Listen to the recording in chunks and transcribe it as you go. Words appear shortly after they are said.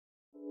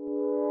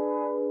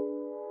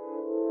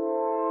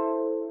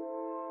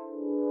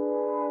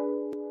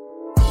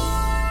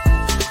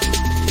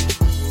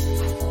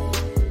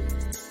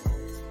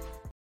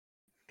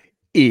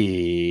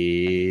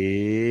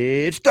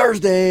It's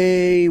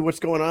Thursday. What's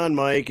going on,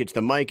 Mike? It's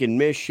the Mike and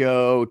Mish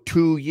Show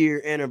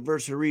 2-year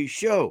anniversary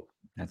show.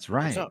 That's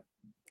right. What's up,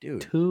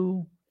 dude?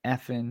 2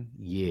 effing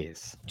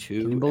years. Can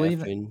you Two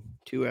believe it?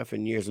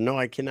 effing years. No,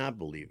 I cannot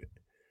believe it.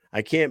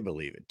 I can't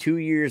believe it. 2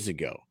 years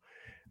ago.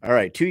 All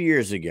right, 2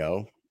 years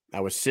ago,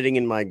 I was sitting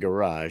in my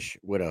garage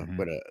with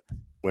an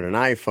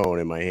iPhone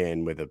in my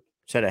hand with a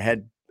set of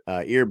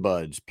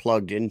earbuds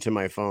plugged into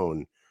my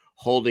phone,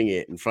 holding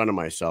it in front of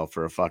myself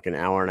for a fucking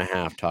hour and a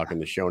half talking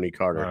to Shoney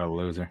Carter. What a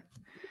loser.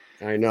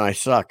 I know I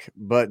suck.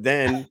 But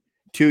then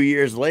 2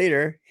 years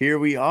later, here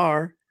we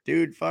are,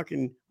 dude,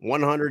 fucking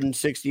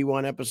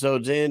 161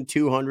 episodes in,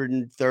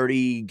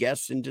 230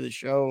 guests into the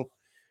show.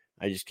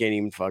 I just can't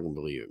even fucking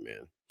believe it,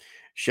 man.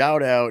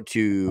 Shout out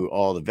to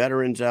all the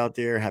veterans out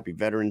there. Happy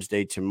Veterans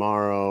Day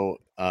tomorrow.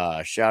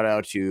 Shout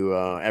out to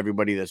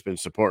everybody that's been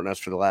supporting us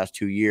for the last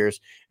 2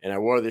 years. And I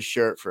wore this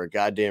shirt for a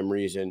goddamn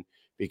reason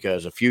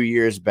because a few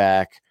years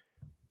back,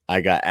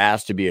 I got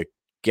asked to be a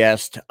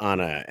guest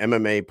on a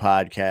MMA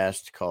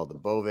podcast called the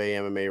Bove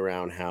MMA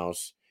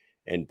Roundhouse.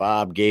 And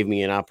Bob gave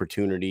me an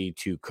opportunity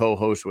to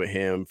co-host with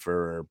him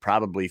for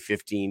probably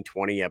 15,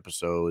 20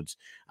 episodes.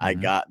 I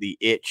got the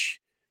itch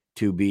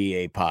to be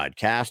a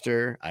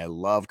podcaster. I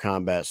love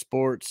combat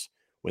sports.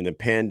 When the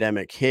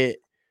pandemic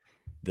hit,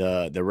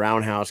 the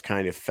Roundhouse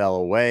kind of fell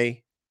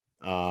away.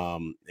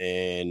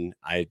 And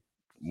I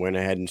went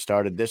ahead and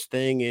started this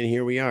thing, and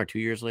here we are 2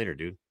 years later,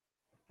 dude.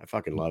 I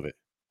fucking love it.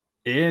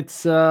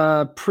 It's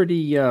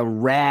pretty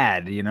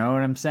rad, you know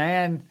what I'm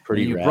saying?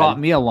 Pretty you rad. brought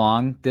me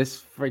along,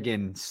 this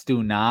friggin'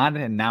 Stunad,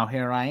 and now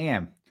here I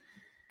am.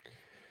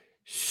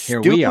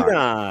 Here we are.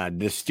 Stunad,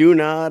 the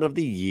Stunad of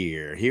the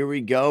year. Here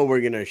we go.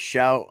 We're going to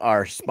shout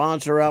our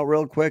sponsor out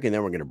real quick, and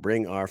then we're going to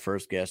bring our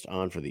first guest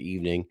on for the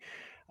evening.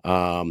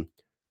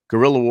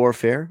 Guerrilla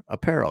Warfare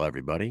Apparel,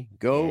 everybody.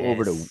 Go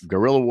over to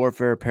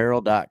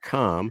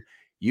guerrillawarfareapparel.com,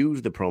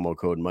 use the promo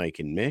code Mike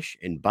and Mish,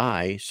 and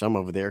buy some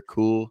of their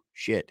cool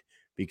shit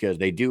because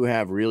they do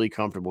have really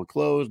comfortable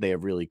clothes. They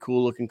have really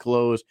cool looking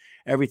clothes.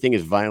 Everything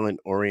is violent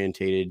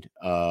orientated.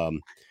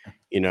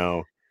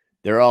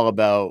 They're all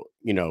about,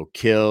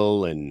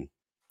 kill and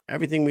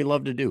everything we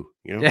love to do,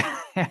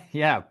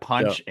 Yeah,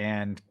 punch So,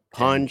 and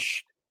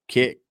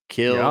kick,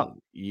 kill. Yep.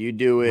 You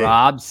do it.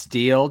 rob,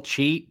 steal,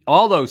 cheat,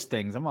 all those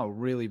things. I'm a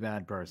really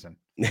bad person.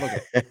 Look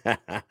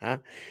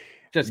at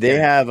Just They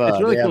kidding. have It's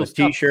really they have cool a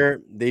stuff.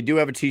 t-shirt. They do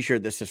have a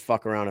t-shirt that says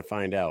 "fuck around and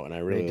find out," and I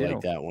really do. like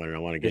that one, and I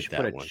want to They get should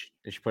put that one.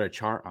 they should put a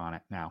chart on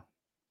it now.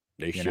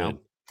 They You should. know?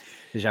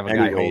 They should have a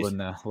guy Anyways. holding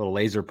the little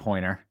laser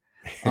pointer.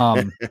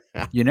 They've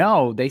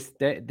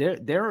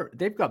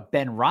got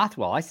Ben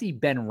Rothwell. I see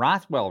Ben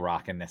Rothwell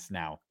rocking this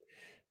now.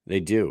 They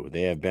do.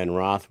 They have Ben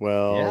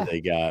Rothwell. Yeah. They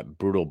got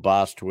Brutal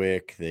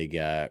Bostwick. They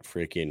got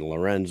freaking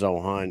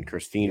Lorenzo Hunt,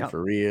 Christine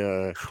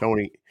Faria,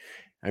 Tony.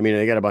 I mean,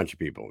 they got a bunch of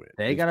people. Man.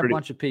 They got a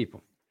bunch of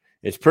people.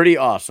 It's pretty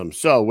awesome.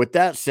 So with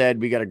that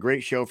said, we got a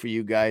great show for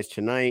you guys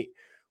tonight.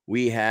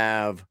 We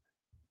have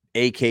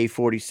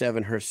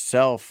AK-47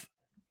 herself,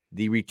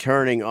 the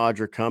returning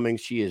Audra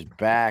Cummings. She is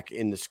back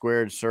in the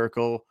squared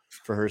circle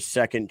for her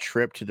second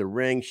trip to the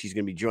ring. She's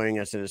going to be joining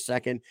us in a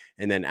second.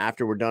 And then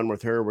after we're done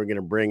with her, we're going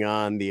to bring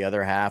on the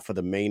other half of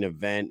the main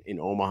event in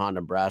Omaha,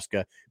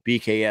 Nebraska,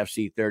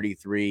 BKFC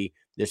 33.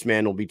 This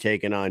man will be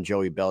taking on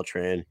Joey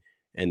Beltran,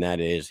 and that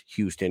is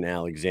Houston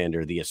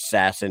Alexander, the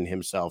assassin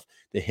himself,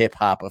 the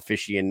hip-hop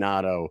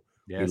aficionado.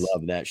 Yes. We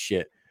love that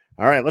shit.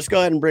 All right, let's go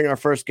ahead and bring our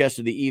first guest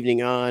of the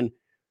evening on,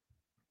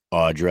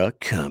 Audra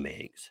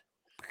Cummings.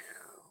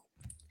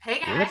 Hey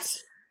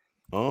guys.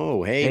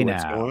 Oh, hey,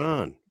 what's going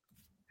on?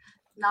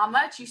 Not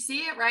much. You see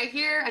it right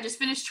here. I just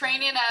finished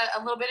training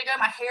a little bit ago.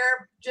 My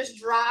hair just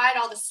dried.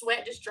 All the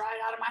sweat just dried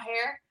out of my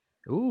hair.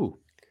 Ooh.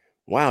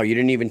 Wow, you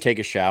didn't even take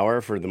a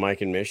shower for the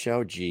Mike and Mish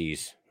show?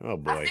 Jeez. Oh,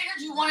 boy. I figured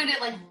you wanted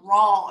it like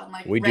raw and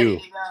like ready to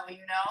go,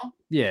 you know?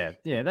 Yeah,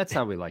 that's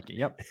how we like it.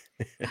 Yep.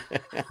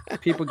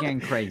 People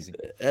getting crazy.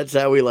 That's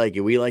how we like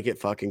it. We like it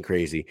fucking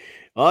crazy.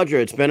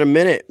 Audra, it's been a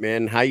minute,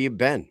 man. How you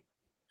been?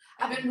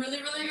 I've been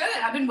really, really good.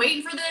 I've been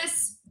waiting for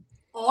this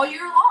all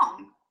year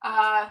long.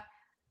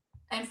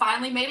 And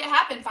finally made it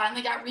happen.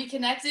 Finally got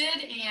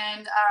reconnected.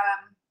 And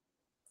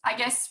I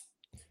guess,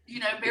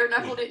 Bare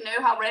Knuckle didn't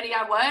know how ready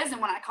I was. And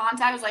when I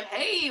contacted, I was like,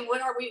 hey,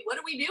 what are we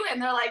doing? And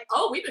they're like,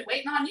 oh, we've been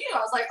waiting on you. I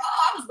was like,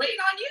 oh, I was waiting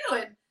on you.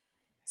 And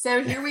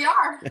so here we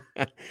are.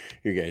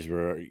 You guys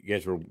were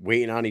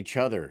waiting on each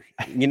other.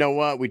 You know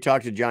what? We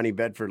talked to Johnny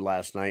Bedford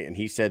last night, and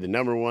he said the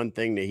number one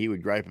thing that he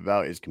would gripe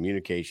about is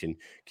communication.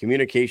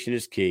 Communication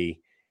is key.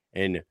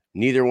 And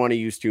neither one of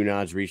you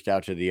Stunads reached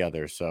out to the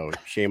other. So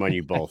shame on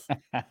you both.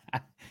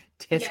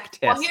 Tisk.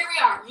 Well, here we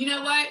are. You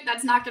know what?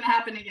 That's not going to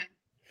happen again.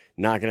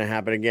 Not going to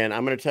happen again.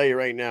 I'm going to tell you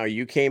right now,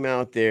 you came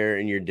out there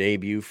in your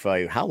debut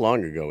fight. How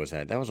long ago was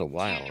that? That was a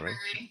while, right?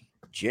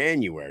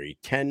 January,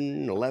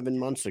 10, 11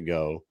 months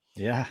ago.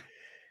 Yeah.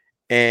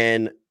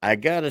 And I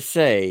got to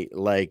say,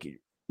 like,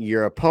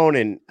 your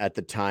opponent at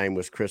the time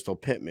was Crystal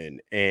Pittman,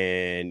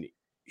 and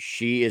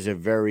she is a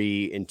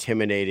very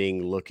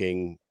intimidating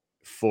looking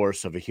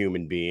force of a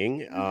human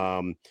being.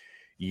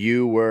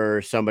 you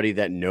were somebody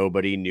that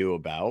nobody knew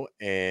about,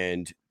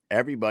 and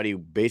everybody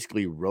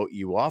basically wrote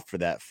you off for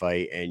that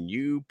fight, and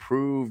you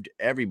proved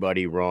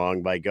everybody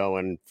wrong by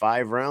going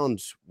 5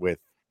 rounds with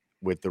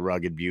the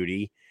Rugged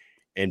Beauty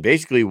and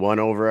basically won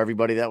over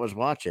everybody that was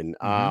watching.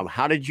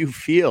 How did you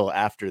feel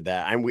after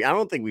that? I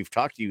don't think we've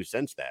talked to you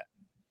since that.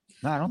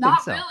 No, I don't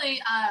think so. Not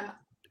really.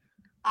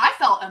 I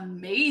felt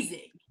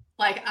amazing.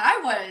 Like,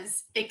 I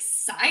was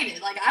excited.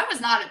 Like, I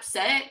was not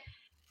upset.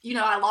 You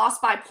know, I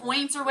lost by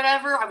points or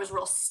whatever. I was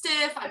real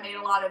stiff. I made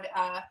a lot of,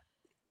 I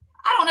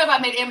don't know if I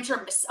made I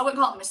wouldn't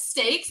call it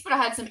mistakes, but I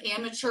had some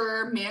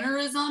amateur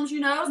mannerisms, you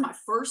know. It was my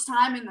first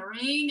time in the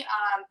ring.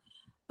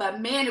 But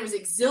man, it was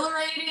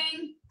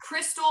exhilarating.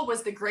 Crystal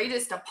was the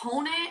greatest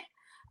opponent.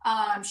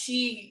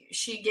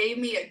 She gave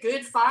me a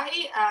good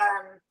fight.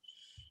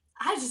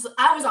 I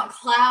was on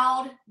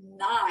cloud 9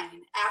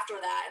 after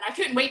that, and I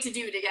couldn't wait to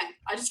do it again.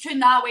 I just could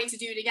not wait to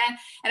do it again.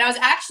 And I was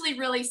actually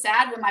really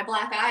sad when my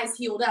black eyes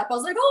healed up. I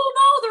was like, oh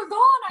no, they're gone.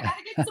 I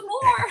gotta get some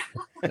more.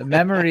 The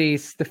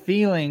memories, the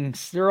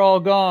feelings, they're all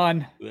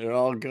gone. They're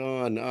all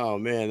gone. Oh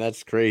man,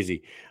 that's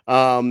crazy.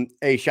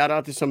 Hey, shout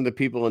out to some of the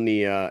people in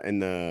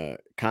the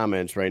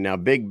comments right now.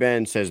 Big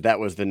Ben says that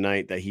was the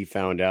night that he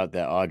found out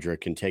that Audra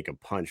can take a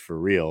punch for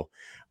real.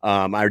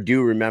 I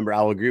do remember,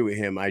 I'll agree with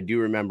him. I do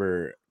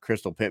remember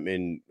Crystal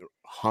Pittman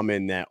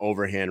humming that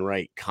overhand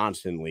right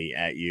constantly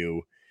at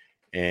you,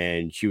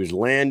 and she was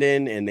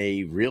landing, and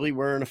they really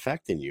weren't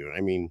affecting you. I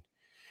mean,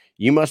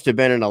 you must have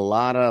been in a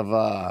lot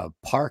of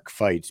park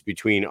fights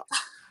between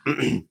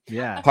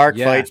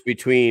fights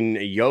between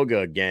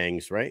yoga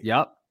gangs, right?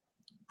 Yep.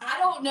 I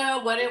don't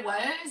know what it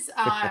was.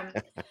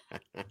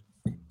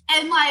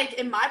 And like,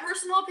 in my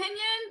personal opinion,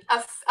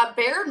 a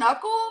bare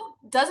knuckle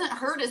doesn't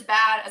hurt as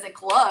bad as a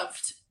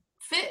gloved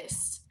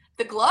fist.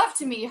 The glove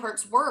to me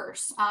hurts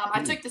worse.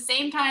 I took the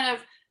same kind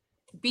of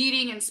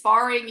beating and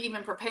sparring,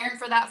 even preparing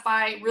for that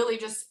fight, really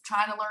just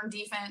trying to learn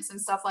defense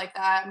and stuff like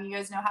that. I mean, you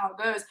guys know how it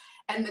goes.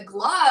 And the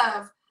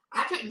glove,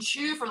 I couldn't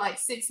chew for like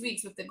 6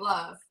 weeks with the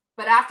glove.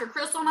 But after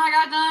Crystal and I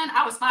got done,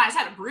 I was fine. I just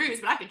had a bruise,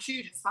 but I could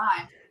chew just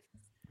fine.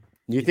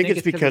 You think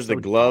it's because the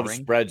glove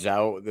spreads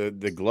out?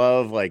 The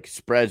glove like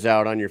spreads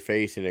out on your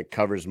face and it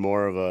covers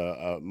more of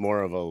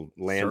a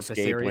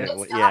landscape.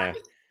 Yeah.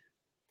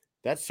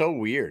 That's so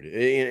weird.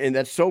 And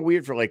that's so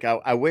weird for like,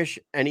 I wish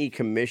any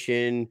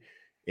commission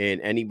and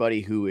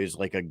anybody who is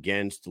like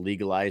against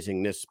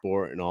legalizing this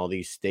sport in all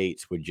these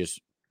states would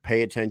just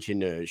pay attention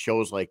to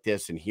shows like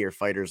this and hear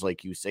fighters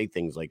like you say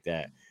things like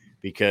that,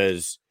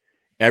 because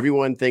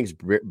everyone thinks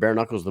bare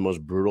knuckles is the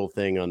most brutal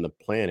thing on the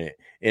planet.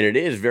 And it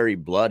is very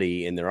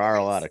bloody and there are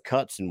a lot of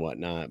cuts and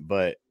whatnot,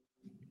 but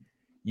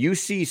you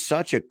see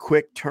such a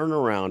quick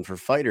turnaround for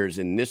fighters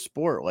in this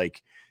sport.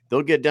 Like,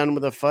 they'll get done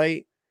with a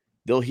fight,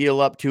 they'll heal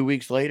up 2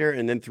 weeks later,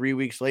 and then 3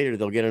 weeks later,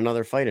 they'll get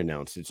another fight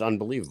announced. It's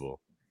unbelievable.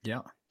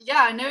 Yeah.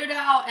 Yeah, no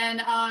doubt.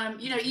 And,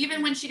 you know,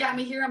 even when she got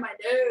me here on my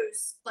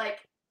nose, like,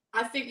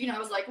 I think, you know, I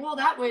was like, well,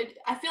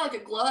 I feel like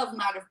a glove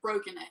might have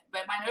broken it,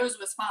 but my nose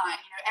was fine. You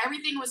know,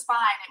 everything was fine.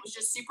 It was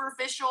just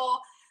superficial.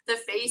 The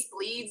face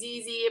bleeds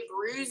easy. It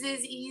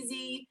bruises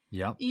easy.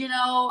 Yeah. You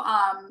know,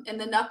 and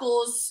the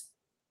knuckles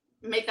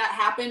make that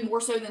happen more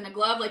so than the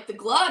glove. Like, the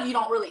glove, you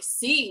don't really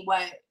see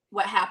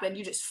what happened.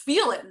 You just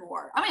feel it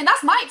more. I mean,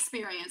 that's my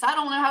experience. I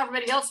don't know how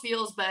everybody else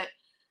feels, but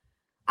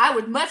I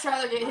would much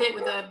rather get hit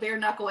with a bare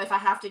knuckle if I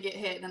have to get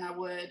hit than I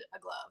would a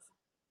glove.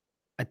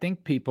 I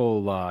think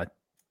people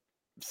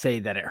say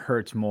that it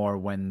hurts more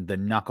when the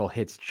knuckle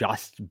hits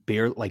just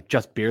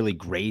barely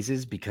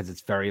grazes, because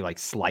it's very like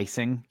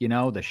slicing, you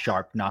know, the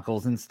sharp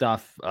knuckles and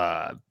stuff.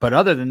 But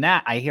other than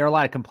that, I hear a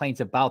lot of complaints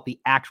about the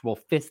actual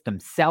fists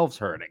themselves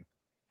hurting,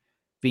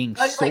 being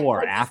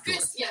sore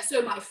afterwards.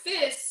 So my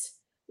fists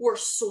were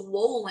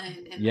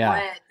swollen and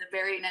bled the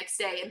very next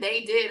day, and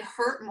they did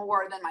hurt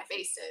more than my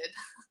face did.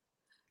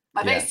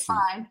 My face is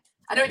fine.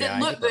 I know it didn't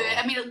look good.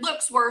 I mean, it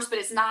looks worse, but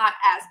it's not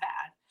as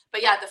bad.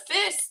 But yeah, the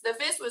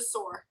fist was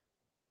sore.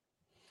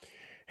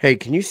 Hey,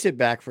 can you sit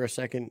back for a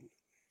second?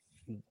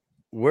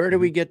 Where do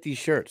we get these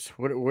shirts?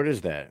 What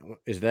is that?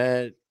 Is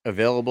that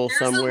available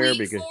somewhere? There's a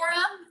link for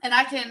them, and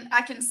I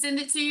can send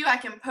it to you. I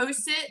can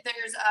post it.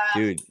 There's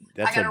dude,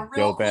 that's I got a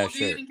real cool dude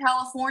shirt in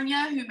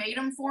California who made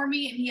them for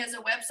me, and he has a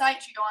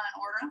website. You go on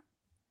and order them.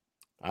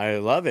 I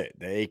love it.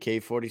 The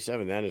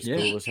AK-47. That is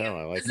cool as hell.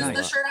 I like this. This is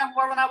the shirt I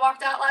wore when I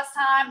walked out last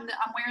time.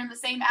 I'm wearing the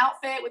same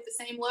outfit with the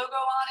same logo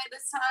on it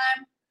this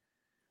time.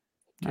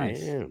 Nice.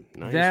 Damn,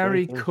 nice.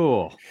 Very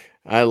cool.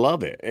 I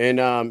love it.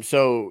 And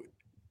so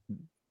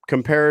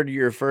compared to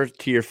your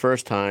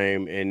first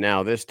time and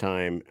now this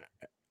time,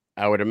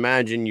 I would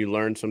imagine you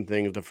learned some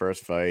things the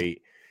first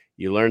fight.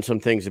 You learned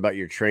some things about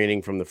your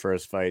training from the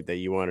first fight that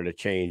you wanted to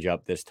change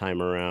up this time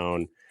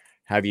around.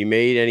 Have you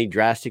made any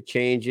drastic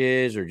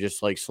changes or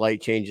just like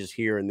slight changes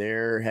here and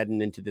there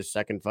heading into this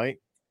second fight?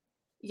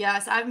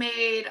 Yes, I've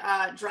made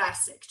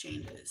drastic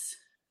changes.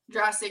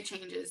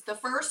 The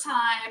first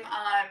time,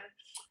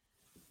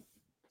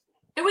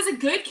 it was a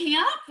good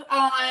camp,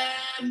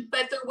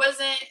 but there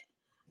wasn't.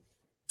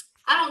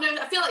 I don't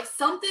know. I feel like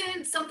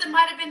something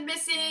might have been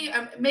missing.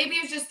 Maybe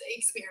it was just the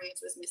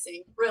experience was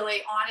missing,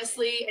 really,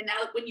 honestly. And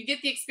now when you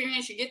get the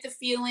experience, you get the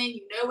feeling,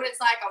 you know what it's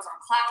like. I was on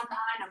cloud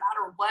nine no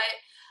matter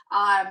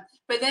what.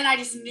 But then I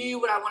just knew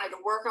what I wanted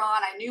to work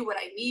on. I knew what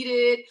I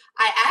needed.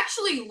 I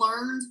actually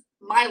learned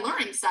my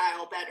learning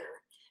style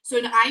better. So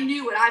I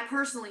knew what I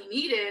personally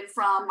needed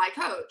from my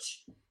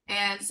coach.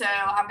 And so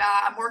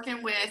I'm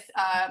working with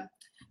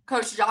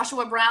Coach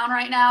Joshua Brown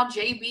right now,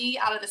 JB,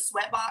 out of the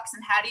Sweatbox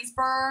in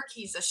Hattiesburg.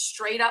 He's a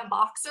straight up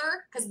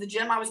boxer because the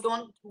gym I was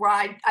going, where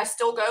I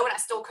still go and I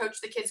still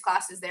coach the kids'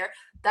 classes there.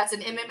 That's an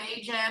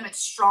MMA gym. It's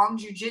strong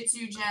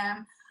jiu-jitsu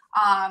gym,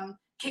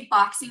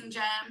 kickboxing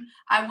gym.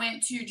 I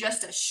went to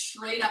just a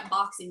straight up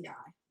boxing guy.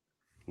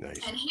 Nice.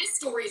 And his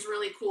story is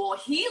really cool.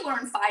 He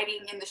learned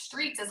fighting in the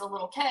streets as a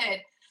little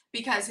kid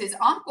because his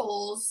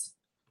uncles,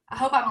 I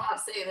hope I'm allowed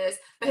to say this,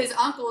 but his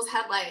uncles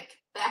had like,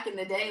 back in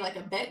the day, like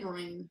a betting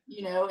ring,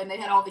 you know, and they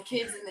had all the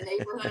kids in the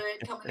neighborhood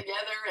coming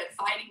together and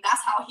fighting.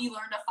 That's how he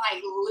learned to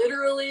fight,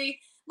 literally,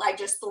 like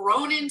just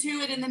thrown into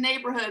it in the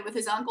neighborhood with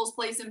his uncles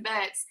placing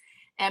bets,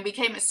 and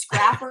became a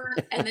scrapper.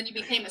 And then he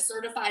became a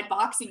certified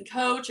boxing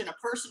coach and a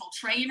personal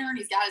trainer. And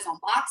he's got his own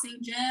boxing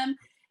gym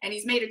and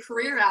he's made a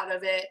career out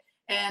of it.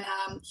 And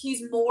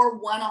he's more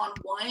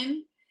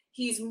one-on-one.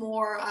 He's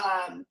more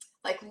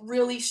like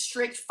really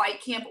strict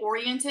fight camp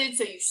oriented.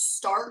 So you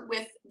start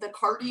with the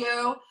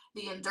cardio,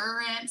 the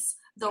endurance,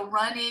 the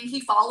running.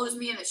 He follows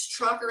me in his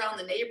truck around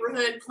the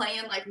neighborhood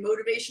playing like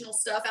motivational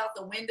stuff out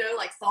the window,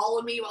 like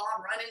follow me while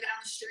I'm running down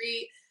the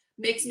street,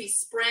 makes me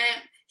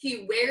sprint.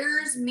 He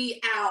wears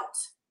me out,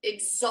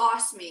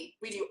 exhausts me.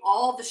 We do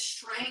all the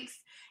strength,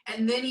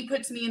 and then he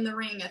puts me in the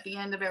ring at the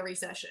end of every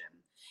session.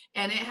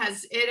 And it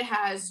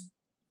has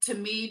to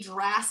me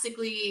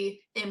drastically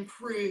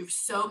improved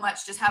so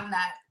much, just having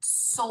that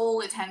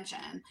soul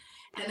attention.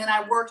 And then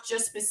I work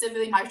just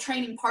specifically, my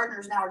training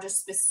partners now are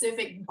just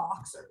specific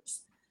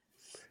boxers.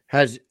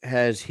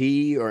 Has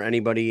he or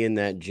anybody in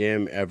that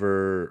gym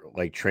ever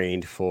like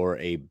trained for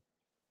a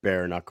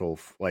bare knuckle,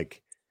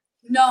 like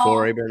no,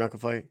 for a bare knuckle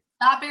fight?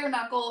 Not bare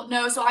knuckle.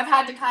 No. So I've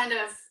had to kind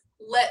of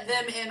let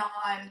them in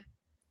on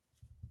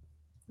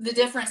the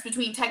difference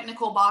between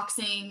technical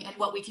boxing and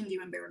what we can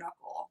do in bare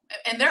knuckle.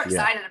 And they're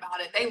excited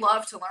about it. They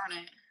love to learn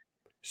it.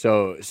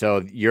 So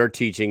you're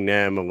teaching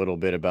them a little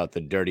bit about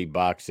the dirty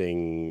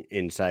boxing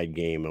inside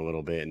game a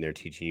little bit, and they're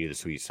teaching you the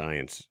sweet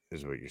science,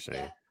 is what you're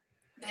saying.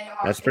 Yeah, they are.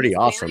 That's pretty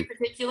awesome. Very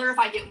particular. If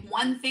I get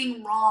one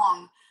thing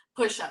wrong,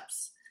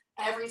 push-ups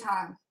every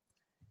time.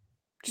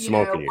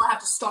 Smoking we'll have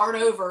to start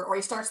over, or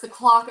he starts the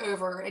clock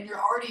over, and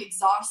you're already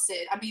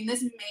exhausted. I mean,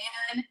 this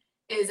man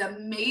is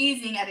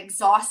amazing at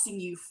exhausting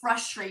you,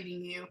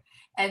 frustrating you,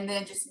 and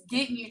then just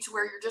getting you to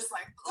where you're just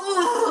like,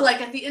 oh,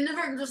 like at the end of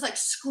it, you're just like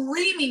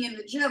screaming in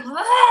the gym.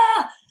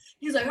 Ah!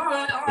 He's like, all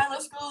right,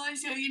 let's go.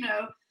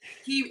 So,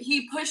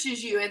 he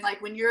pushes you. And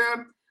like when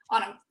you're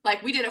on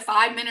like we did a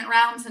 5-minute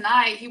round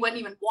tonight, he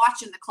wasn't even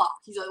watching the clock.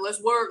 He's like,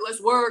 let's work.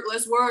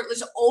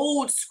 Let's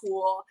old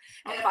school.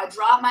 And if I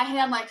drop my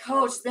hand, like,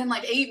 coach, it's been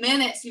like 8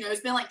 minutes,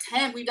 it's been like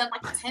 10. We've done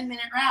like a 10-minute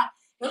round.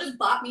 He'll just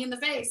bop me in the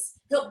face.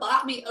 He'll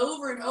bop me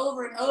over and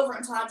over and over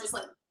until I just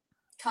like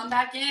come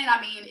back in.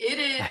 I mean,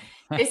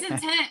 it's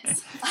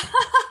intense.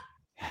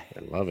 I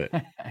love it.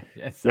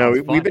 No,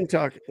 we've been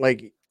talking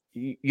like,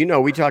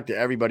 we talk to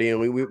everybody, and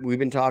we've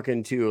been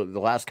talking to the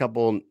last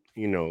couple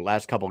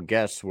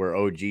guests were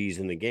OGs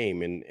in the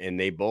game, and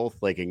they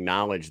both like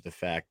acknowledge the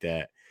fact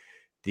that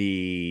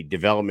the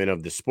development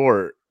of the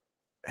sport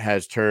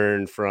has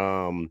turned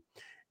from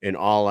an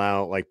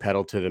all-out like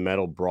pedal to the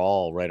metal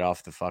brawl right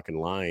off the fucking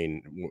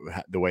line,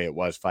 the way it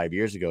was 5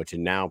 years ago, to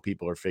now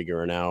people are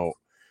figuring out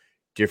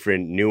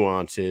different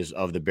nuances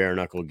of the bare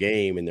knuckle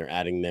game, and they're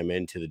adding them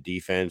into the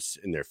defense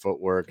and their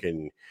footwork,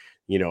 and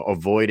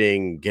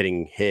avoiding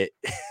getting hit.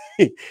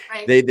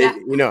 Right. They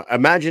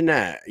imagine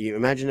that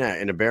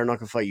in a bare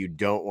knuckle fight, you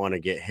don't want to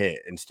get hit.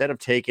 Instead of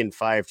taking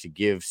 5 to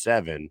give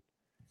 7,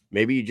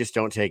 maybe you just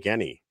don't take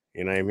any.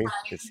 You know what I mean?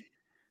 Right.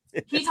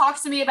 He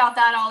talks to me about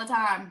that all the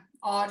time.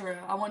 Audra,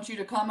 I want you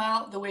to come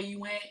out the way you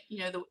went.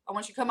 I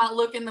want you to come out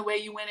looking the way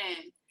you went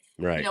in.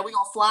 Right. We're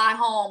gonna fly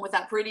home with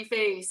that pretty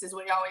face, is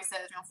what he always says.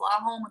 We're gonna fly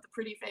home with a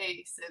pretty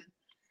face. And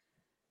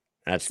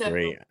that's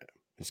great.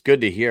 It's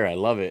good to hear. I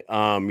love it.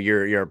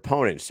 Your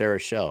opponent, Sarah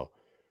Schell.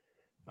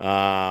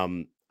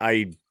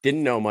 I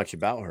didn't know much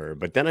about her,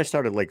 but then I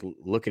started like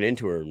looking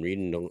into her and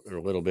reading a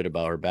little bit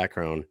about her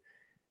background.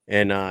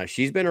 And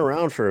she's been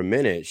around for a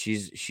minute.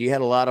 She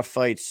had a lot of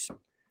fights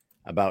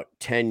about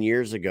 10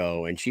 years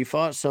ago, and she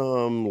fought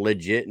some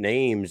legit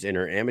names in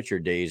her amateur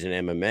days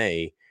in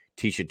MMA.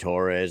 Tisha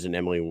Torres and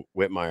Emily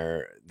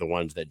Whitmire, the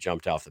ones that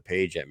jumped off the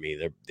page at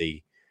me.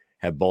 They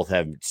have both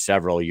had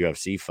several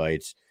UFC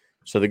fights.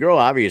 So the girl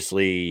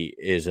obviously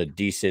is a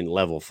decent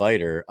level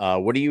fighter.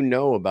 What do you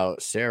know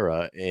about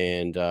Sarah?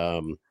 And,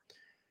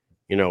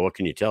 what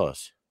can you tell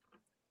us?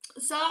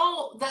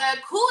 So the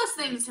coolest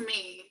thing to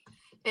me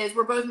is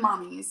we're both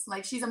mommies.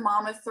 Like, she's a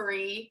mom of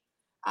 3.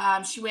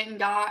 She went and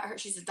got her.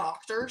 She's a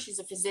doctor. She's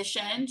a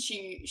physician.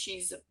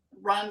 She's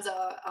runs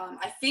a,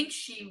 I think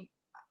she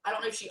I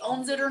don't know if she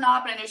owns it or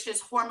not, but I know she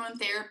does hormone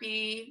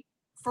therapy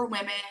for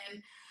women.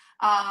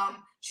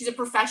 She's a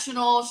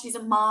professional. She's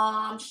a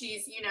mom.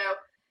 She's,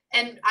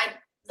 and I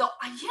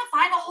can't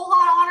find a whole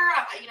lot on her.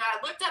 I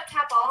looked up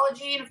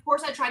Capology, and of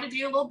course I tried to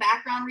do a little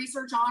background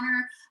research on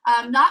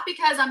her. Not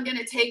because I'm going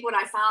to take what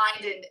I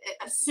find and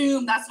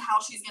assume that's how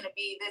she's going to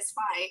be this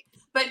fight,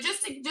 but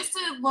just to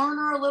learn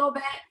her a little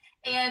bit.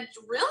 And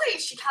really,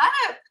 she kind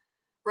of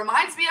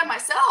reminds me of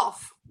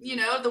myself.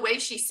 The way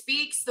she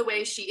speaks, the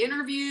way she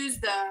interviews,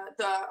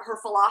 her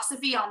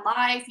philosophy on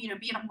life. Being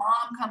a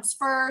mom comes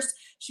first.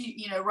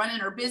 She, running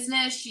her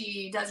business.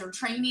 She does her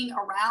training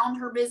around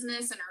her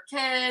business and her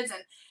kids,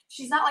 and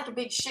she's not like a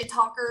big shit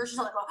talker. She's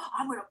not like, oh,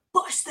 I'm gonna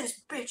bust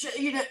this bitch.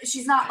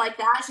 She's not like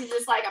that. She's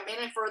just like, I'm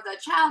in it for the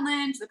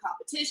challenge, the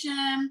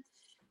competition.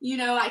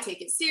 I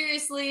take it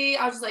seriously.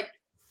 I was just like,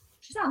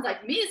 she sounds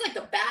like me. It's like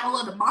the battle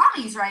of the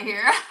mommies right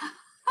here.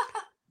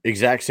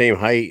 Exact same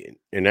height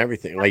and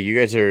everything. Like you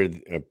guys are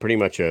pretty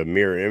much a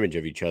mirror image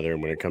of each other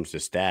when it comes to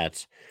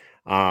stats.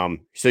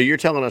 So you're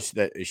telling us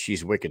that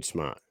she's wicked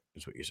smart,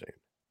 is what you're saying.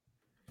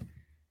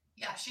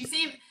 Yeah, she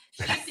seemed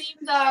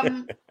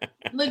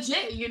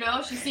legit,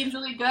 she seems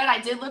really good. I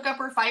did look up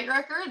her fight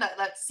record.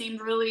 That seemed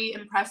really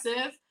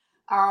impressive.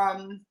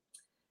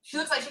 She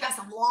looks like she got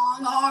some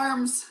long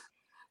arms.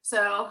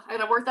 So I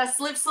gotta work that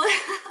slip.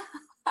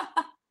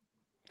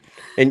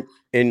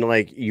 And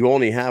like you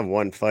only have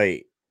one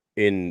fight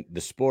in the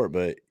sport,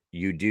 but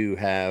you do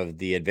have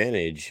the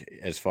advantage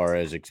as far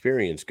as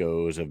experience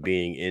goes of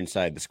being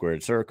inside the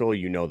squared circle.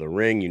 The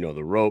ring,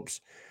 the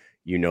ropes,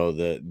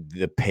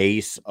 the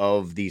pace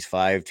of these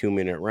 5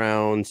 2-minute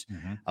rounds.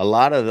 Mm-hmm. A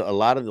lot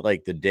of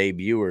like the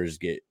debuters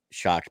get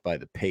shocked by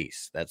the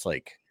pace. That's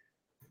like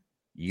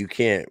you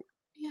can't.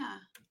 Yeah.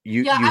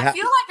 I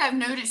feel like I've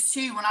noticed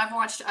too when I've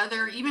watched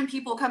other, even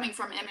people coming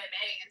from MMA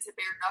into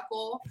bare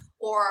knuckle,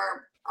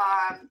 or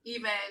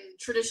even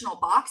traditional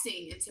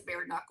boxing into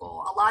bare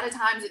knuckle. A lot of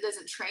times it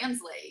doesn't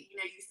translate. You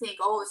think,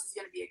 oh, this is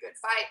going to be a good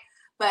fight,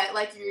 but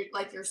like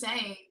you're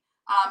saying,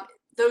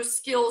 those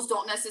skills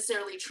don't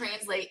necessarily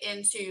translate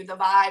into the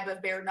vibe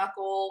of bare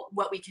knuckle,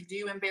 what we can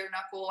do in bare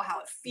knuckle, how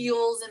it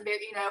feels in bare,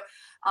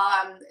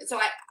 so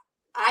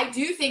I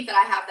do think that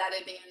I have that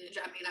advantage.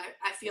 I mean,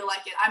 I feel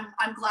like it.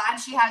 I'm glad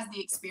she has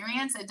the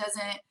experience. It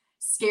doesn't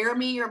scare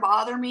me or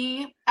bother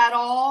me at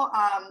all.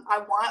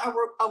 I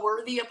want a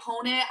worthy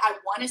opponent. I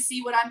want to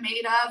see what I'm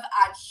made of.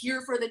 I'm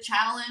here for the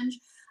challenge.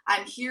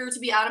 I'm here to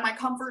be out of my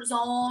comfort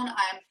zone.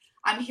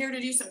 I'm here to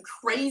do some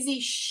crazy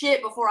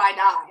shit before I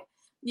die.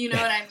 You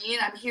know what I mean?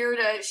 I'm here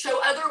to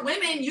show other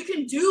women you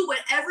can do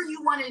whatever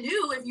you want to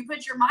do if you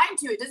put your mind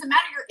to it. It doesn't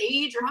matter your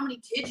age or how many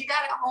kids you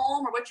got at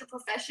home or what your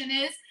profession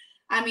is.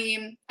 I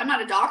mean, I'm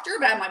not a doctor,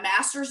 but I have my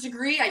master's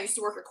degree. I used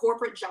to work a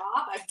corporate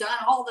job. I've done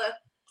all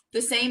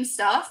the same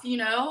stuff,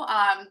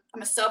 I'm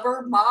a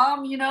suburb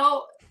mom,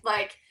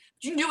 like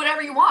you can do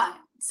whatever you want.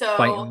 So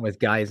fighting with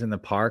guys in the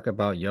park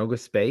about yoga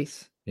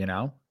space,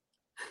 and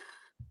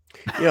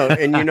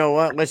you know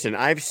what? Listen,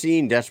 I've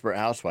seen Desperate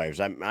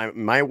Housewives.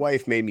 My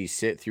wife made me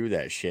sit through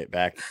that shit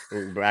back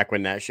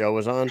when that show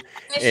was on.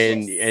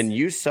 And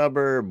you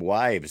suburb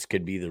wives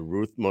could be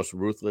the most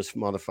ruthless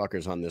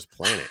motherfuckers on this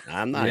planet.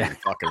 I'm not even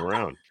fucking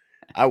around.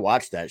 I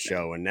watched that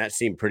show and that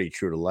seemed pretty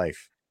true to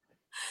life.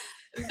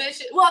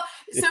 Well,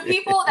 so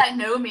people that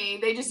know me,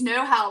 they just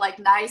know how like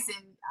nice,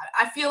 and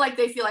I feel like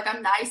they feel like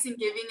I'm nice and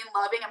giving and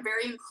loving. I'm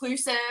very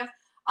inclusive.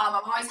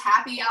 I'm always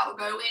happy,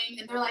 outgoing,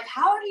 and they're like,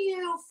 how do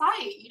you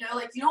fight?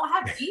 Like you don't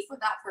have beef with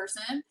that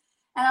person.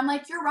 And I'm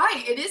like, you're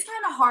right. It is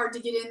kind of hard to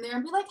get in there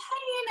and be like,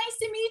 hey, nice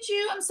to meet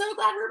you. I'm so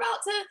glad we're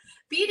about to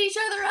beat each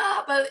other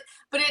up.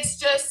 But it's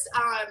just,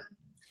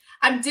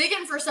 I'm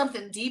digging for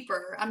something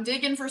deeper. I'm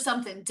digging for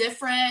something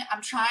different.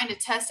 I'm trying to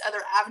test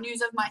other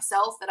avenues of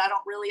myself that I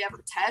don't really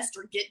ever test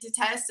or get to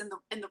test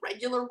in the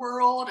regular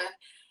world.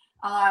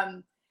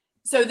 And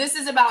so this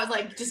is about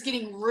like just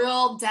getting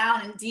real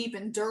down and deep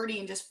and dirty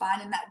and just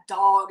finding that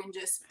dog and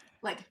just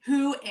like,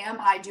 who am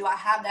I? Do I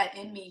have that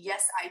in me?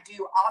 Yes, I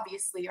do,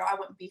 obviously, or I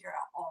wouldn't be here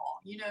at all.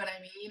 You know what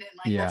I mean? And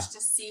like, let's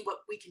just see what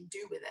we can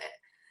do with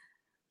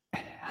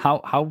it.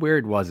 How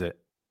weird was it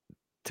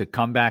to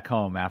come back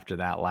home after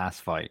that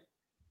last fight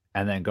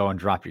and then go and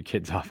drop your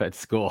kids off at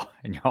school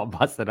and you're all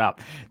busted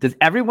up? Does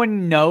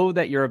everyone know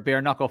that you're a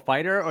bare knuckle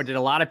fighter, or did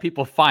a lot of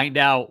people find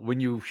out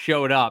when you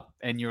showed up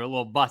and you're a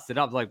little busted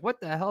up? Like, what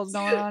the hell's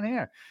going on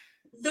here?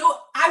 Though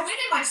I went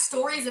in my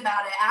stories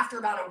about it after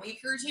about a week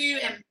or two,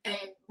 and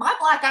my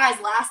black eyes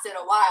lasted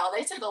a while.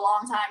 They took a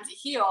long time to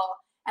heal,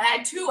 and I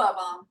had 2 of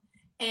them.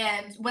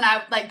 And when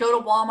I like go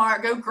to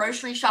Walmart, go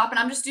grocery shopping,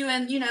 I'm just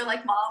doing,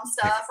 like mom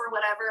stuff or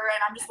whatever.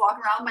 And I'm just walking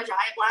around with my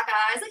giant black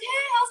eyes, like,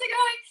 hey, how's it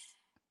going?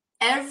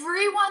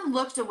 Everyone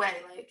looked away.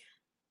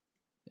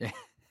 Like,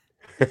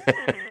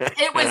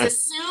 it was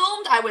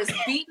assumed I was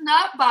beaten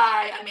up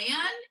by a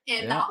man,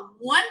 and not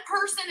one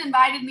person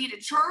invited me to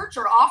church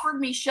or offered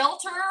me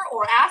shelter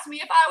or asked me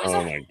if I was.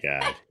 Oh my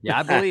God. Yeah,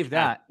 I believe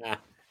that.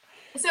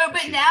 So,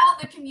 but now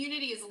the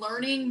community is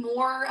learning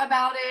more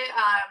about it.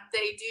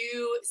 They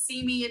do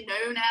see me and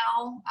know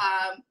now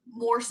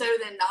more so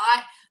than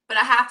not. But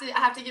I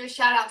have to give a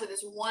shout out to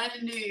this one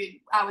dude.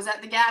 I was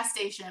at the gas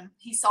station.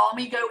 He saw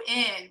me go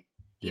in.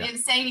 He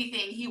didn't say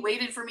anything. He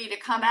waited for me to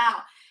come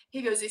out.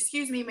 He goes,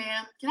 "Excuse me,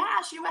 ma'am. Can I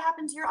ask you what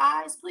happened to your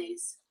eyes,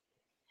 please?"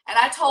 And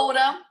I told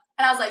him,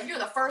 and I was like, "You're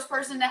the first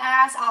person to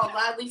ask. I'll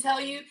gladly tell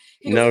you."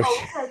 He goes,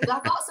 "Oh, okay, 'cause I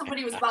thought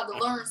somebody was about to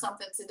learn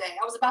something today.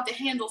 I was about to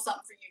handle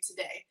something for you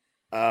today."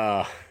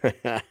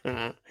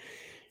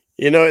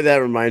 You know what that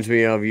reminds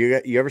me of?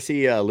 You ever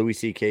see Louis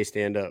C.K.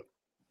 stand up?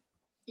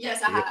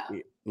 Yes, I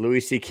have.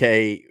 Louis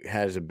C.K.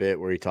 has a bit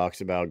where he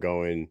talks about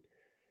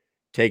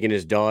taking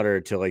his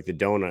daughter to like the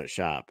donut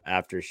shop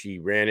after she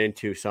ran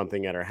into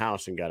something at her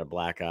house and got a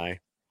black eye.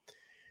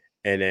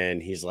 And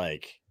then he's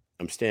like,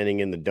 "I'm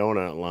standing in the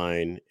donut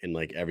line and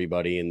like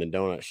everybody in the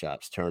donut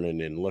shop's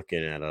turning and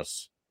looking at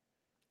us."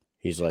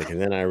 He's like,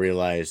 and then I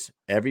realize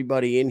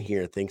everybody in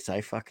here thinks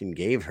I fucking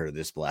gave her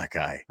this black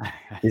eye.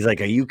 He's like,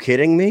 "Are you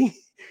kidding me?"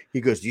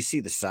 He goes, "Do you see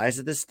the size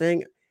of this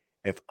thing?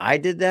 If I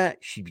did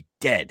that, she'd be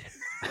dead."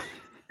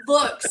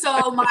 Look, so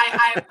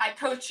I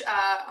coach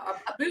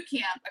a boot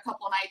camp a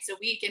couple of nights a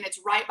week, and it's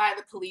right by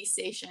the police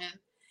station.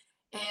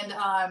 And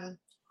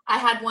I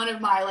had one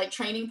of my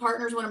training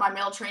partners, one of my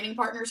male training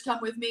partners,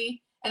 come with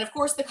me. And of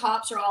course, the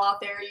cops are all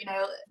out there,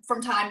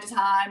 from time to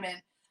time.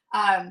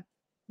 And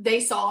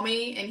they saw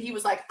me, and he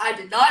was like, "I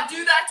did not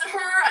do that to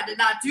her. I did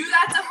not do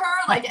that to her."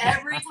 Like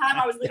every time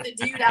I was with a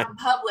dude out in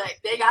public,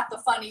 they got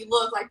the funny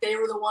look, like they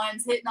were the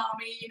ones hitting on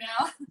me,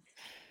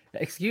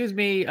 Excuse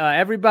me,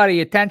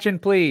 everybody, attention,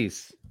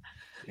 please.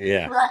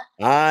 Yeah. Right.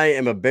 I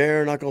am a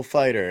bare knuckle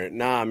fighter.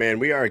 Nah, man,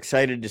 we are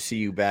excited to see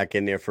you back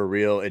in there for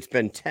real. It's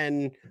been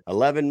 10,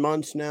 11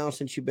 months now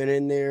since you've been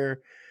in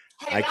there.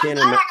 Hey, I can't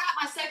I'm glad I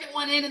got my second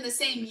one in the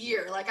same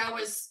year. Like I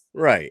was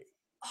right.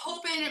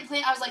 hoping and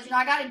planning. I was like,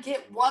 I got to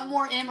get one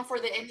more in before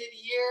the end of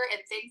the year,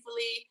 and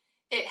thankfully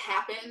it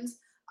happened.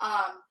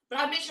 But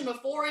I mentioned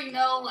before, I'm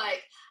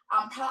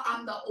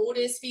the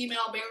oldest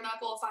female bare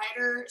knuckle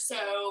fighter.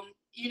 So,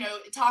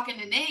 talking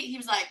to Nate, he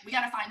was like, "We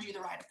got to find you the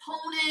right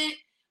opponent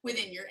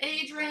within your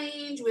age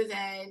range,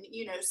 within,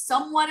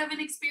 somewhat of an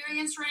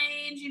experience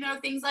range,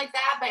 things like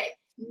that." But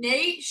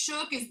Nate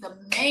Shook is the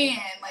man.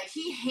 Like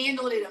he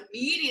handled it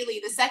immediately.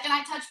 The second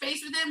I touched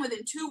base with him,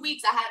 within 2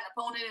 weeks, I had an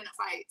opponent in a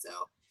fight. So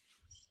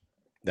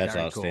that's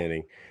very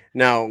outstanding. Cool.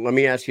 Now, let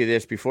me ask you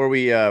this before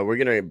we we're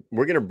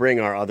gonna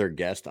bring our other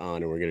guest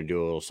on, and we're gonna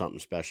do a little something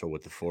special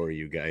with the four of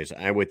you guys.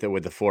 With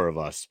the four of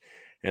us,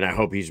 and I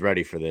hope he's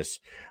ready for this.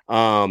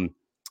 Do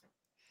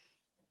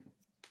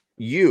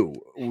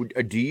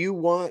you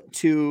want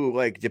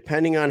to,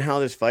 depending on how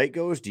this fight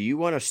goes, do you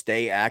want to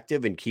stay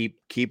active and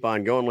keep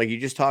on going? Like you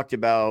just talked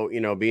about,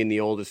 being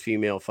the oldest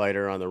female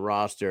fighter on the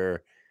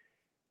roster.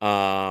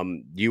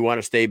 Do you want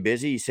to stay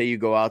busy? Say you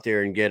go out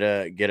there and get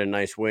a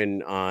nice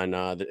win on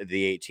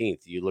the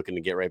 18th. You looking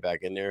to get right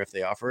back in there if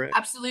they offer it?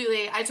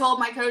 Absolutely. I told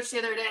my coach the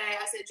other day,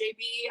 I said,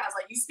 "JB, I was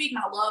like, you speak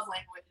my love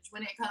language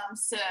when it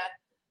comes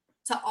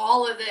to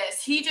all of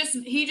this." He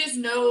just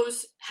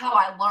knows how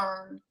I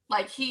learn.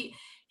 Like he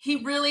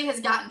really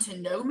has gotten to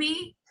know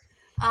me,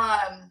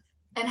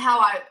 and how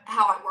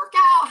I work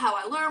out, how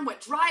I learn, what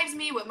drives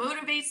me, what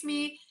motivates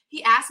me.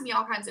 He asked me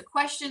all kinds of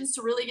questions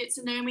to really get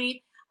to know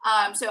me.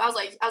 So I was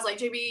like,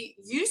 "JB,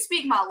 you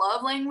speak my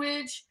love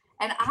language,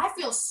 and I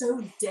feel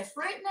so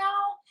different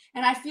now,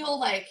 and I feel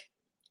like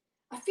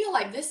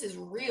this is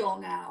real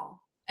now,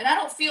 and I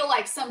don't feel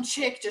like some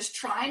chick just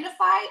trying to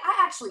fight.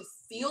 I actually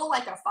feel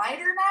like a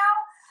fighter now."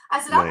 I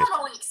said, "I'm not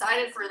only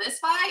excited for this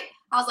fight,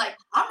 I was like,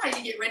 I'm ready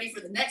to get ready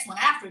for the next one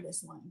after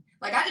this one.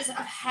 Like I've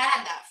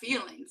had that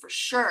feeling for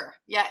sure."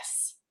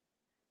 Yes.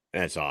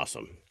 That's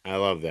awesome. I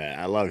love that.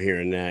 I love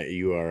hearing that.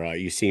 You are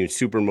you seem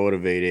super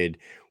motivated.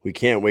 We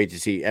can't wait to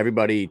see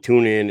everybody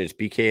tune in. It's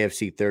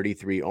BKFC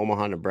 33,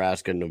 Omaha,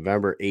 Nebraska,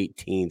 November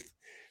 18th,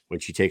 when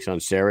she takes on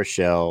Sarah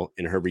Shell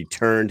in her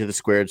return to the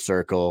squared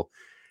circle.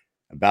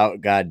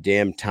 About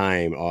goddamn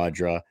time,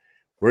 Audra.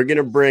 We're going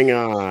to bring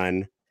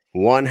on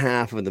one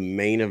half of the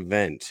main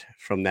event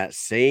from that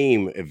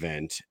same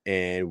event,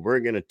 and we're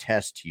going to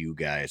test you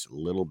guys a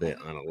little bit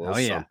on a little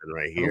something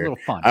right here. A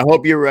little fun. I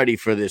hope you're ready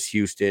for this,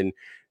 Houston.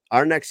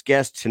 Our next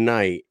guest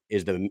tonight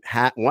is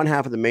one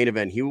half of the main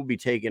event. He will be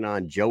taking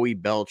on Joey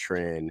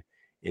Beltran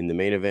in the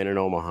main event in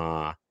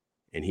Omaha,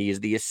 and he is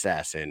the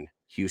assassin,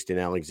 Houston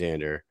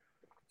Alexander.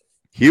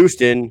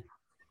 Houston,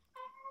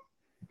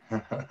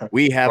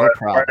 we have a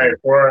problem.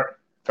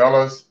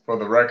 Fellas, for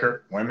the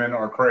record, women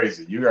are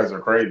crazy. You guys are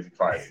crazy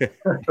fighting.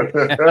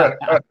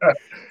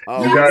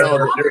 I'm so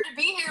honored to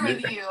be here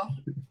with you.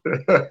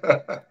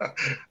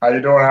 How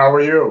you doing? How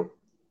are you?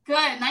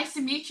 Good. Nice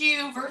to meet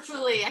you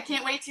virtually. I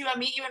can't wait to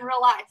meet you in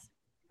real life.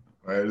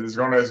 It's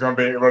gonna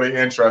be really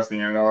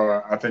interesting.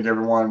 I think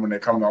everyone, when they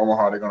come to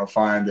Omaha, they're gonna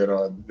find that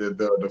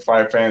the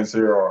fight fans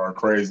here are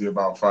crazy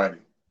about fighting.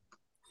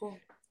 Cool.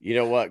 You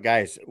know what,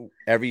 guys?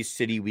 Every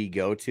city we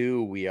go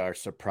to, we are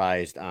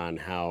surprised on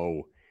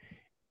how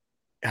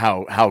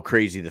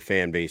crazy the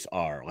fan base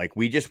are. Like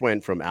we just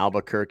went from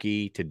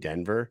Albuquerque to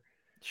Denver,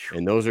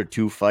 And those are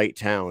 2 fight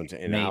towns.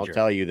 And I'll Major.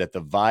 tell you that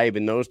the vibe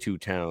in those 2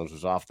 towns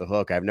was off the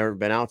hook. I've never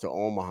been out to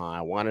Omaha.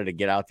 I wanted to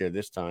get out there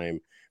this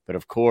time. But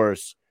of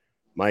course,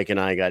 Mike and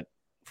I got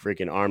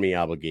freaking Army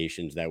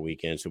obligations that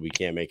weekend, so we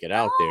can't make it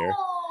out there.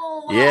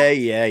 Oh,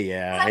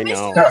 Yeah. I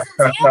missed know. you guys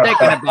in Tampa.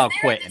 Thinking I was about there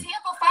at quitting. the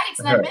Tampa fights,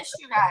 and I missed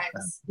you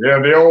guys. Yeah,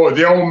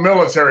 the old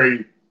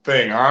military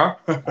thing, huh?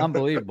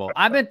 Unbelievable.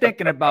 I've been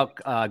thinking about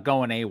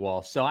going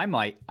AWOL, so I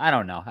might. I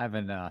don't know. I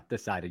haven't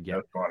decided yet.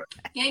 That's funny.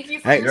 Thank you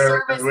for Hey.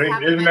 your service. Wait,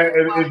 Haven't isn't been that-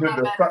 well, is it not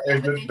the- better yet,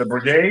 is but it thank the you for your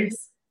brigade?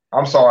 service.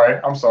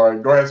 I'm sorry.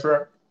 Go ahead,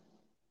 sir.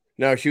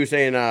 No, she was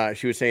saying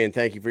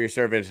thank you for your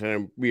service,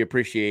 and we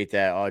appreciate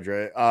that,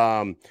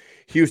 Audra.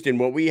 Houston,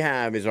 what we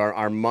have is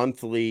our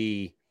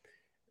monthly,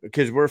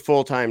 because we're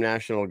full-time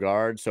National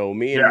Guard. So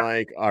me and Yeah.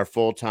 Mike are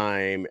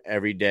full-time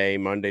every day,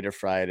 Monday to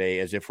Friday,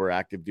 as if we're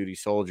active duty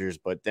soldiers.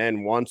 But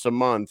then once a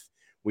month,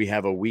 we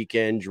have a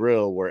weekend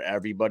drill where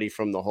everybody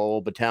from the whole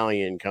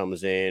battalion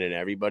comes in and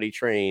everybody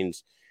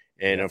trains.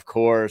 And of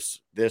course,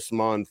 this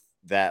month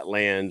that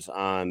lands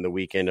on the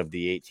weekend of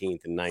the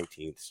 18th and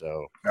 19th.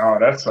 So No,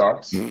 that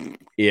sucks.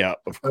 yeah,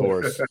 of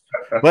course.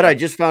 But I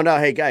just found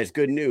out, hey guys,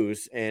 good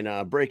news and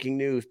breaking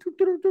news.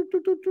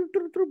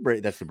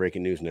 That's the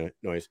breaking news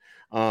noise.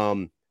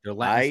 You're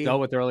letting us go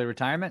with early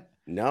retirement?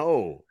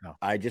 No,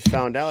 I just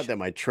found out that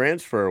my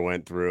transfer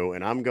went through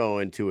and I'm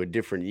going to a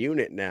different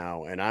unit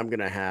now, and I'm going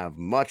to have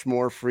much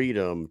more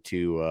freedom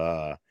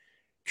to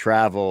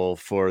travel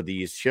for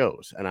these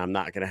shows, and I'm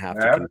not going to have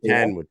to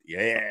contend with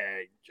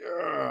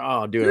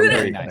oh, dude, I'm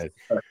very excited.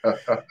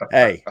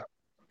 Hey,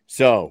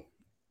 so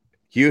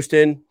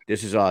Houston,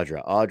 this is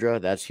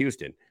Audra, that's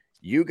Houston.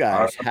 You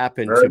guys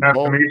happen Very to nice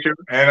both to meet you.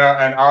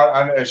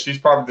 And she's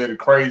probably the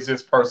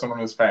craziest person on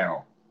this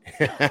panel.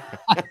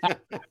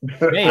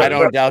 I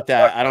don't doubt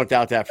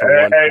that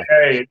for one.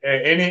 Hey,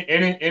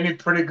 any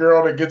pretty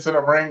girl that gets in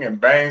a ring and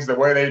bangs the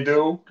way they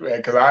do,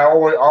 because I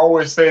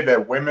always say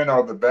that women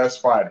are the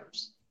best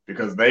fighters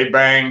because they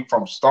bang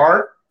from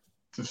start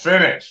to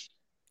finish.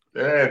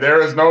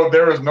 There is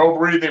no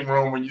breathing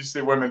room when you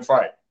see women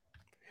fight.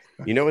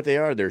 You know what they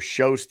are? They're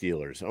show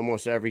stealers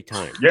almost every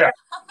time. Yeah,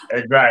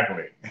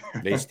 exactly.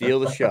 They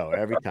steal the show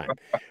every time.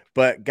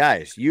 But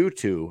guys, you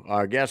two,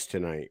 our guests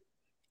tonight,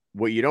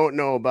 what you don't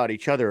know about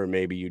each other, or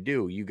maybe you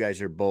do, you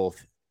guys are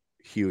both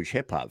huge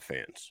hip hop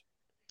fans.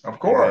 Of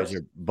course. You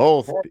guys are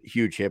both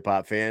huge hip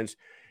hop fans.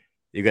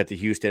 You got the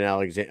Houston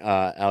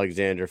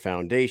Alexander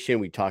Foundation.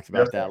 We talked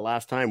about that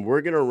last time.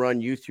 We're going to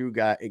run you through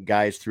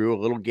guys through a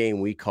little game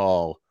we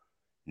call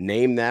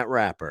Name That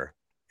Rapper.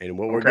 And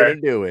what we're going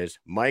to do is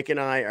Mike and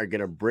I are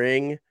going to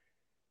bring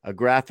a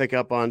graphic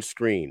up on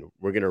screen.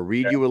 We're going to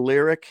read you a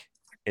lyric,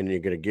 and you're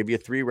going to give you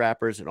 3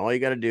 rappers. And all you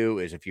got to do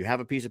is, if you have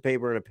a piece of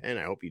paper and a pen,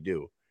 I hope you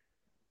do.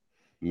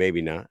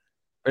 Maybe not.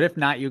 But if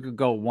not, you could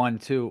go 1,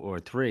 2, or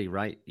 3,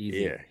 right?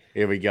 Easy. Yeah.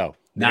 Here we go.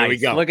 Nice. There we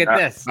go. Look at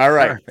this. All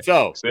right. Perfect.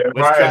 So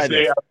let's try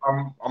this.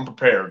 I'm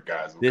prepared,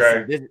 guys.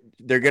 Okay.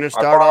 They're going to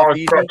start off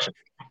easy.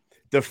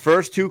 The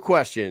first 2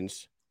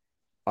 questions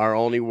are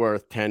only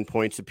worth 10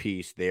 points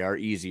apiece. They are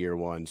easier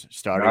ones.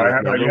 Starting with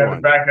number 1. You have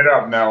to back it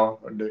up now.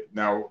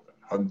 Now,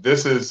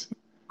 this is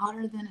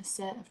Hotter than a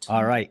set of twins.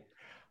 All right.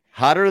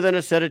 Hotter than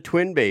a set of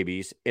twin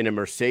babies in a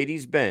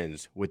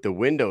Mercedes-Benz with the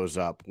windows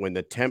up when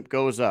the temp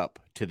goes up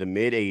to the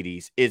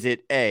mid-80s. Is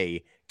it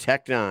A,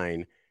 Tech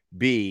 9,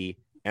 B,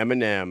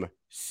 Eminem,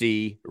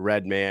 C,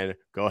 Redman?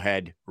 Go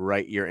ahead,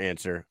 write your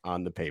answer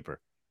on the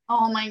paper.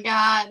 Oh my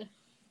God.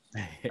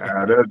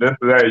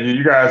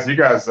 you guys.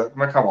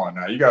 Man, come on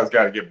now. You guys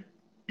got to get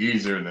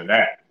easier than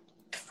that.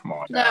 Come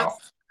on now.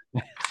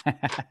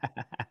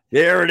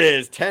 There it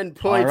is. 10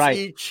 points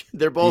each.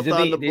 They're both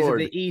on the board. These are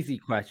the easy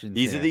questions.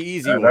 These are the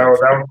easy ones.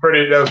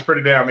 That was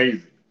pretty damn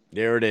easy.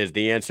 There it is.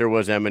 The answer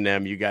was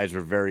Eminem. You guys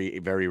were very,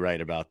 very right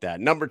about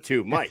that. Number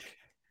 2, Mike.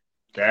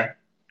 Okay.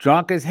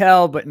 Drunk as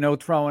hell, but no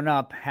throwing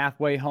up.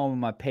 Halfway home,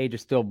 my page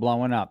is still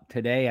blowing up.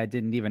 Today, I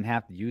didn't even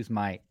have to use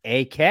my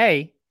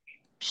AK.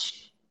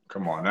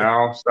 Come on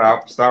now.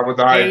 Stop with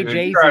the hype.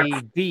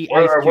 AJZD.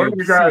 What are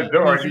you guys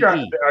doing?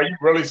 Are you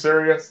really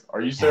serious? Are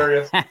you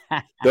serious?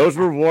 Those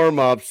were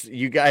warm-ups.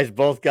 You guys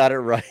both got it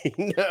right.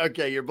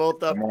 Okay, you're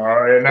both up. Come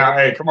on, now,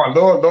 hey, come on, a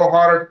little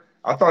harder.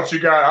 I thought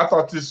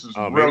this was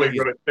really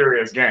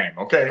serious game.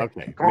 Okay.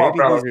 Okay. Come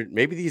on,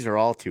 maybe these are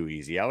all too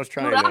easy.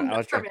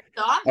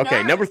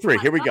 Okay, number 3.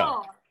 Here we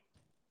go.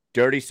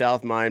 Dirty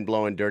South mind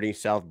blowing, dirty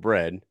South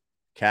bread,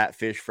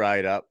 catfish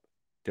fried up,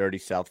 dirty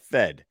South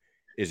fed.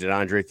 Is it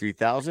Andre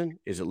 3000?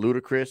 Is it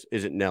Ludacris?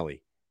 Is it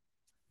Nelly?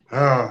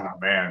 Oh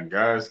man,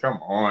 guys, come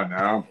on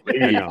now.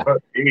 Did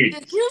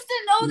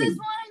Houston know this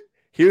one?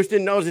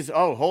 Houston knows this.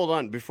 Oh, hold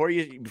on. Before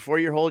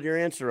you hold your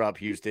answer up,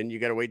 Houston, you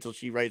got to wait till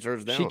she writes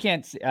hers down. She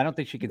can't see. I don't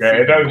think she can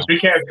see. She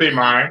can't see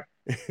mine.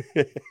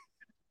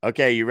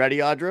 Okay, you ready,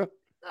 Audra?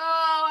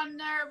 Oh, I'm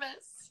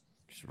nervous.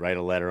 Just write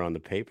a letter on the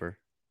paper.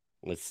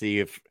 Let's see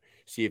if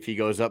he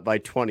goes up by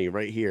 20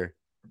 right here.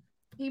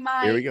 He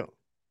might. Here we go.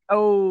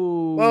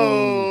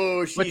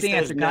 Oh, she what's the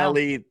says, answer, Kyle?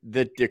 Nelly,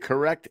 the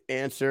correct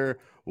answer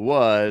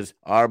was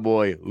our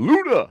boy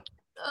Luda.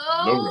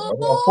 Oh,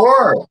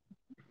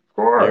 Of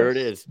course. There it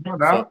is.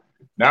 Come on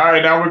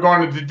now we're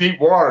going into deep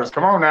waters.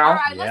 Come on now. All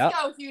right, Yep. let's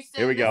go, Houston.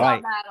 Here we This go. is our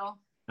Right. battle.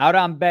 Out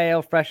on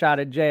bail, fresh out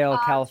of jail,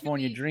 Too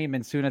California easy.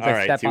 dreaming. Soon as All I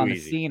right, step too on the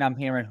easy. scene, I'm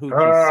hearing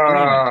hoochies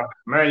screaming.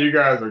 Man, you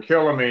guys are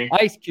killing me.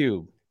 Ice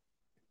Cube.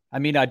 I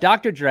mean,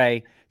 Dr.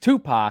 Dre,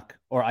 Tupac,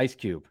 or Ice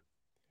Cube.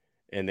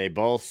 And they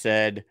both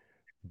said,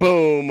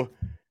 boom,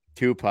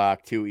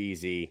 Tupac, too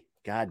easy.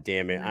 God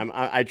damn it.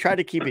 I try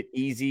to keep it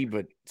easy,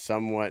 but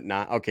somewhat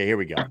not. Okay, here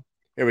we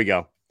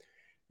go.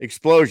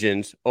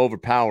 Explosions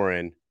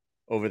overpowering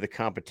over the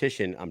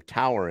competition. I'm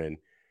towering.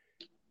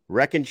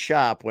 Wreck and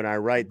shop when I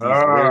write these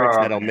lyrics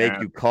that'll make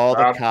you call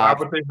the cops. Stop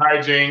with the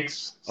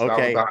hijinks. Stop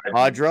Okay, with the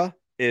hijinks. Audra,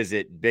 is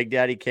it Big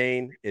Daddy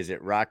Kane? Is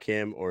it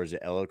Rakim? Or is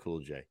it LL Cool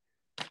J?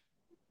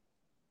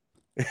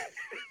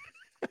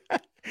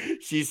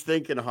 She's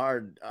thinking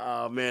hard.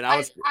 Oh man, I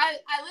listened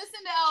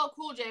to LL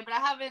Cool J, but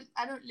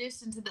I don't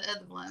listen to the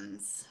other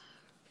ones.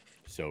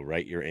 So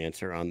write your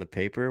answer on the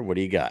paper. What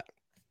do you got?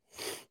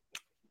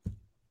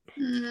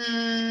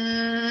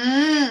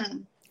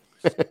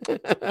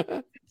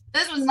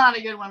 This was not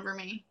a good one for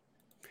me.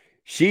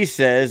 She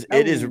says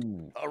it is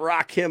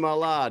Rakim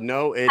Allah.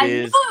 No, it I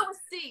is. knew it was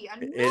C.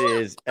 It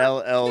is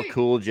LL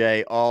Cool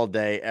J all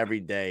day, every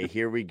day.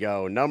 Here we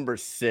go. Number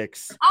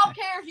 6. I don't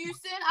care,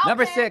 Houston.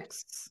 Number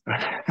 6.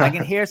 I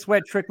can hear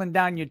sweat trickling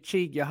down your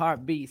cheek. Your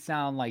heartbeat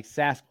sound like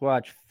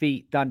Sasquatch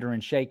feet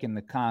thundering, shaking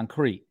the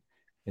concrete.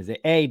 Is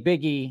it A,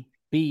 Biggie,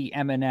 B,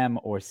 Eminem,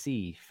 or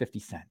C, 50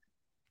 Cent?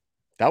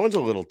 That one's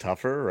a little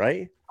tougher,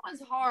 right? That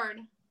one's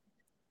hard.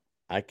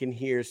 I can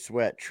hear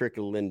sweat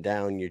trickling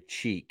down your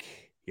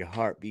cheek. Your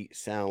heartbeat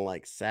sound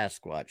like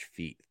Sasquatch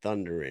feet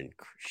thundering,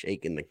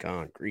 shaking the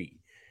concrete.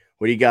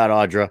 What do you got,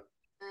 Audra?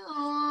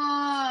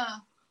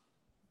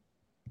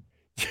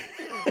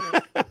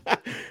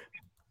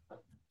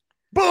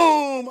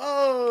 Boom!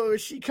 Oh,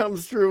 she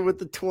comes through with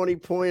the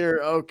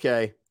 20-pointer.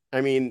 Okay.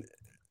 I mean,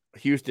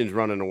 Houston's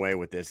running away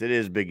with this. It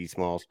is Biggie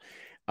Smalls.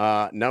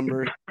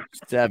 Number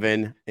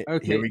 7.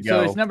 Okay, here we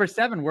go. So is number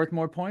 7 worth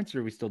more points,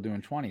 or are we still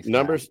doing 20s?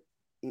 Numbers.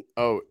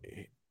 Oh,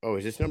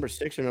 is this number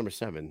 6 or number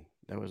 7?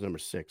 That was number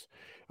 6.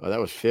 Oh, that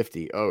was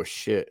 50. Oh,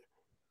 shit.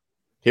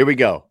 Here we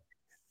go.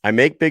 I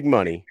make big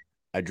money.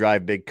 I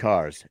drive big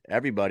cars.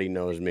 Everybody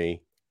knows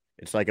me.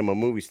 It's like I'm a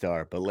movie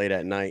star, but late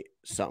at night,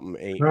 something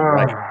ain't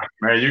right.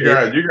 Man, you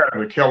guys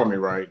are killing me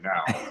right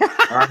now.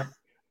 Right?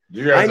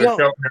 You guys are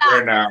killing me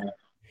right now.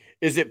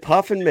 Is it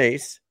Puff and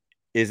Mace?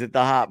 Is it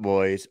the Hot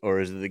Boys? Or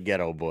is it the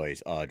Ghetto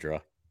Boys,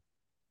 Audra?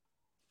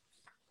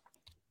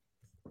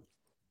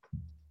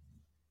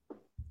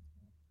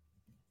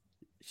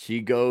 She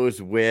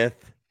goes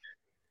with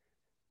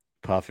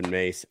Puff and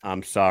Mace.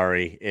 I'm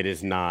sorry. It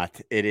is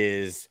not. It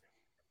is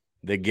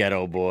the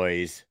Ghetto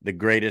Boys, the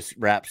greatest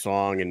rap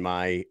song, in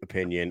my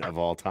opinion, of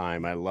all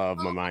time. I love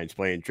My Mind's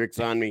Playing Tricks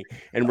on Me.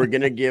 And we're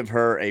going to give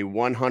her a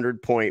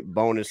 100-point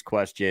bonus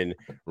question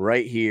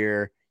right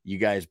here. You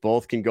guys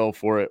both can go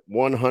for it.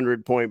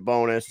 100-point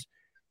bonus.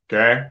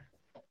 Okay.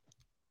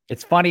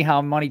 It's funny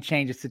how money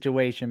changes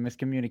situation.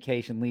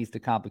 Miscommunication leads to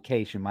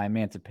complication. My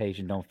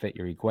emancipation don't fit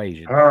your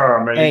equation. Oh,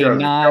 man, A,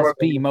 Nas,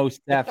 B, Mos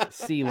Def,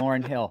 C,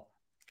 Lauryn Hill.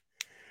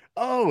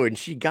 Oh, and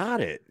she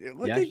got it.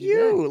 Look Yeah, at she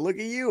you. did. Look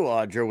at you,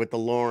 Audra, with the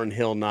Lauryn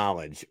Hill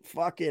knowledge.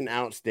 Fucking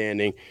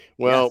outstanding.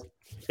 Well,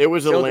 it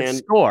was a So the land.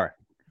 score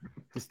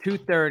was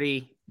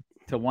 230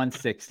 to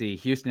 160.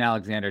 Houston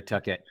Alexander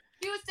took it.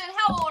 Houston,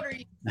 how old are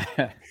you?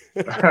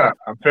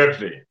 I'm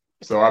 50.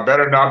 So I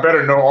better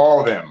know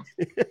all of them.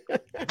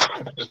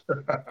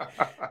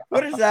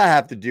 What does that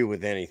have to do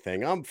with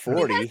anything? I'm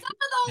 40. Because some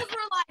of those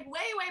were like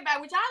way back,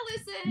 which I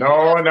listened.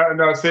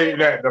 No. See,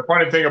 the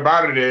funny thing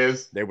about it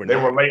is They were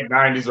late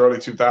 90s, early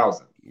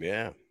 2000s.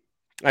 Yeah.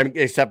 I mean,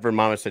 except for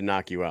Mama Said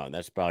Knock You Out.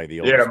 That's probably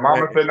the oldest. Yeah,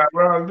 Mama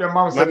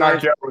Said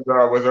Knock You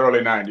Out was early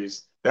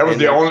 90s. That was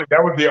the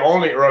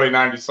only early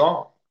 90s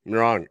song.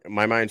 Wrong.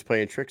 My Mind's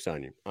Playing Tricks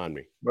on me.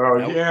 Well,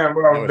 that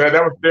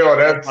was still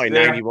that's probably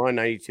 91,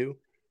 92.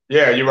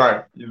 Yeah, you're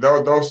right.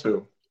 Those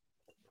two.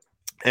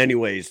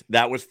 Anyways,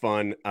 that was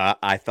fun.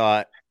 I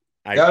thought.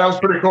 That was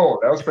pretty cool.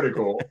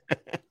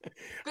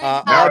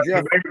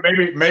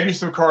 Maybe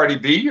some Cardi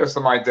B or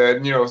something like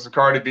that. Some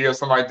Cardi B or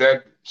something like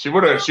that. She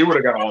would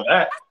have got all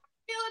that.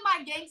 Feeling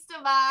my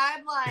gangsta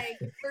vibe, like.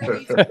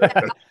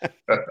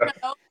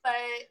 But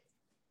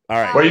All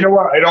right. Well, you know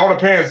what? It all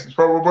depends.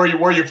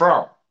 Where you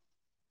from?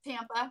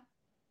 Tampa.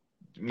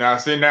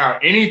 Now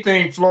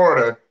anything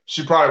Florida,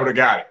 she probably would have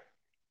got it.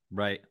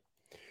 Right.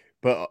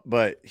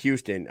 But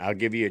Houston, I'll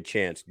give you a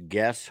chance.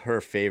 Guess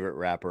her favorite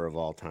rapper of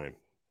all time.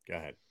 Go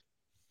ahead.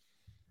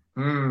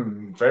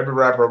 Favorite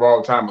rapper of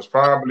all time was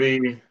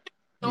probably.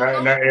 All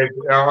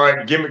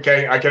right, give me.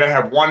 Can I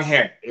have one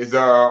hint?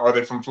 Are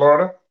they from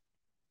Florida?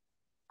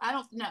 I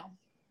don't know.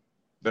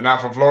 They're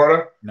not from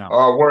Florida.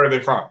 No. Where are they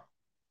from?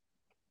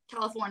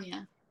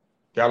 California.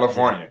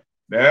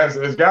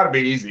 It's got to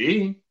be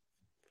Eazy-E.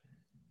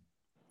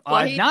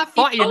 Well,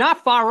 You're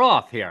not far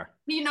off here.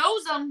 He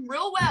knows them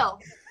real well.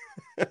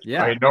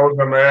 Yeah, He knows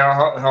him,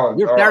 man.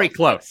 you're very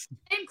close.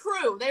 Same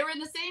crew. They were in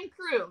the same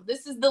crew.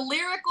 This is the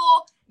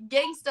lyrical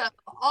gangsta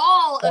of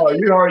all of Oh, it.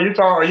 you're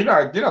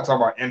not talking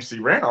about MC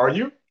Ren, are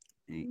you?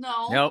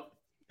 No. Nope.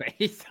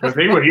 Because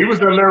he was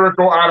the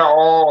lyrical out of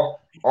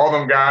all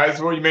them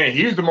guys. What do you mean?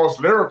 He was the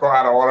most lyrical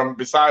out of all them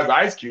besides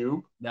Ice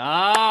Cube.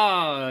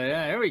 Oh,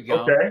 yeah, there we go.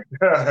 Okay.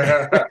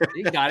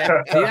 You got it.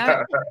 See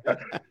that?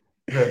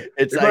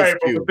 It's Right, Ice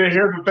Cube. but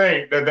here's the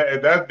thing.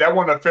 That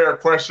wasn't a fair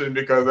question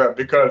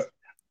because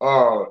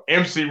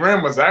MC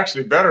Ren was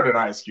actually better than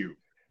Ice Cube.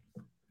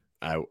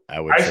 I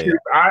would say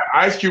that.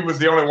 Ice Cube was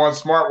the only one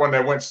smart one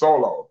that went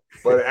solo.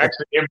 But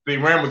actually MC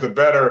Ren was a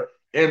better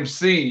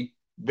MC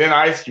than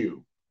Ice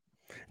Cube.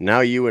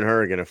 Now you and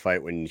her are gonna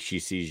fight when she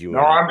sees you.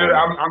 No,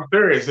 I'm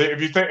serious.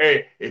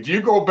 If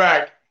you go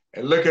back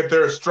and look at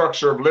their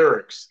structure of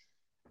lyrics,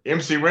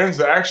 MC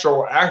Ren's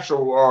actual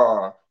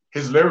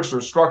his lyrics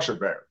were structured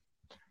better.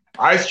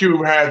 Ice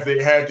Cube had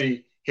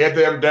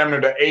them damn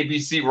near the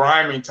ABC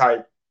rhyming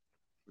type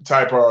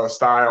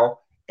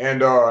style,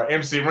 and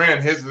MC Ren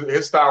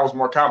his style was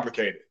more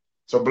complicated.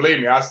 So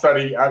believe me,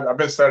 I've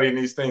been studying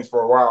these things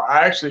for a while. I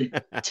actually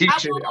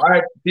teach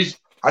it.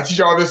 I teach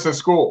all this in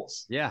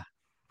schools. Yeah.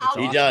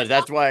 He does.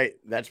 That's why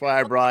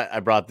I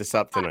brought this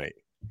up tonight.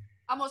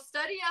 I'm gonna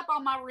study up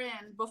on my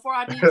Ren before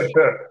I meet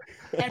you.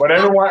 But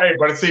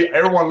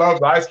everyone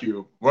loves Ice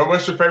Cube.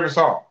 What's your favorite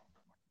song?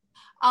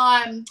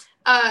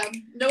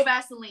 No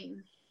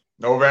Vaseline.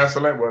 No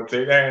Vaseline. Well,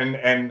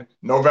 and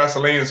No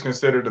Vaseline is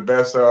considered the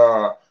best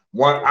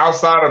one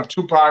outside of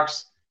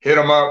Tupac's Hit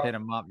 'Em Up. Hit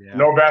 'Em Up. Yeah.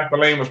 No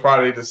Vaseline was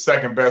probably the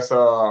second best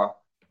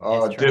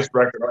diss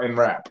record in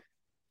rap.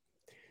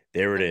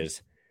 There it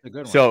is. A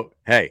good one. So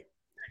hey,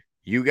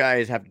 you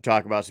guys have to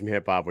talk about some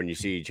hip hop when you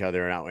see each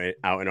other out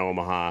in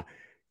Omaha.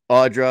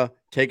 Audra,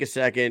 take a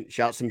second,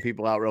 shout some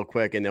people out real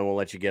quick, and then we'll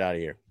let you get out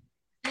of here.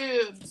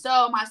 Dude,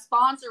 so my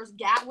sponsors,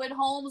 Gatwood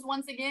Homes,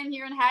 once again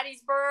here in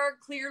Hattiesburg,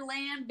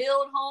 Clearland,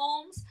 Build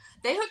Homes.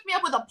 They hooked me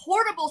up with a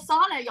portable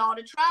sauna, y'all,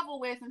 to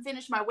travel with and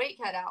finish my weight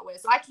cut out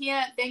with. So I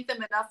can't thank them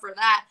enough for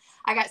that.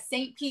 I got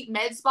St. Pete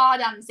Med Spa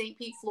down in St.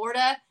 Pete,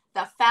 Florida,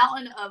 the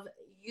Fountain of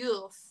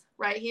Youth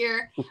right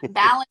here.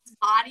 Balanced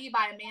Body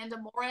by Amanda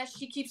Morris.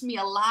 She keeps me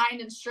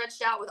aligned and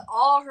stretched out with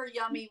all her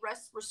yummy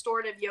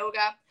restorative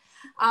yoga.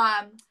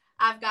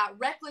 I've got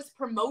Reckless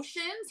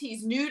Promotions.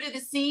 He's new to the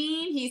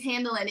scene. He's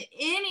handling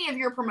any of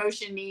your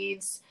promotion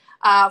needs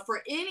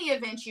for any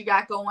event you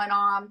got going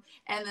on.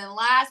 And then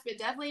last but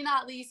definitely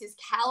not least is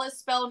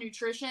Kalispell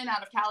Nutrition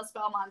out of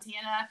Kalispell,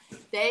 Montana.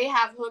 They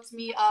have hooked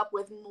me up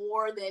with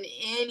more than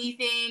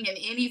anything, and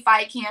any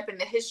fight camp in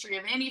the history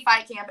of any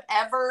fight camp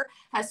ever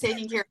has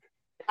taken care of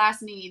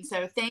last need.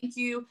 So thank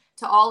you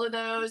to all of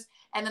those.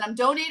 And then I'm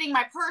donating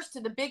my purse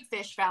to the Big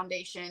Fish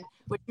Foundation,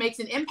 which makes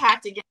an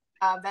impact against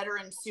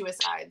veteran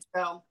suicide.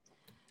 So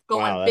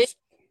going Big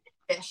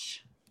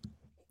Fish.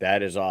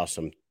 That is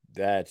awesome.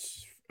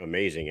 That's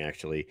amazing,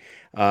 actually.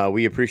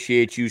 We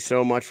appreciate you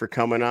so much for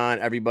coming on.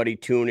 Everybody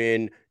tune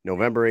in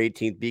November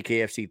 18th,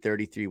 BKFC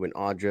 33, when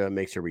Audra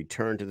makes her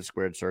return to the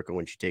Squared Circle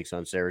when she takes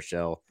on Sarah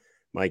Shell.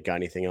 Mike, got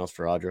anything else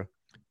for Audra?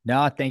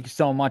 No, thank you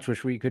so much.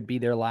 Wish we could be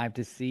there live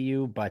to see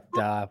you, but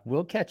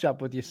we'll catch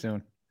up with you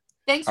soon.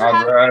 Thanks for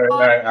having me.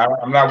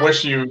 I'm not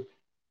wishing you.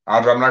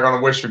 I'm not going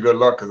to wish you good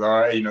luck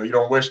because you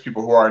don't wish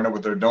people who already know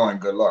what they're doing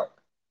good luck.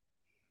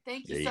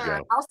 Thank you,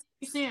 sir. I'll see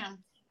you soon.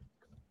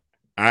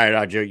 All right,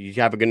 Audra. You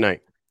have a good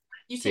night.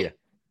 You too.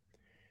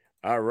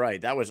 All right,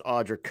 that was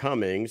Audra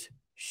Cummings.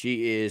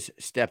 She is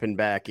stepping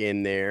back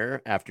in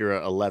there after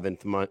an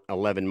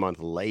 11-month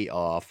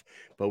layoff.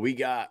 But we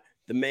got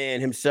the man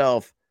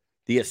himself,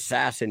 the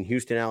assassin,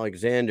 Houston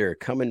Alexander,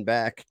 coming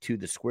back to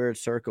the Squared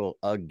Circle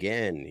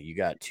again. You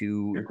got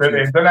two.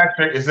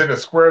 Is it a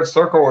squared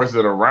circle or is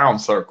it a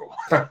round circle?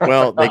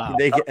 Well,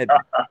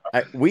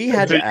 we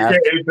had to ask.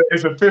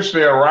 It's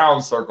officially a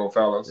round circle,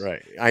 fellas.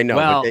 Right. I know.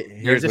 Well, but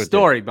here's a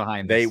story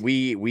behind this.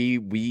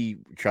 We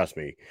trust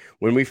me.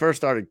 When we first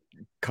started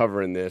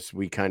covering this,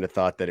 we kind of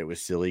thought that it was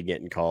silly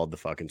getting called the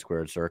fucking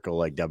Squared Circle,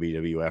 like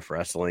WWF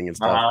wrestling and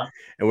stuff.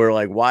 And we're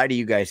like, why do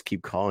you guys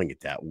keep calling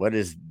it that? What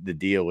is the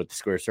deal with the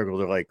Squared Circle?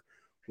 They're like,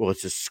 well,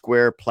 it's a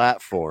square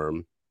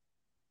platform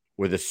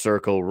with a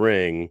circle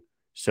ring,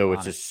 so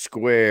it's a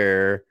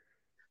square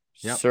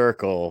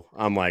circle.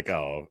 I'm like,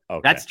 oh,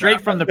 okay. That's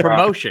straight from the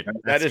promotion.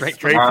 That is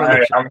straight from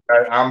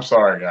the I'm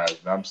sorry, guys.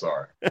 I'm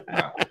sorry.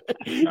 No.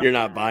 You're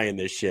not buying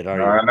this shit, are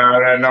you?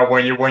 No.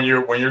 When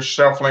you're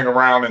shuffling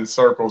around in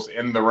circles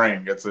in the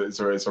ring, it's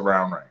a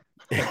round ring.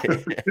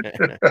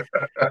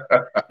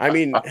 I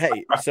mean,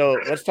 hey, so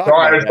let's talk.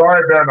 Sorry,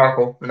 bare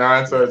knuckle.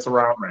 No, it's a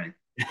round ring.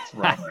 It's a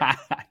round ring.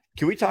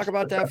 Can we talk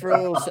about that for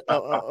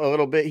a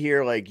little bit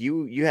here? Like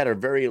you had a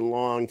very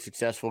long,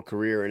 successful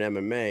career in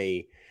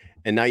MMA,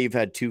 and now you've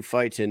had two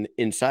fights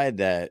inside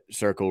that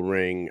circle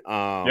ring.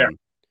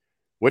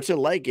 What's it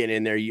like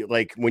in there? You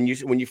like when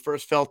you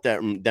first felt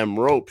that them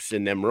ropes,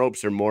 and them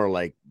ropes are more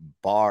like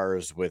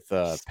bars with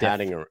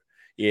padding, or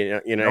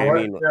you know what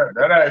I mean? Yeah,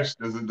 that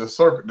actually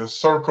the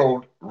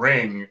circle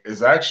ring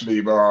is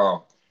actually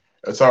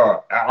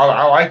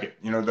I like it.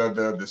 You know,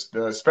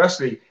 the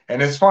especially,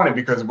 and it's funny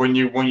because when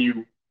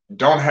you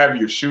don't have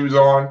your shoes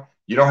on,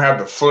 you don't have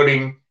the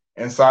footing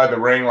inside the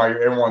ring like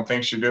everyone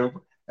thinks you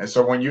do. And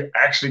so when you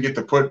actually get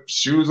to put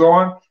shoes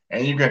on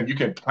and you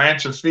can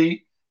plant your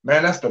feet,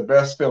 man, that's the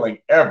best feeling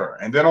ever.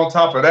 And then on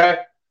top of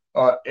that,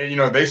 you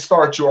know, they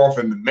start you off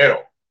in the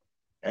middle,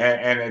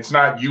 and it's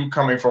not you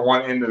coming from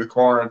one end of the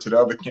corner to the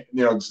other,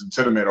 you know,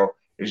 to the middle.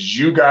 It's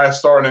you guys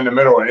starting in the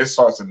middle, and it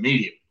starts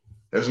immediately.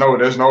 There's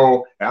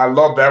no. And I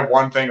love that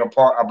one thing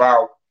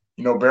about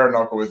you know bare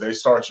knuckle is they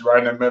start you right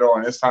in the middle,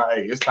 and it's time.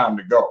 Hey, it's time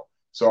to go.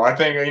 So I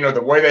think you know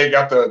the way they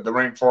got the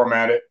ring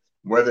formatted,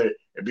 whether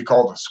it be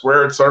called a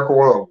squared circle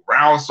or a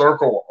round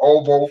circle, or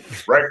oval,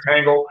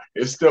 rectangle,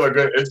 it's still a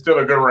good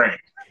ring.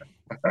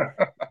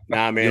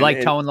 Nah, man. You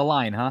like towing the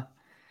line, huh?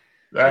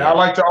 I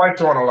like towing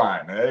the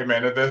line. Hey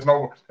man, there's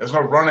no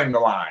running the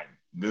line.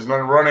 There's no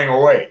running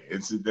away.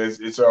 It's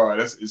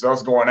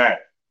us going at it.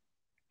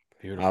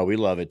 Beautiful. We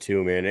love it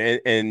too,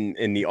 man.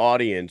 And the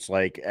audience,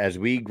 like as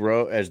we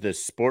grow, as the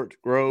sport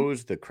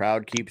grows, the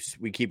crowd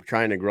we keep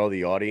trying to grow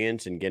the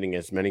audience and getting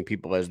as many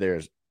people as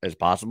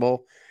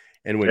possible.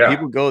 And when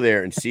people go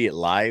there and see it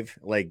live,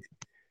 like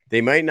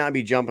they might not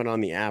be jumping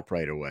on the app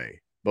right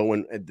away. But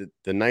when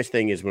the nice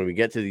thing is when we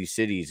get to these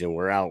cities and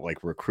we're out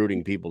like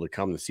recruiting people to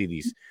come to see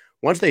these,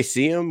 once they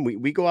see them,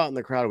 we go out in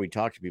the crowd and we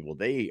talk to people.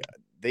 They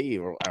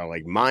are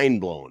like mind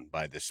blown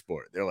by this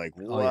sport. They're like,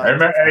 what?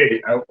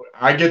 Hey,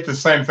 I get the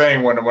same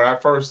thing when I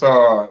first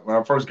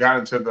got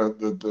into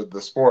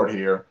the sport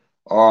here.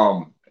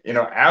 You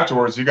know,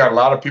 afterwards you got a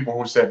lot of people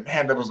who said,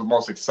 "Man, that was the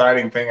most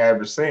exciting thing I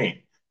ever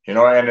seen." You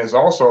know, and it's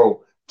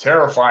also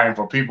terrifying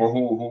for people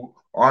who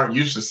aren't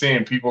used to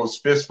seeing people's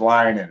fists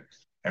flying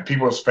and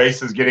people's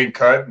faces getting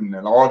cut and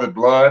all the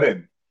blood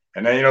and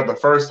then you know the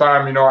first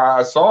time you know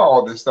I saw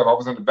all this stuff, I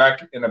was in the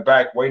back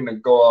waiting to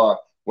go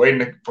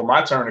for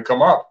my turn to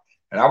come up,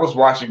 and I was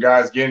watching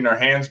guys getting their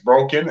hands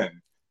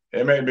broken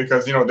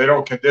because you know they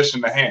don't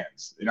condition the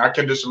hands. You know, I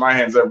condition my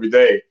hands every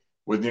day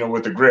with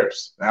the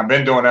grips, and I've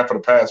been doing that for the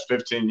past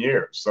 15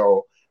 years.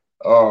 So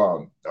a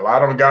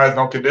lot of them guys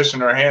don't condition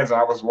their hands, and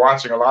I was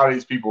watching a lot of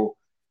these people,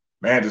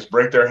 man, just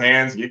break their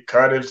hands, get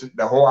cut.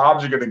 The whole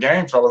object of the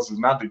game, fellas, is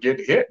not to get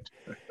hit.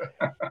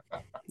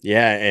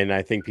 Yeah, and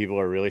I think people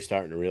are really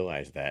starting to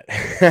realize that.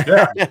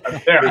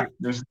 yeah.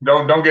 Just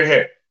don't get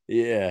hit.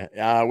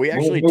 Yeah, we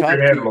actually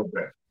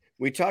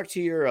talked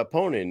to your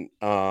opponent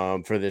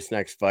for this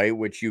next fight,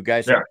 which you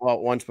guys have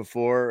fought once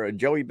before.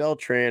 Joey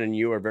Beltran and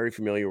you are very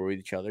familiar with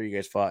each other. You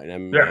guys fought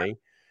in MMA.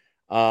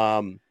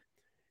 Yeah.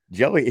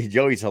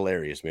 Joey's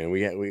hilarious, man.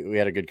 We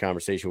had a good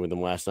conversation with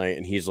him last night,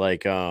 and he's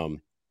like, yeah,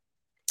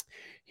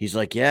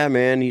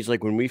 man. He's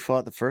like, when we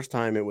fought the first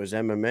time, it was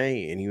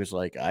MMA, and he was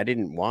like, I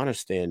didn't want to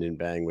stand and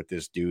bang with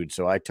this dude,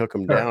 so I took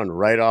him down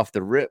right off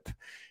the rip.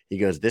 He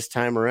goes, this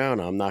time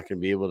around, I'm not going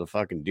to be able to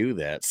fucking do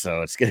that.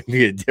 So it's going to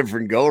be a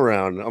different go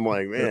round. I'm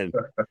like, man.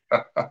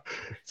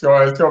 It's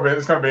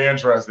gonna be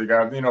interesting.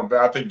 You know,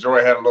 I think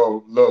Joey had a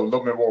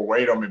little bit more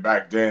weight on me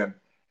back then.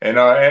 And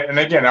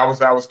again, I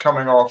was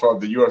coming off of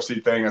the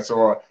UFC thing. And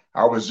so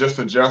I was just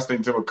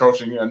adjusting to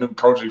a new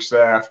coaching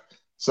staff.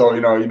 So,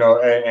 you know,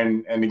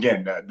 and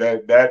again,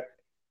 that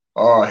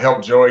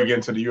helped Joey get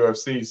into the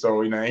UFC.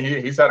 So, you know,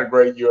 he's had a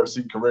great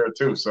UFC career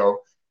too.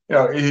 So, you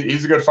know,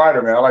 he's a good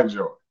fighter, man. I like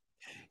Joey.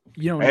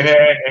 You know, and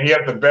he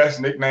had the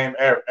best nickname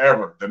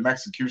ever, the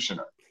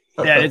Mexicutioner.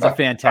 That is a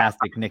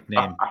fantastic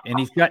nickname. And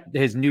he's got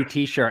his new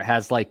T-shirt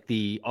has like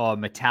the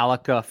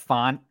Metallica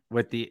font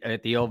with the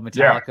old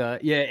Metallica.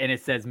 Yeah, and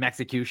it says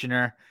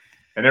Mexicutioner.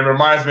 And it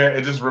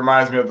just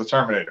reminds me of the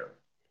Terminator.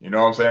 You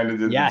know what I'm saying?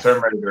 The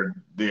Terminator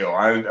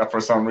deal.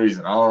 For some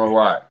reason. I don't know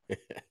why.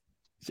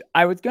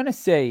 I was going to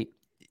say,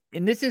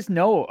 and this is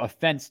no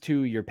offense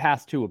to your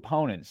past two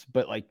opponents,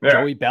 but like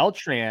Joey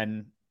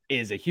Beltran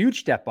is a huge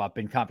step up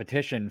in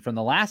competition from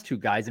the last two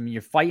guys. I mean,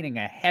 you're fighting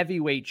a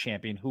heavyweight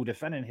champion who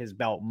defended his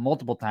belt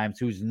multiple times,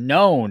 who's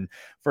known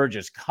for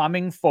just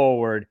coming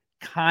forward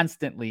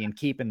constantly and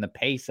keeping the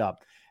pace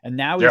up. And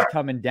now he's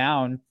coming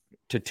down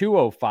to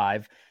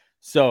 205.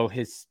 So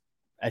as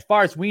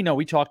far as we know,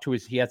 we talked to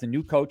he has a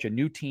new coach, a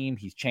new team.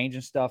 He's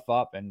changing stuff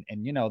up. And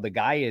you know, the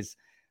guy is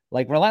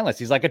like relentless.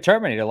 He's like a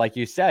Terminator, like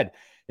you said.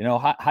 You know,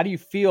 how do you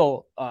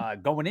feel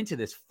going into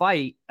this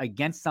fight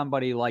against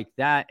somebody like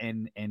that?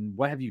 And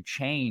what have you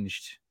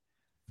changed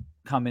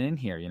coming in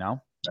here, you know?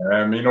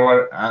 You know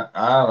what?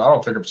 I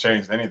don't think I've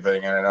changed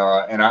anything. And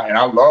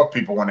I love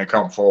people when they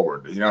come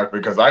forward, you know,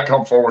 because I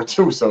come forward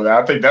too. So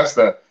I think that's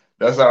you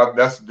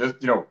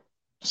know,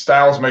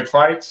 styles make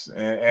fights.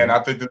 And I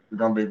think this is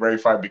going to be a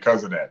great fight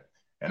because of that.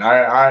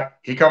 And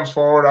he comes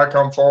forward, I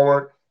come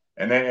forward.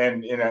 And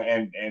then,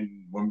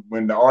 and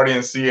when the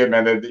audience see it,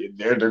 man,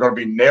 they're going to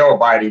be nail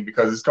biting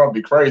because it's going to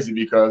be crazy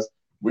because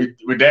we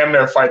damn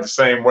near fight the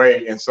same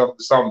way in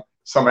some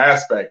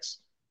aspects.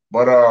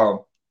 But I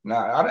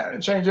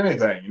didn't change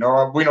anything. You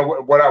know, we know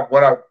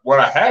what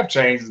I have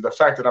changed is the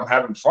fact that I'm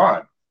having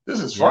fun.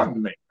 This is fun to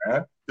me,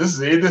 man. This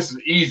is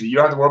easy. You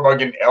don't have to worry about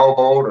getting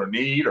elbowed or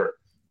kneed or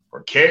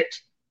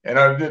kicked.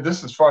 And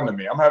this is fun to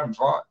me. I'm having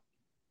fun.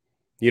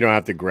 You don't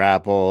have to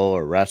grapple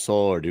or wrestle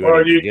or do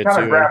Well, any you kind of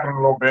jiu-jitsu. grab him a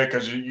little bit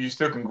because you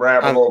still can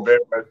grab a little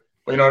bit, but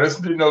this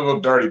is a little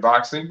dirty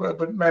boxing.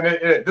 But man,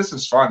 this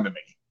is fun to me.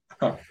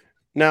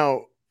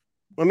 Now,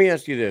 let me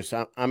ask you this: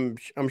 I'm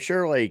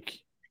sure like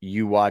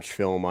you watch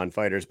film on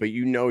fighters, but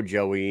you know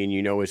Joey and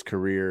you know his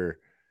career.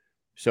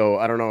 So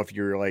I don't know if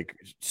you're like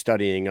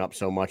studying up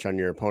so much on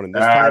your opponent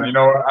this time.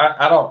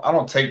 I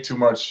don't take too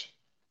much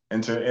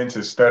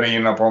into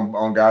studying up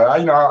on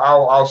guys.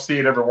 I'll see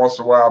it every once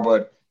in a while,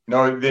 but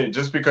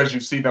just because you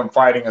see them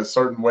fighting a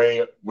certain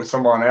way with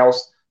someone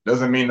else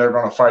doesn't mean they're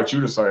going to fight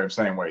you the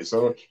same way.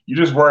 So you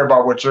just worry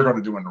about what you're going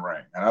to do in the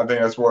ring, and I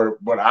think that's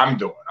what I'm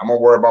doing. I'm gonna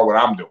worry about what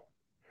I'm doing.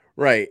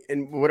 Right,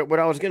 and what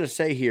I was going to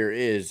say here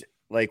is,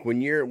 like,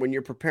 when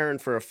you're preparing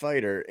for a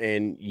fighter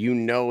and you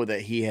know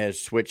that he has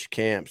switched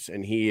camps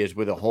and he is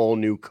with a whole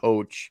new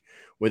coach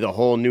with a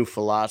whole new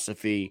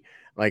philosophy.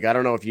 Like, I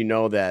don't know if you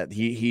know that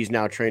he's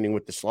now training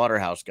with the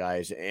Slaughterhouse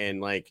guys,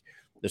 and like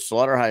the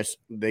Slaughterhouse,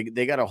 they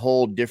got a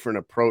whole different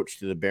approach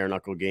to the bare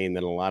knuckle game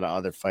than a lot of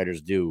other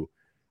fighters do.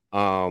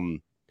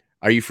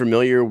 Are you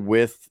familiar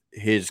with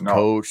his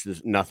coach?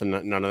 There's none of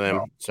them.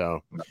 No.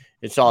 So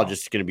it's all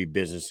just going to be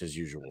business as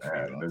usual.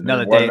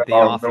 Another day at the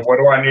office. What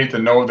do I need to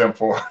know them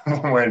for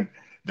when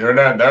they're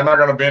not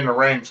going to be in the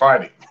ring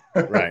fighting?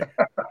 Right.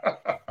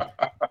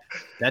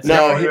 That's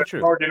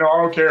true. I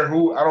don't care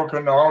who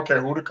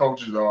the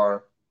coaches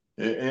are,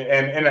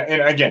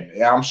 and again,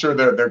 I'm sure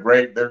they're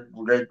great. They're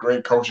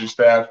great coaching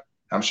staff.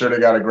 I'm sure they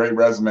got a great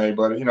resume,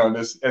 but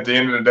this at the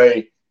end of the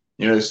day,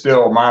 it's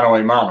still mano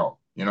a mano.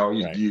 You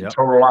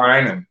total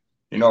line, and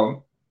I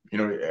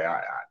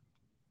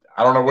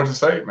don't know what to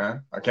say,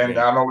 man. I don't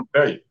know what to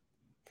tell you.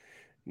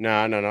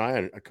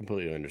 No. I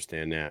completely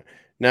understand that.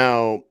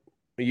 Now,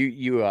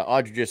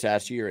 Audrey just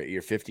asked you,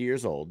 you're 50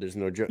 years old. There's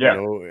no joke.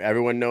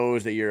 Everyone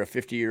knows that you're a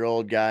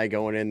 50-year-old guy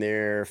going in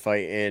there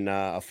fighting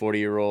a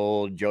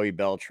 40-year-old Joey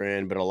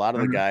Beltran, but a lot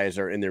of the guys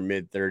are in their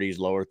mid-30s,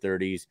 lower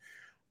 30s.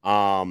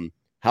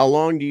 How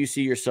long do you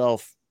see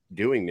yourself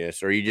doing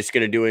this, or are you just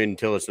going to do it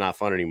until it's not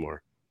fun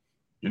anymore?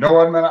 You know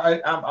what, man?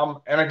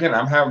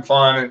 I'm having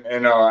fun,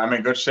 and I'm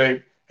in good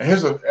shape.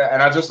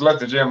 And I just left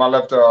the gym. I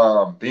left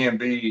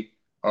B&B,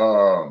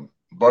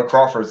 Bud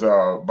Crawford's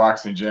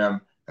boxing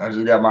gym. I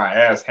just got my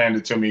ass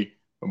handed to me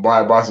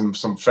by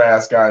some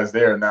fast guys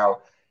there. Now,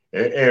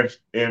 if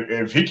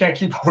he can't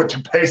keep up with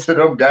the pace of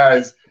them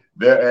guys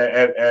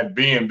at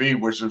B&B,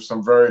 which are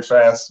some very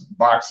fast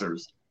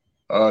boxers,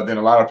 then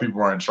a lot of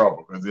people are in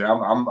trouble, because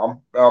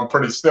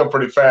I'm still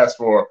pretty fast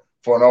for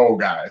an old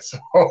guy. So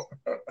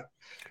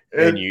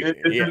it's going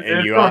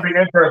to be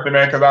interesting,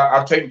 man, because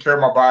I've taken care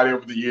of my body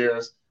over the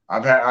years. I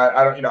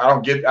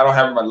don't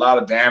have a lot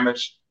of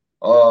damage.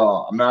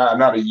 I'm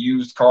not a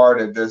used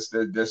car that's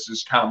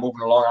just kind of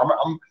moving along.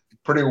 I'm a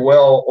pretty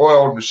well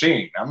oiled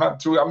machine. I'm not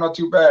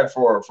too bad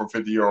for a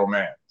 50-year-old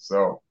man.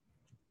 So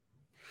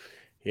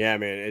yeah,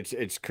 man,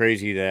 it's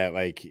crazy that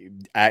like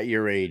at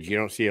your age you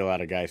don't see a lot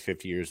of guys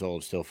 50 years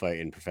old still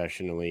fighting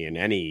professionally in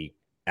any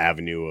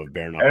avenue of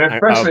bare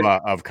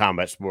knuckle of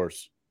combat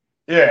sports.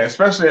 Yeah,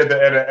 especially at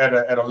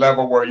a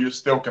level where you're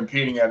still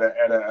competing at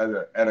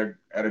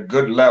a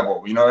good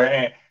level,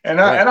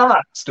 and I'm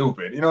not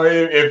stupid,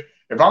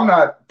 if I'm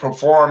not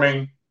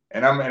performing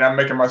and I'm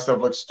making myself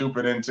look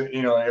stupid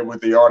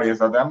with the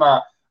audience,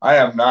 I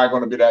am not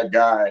going to be that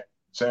guy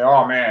saying,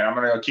 oh man, I'm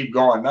going to keep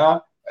going.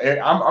 No,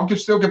 I'm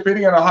still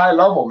competing at a high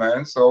level,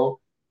 man. So,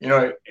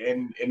 and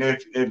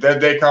if that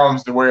day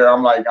comes to where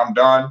I'm like, I'm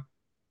done,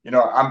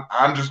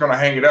 I'm just going to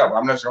hang it up.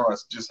 I'm just going to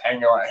just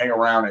hang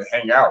around and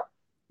hang out.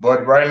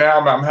 But right now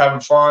I'm having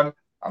fun.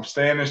 I'm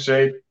staying in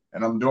shape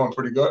and I'm doing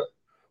pretty good.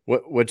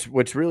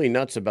 What's really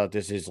nuts about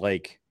this is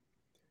like,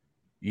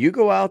 you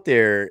go out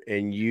there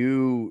and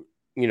you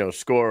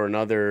score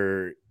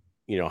another,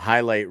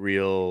 highlight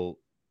reel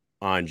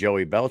on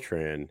Joey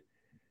Beltran.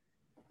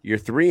 You're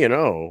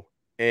 3-0,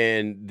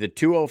 and the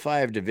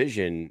 205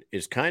 division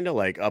is kind of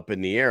like up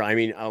in the air. I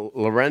mean,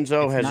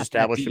 Lorenzo has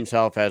established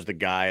himself as the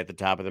guy at the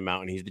top of the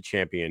mountain. He's the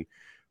champion.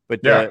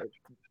 But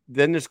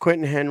then there's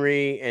Quentin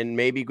Henry, and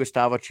maybe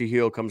Gustavo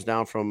Trujillo comes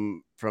down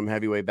from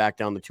heavyweight back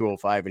down to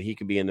 205, and he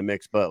could be in the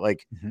mix. But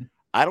like,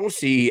 I don't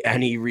see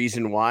any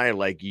reason why,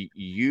 like,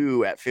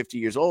 you at 50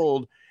 years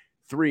old,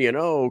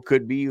 3-0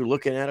 could be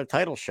looking at a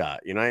title shot.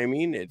 You know what I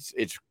mean?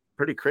 It's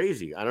pretty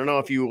crazy. I don't know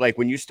if you, like,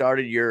 when you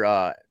started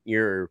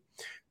your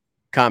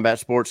combat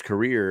sports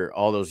career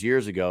all those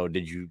years ago,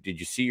 did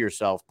you see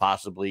yourself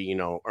possibly,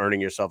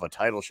 earning yourself a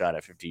title shot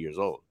at 50 years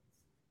old?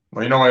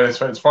 Well,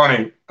 it's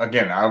funny.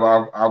 Again,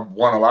 I've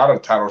won a lot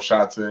of title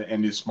shots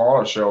in these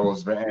smaller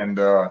shows, and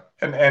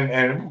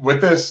with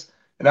this,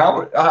 and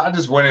I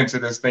just went into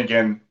this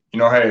thinking,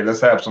 hey,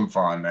 let's have some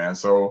fun, man.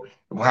 So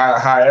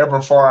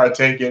however far I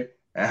take it,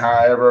 and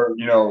however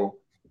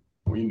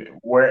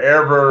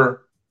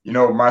wherever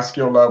my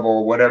skill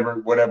level,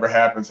 whatever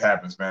happens,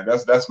 man.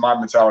 That's my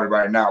mentality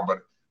right now.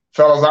 But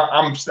fellas,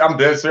 I'm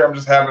dead serious. I'm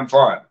just having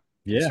fun.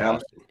 Yeah,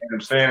 I'm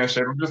staying in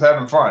shape. I'm just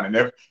having fun,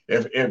 and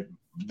if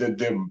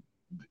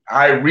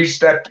I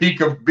reached that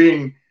peak of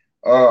being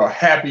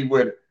happy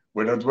with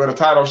with a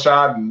title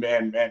shot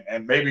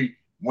and maybe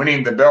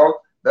winning the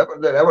belt, that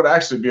would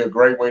actually be a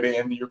great way to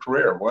end your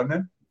career, wouldn't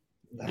it?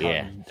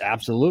 Yeah,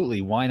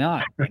 absolutely. Why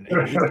not?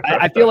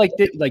 I feel like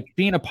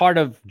being a part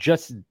of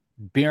just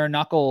bare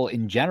knuckle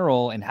in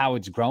general and how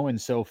it's growing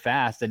so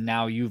fast, and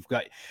now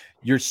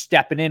you're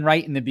stepping in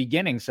right in the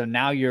beginning. So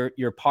now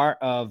you're part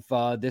of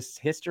this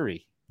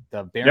history,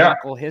 the bare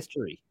knuckle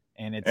history,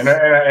 and it's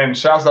and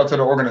shouts out to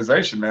the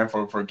organization, man,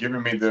 for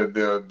giving me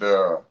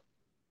the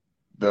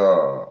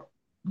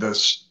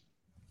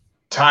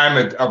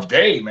time of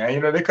day, man.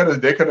 You know, they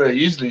could have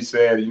easily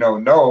said,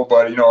 no,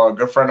 but a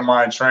good friend of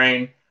mine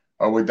trained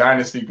with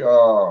Dynasty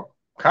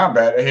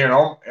Combat here in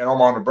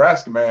Omaha,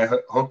 Nebraska, man,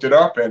 hooked it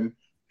up, and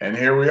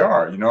here we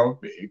are,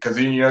 because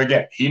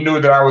again, he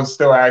knew that I was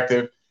still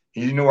active.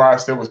 He knew I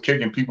still was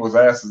kicking people's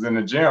asses in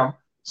the gym.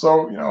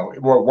 So,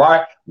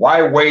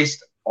 why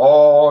waste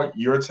all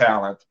your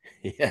talent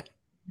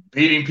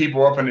beating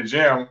people up in the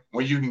gym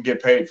when you can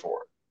get paid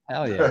for it?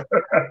 Hell yeah.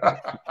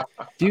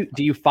 Do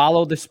you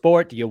follow the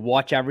sport? Do you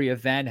watch every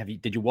event?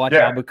 Did you watch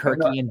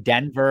Albuquerque and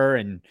Denver?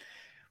 And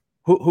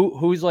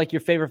who's like your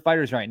favorite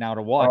fighters right now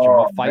to watch? And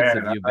what fights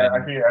have you been?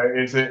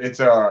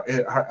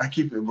 I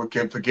keep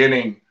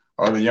forgetting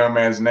the young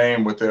man's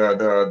name with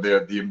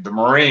the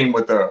Marine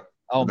with the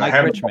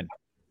Mike Richmond.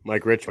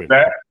 Mike Richmond.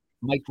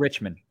 Mike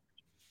Richmond.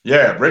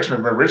 Yeah,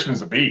 Richmond, but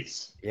Richmond's a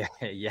beast. Yeah,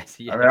 yes,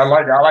 he is. I mean, I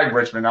like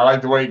Richmond. I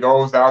like the way he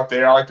goes out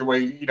there. I like the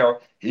way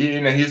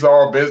he's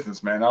all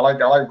business, man. I like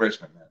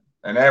Richmond, man.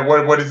 And then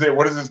what is it?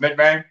 What is his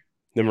nickname?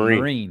 The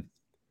Marine.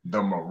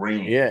 The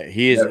Marine. Yeah,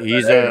 he's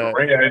a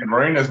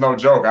Marine is no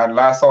joke.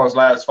 I saw his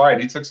last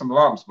fight. He took some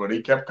lumps, but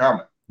he kept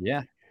coming.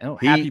 Yeah. Oh,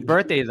 happy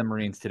birthday to the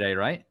Marines today,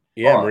 right?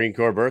 Yeah, Marine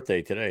Corps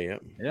birthday today.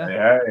 Yep.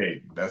 Yeah.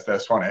 Hey,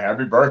 that's funny.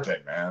 Happy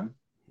birthday, man.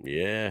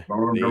 Yeah. The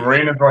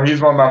Marine he's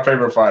one of my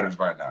favorite fighters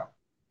right now.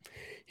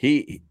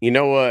 You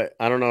know what?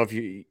 I don't know if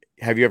you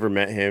ever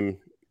met him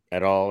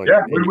at all.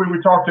 Yeah,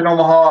 we talked in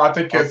Omaha. I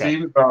think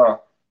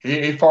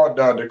he fought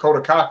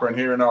Dakota Cochran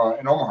here in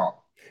Omaha.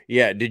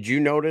 Yeah. Did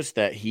you notice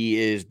that he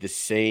is the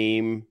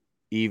same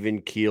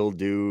even keel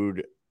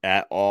dude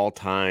at all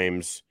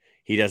times?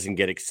 He doesn't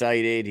get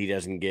excited. He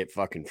doesn't get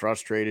fucking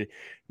frustrated.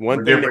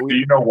 Do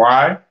you know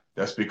why?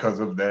 That's because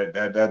of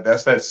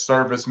that's that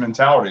service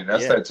mentality.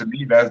 That's to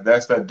me,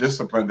 that's that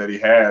discipline that he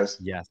has.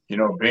 Yes.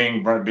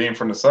 Being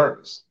from the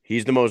service.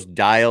 He's the most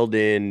dialed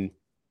in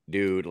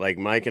dude. Like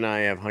Mike and I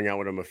have hung out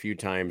with him a few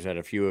times at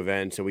a few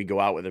events, and we go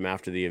out with him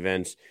after the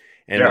events.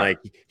 And like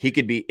he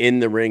could be in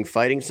the ring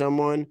fighting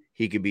someone.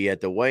 He could be at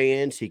the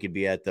weigh-ins. He could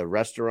be at the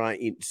restaurant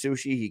eating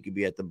sushi. He could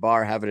be at the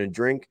bar having a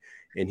drink.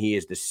 And he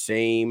is the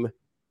same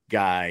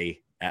guy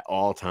at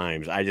all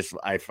times.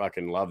 I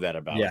fucking love that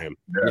about him.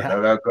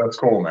 Yeah. That's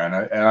cool, man.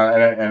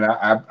 And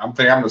I'm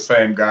thinking I'm the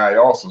same guy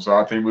also. So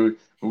I think we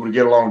would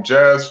get along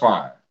just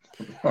fine.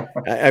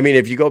 I mean,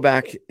 if you go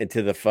back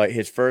into the fight,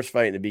 his first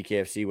fight in the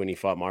BKFC when he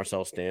fought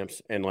Marcel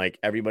Stamps, and like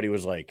everybody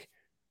was like,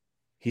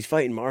 he's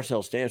fighting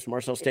Marcel Stamps.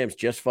 Marcel Stamps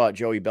just fought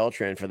Joey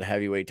Beltran for the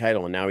heavyweight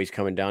title, and now he's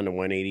coming down to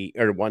 180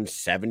 or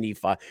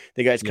 175.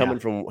 The guy's coming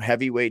from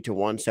heavyweight to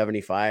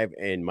 175,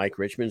 and Mike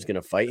Richmond's going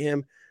to fight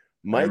him.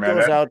 Mike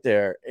goes out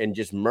there and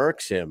just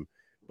murks him,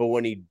 but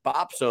when he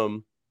bops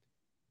him,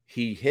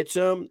 he hits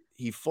him,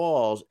 he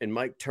falls, and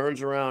Mike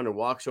turns around and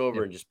walks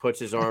over and just puts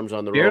his arms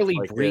on the ropes.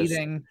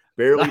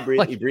 Barely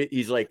breathing.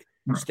 He's like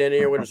standing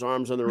there with his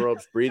arms on the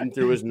ropes, breathing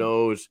through his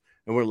nose.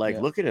 And we're like,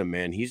 look at him,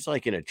 man. He's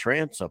like in a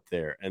trance up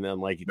there. And then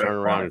like he turned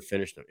around and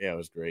finished him. Yeah, it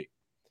was great.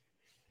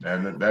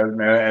 And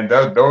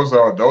those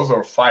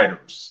are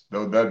fighters.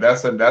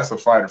 That's a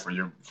fighter for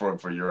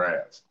your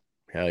ass.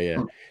 Hell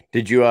yeah.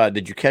 Did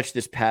you catch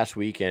this past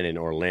weekend in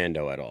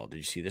Orlando at all? Did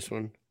you see this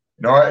one?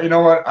 No, you know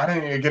what? I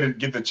didn't even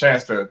get the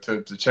chance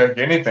to check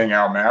anything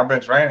out, man. I've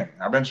been training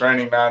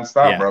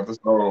nonstop, brother.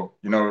 So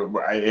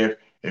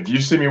if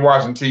you see me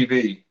watching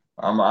TV,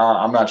 I'm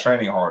not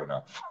training hard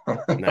enough.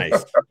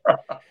 Nice.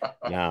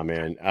 Nah,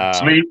 man.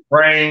 Sleep,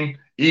 train,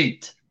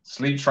 eat.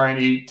 Sleep, train,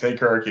 eat. Take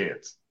care of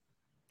kids.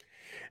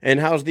 And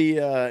how's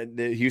the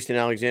Houston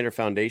Alexander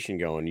Foundation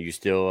going? You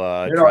still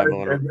it's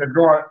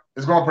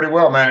going pretty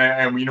well, man.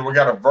 And we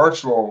got a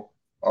virtual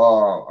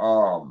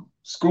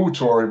school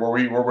tour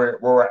where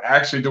we're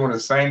actually doing the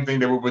same thing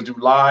that we would do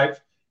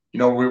live.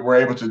 We're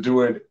able to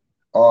do it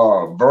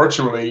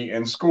virtually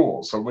in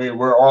school. So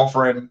we're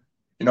offering,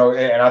 and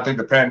I think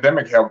the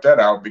pandemic helped that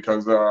out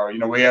because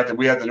we had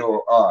to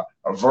do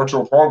a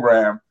virtual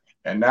program,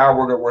 and now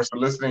we're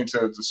soliciting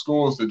to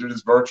schools to do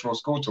this virtual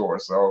school tour.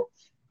 So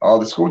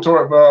the school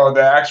tour,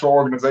 the actual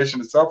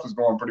organization itself is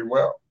going pretty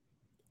well.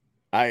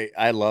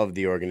 I love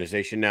the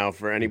organization. Now,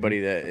 for anybody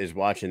that is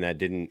watching that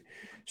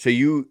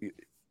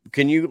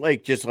can you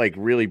like just like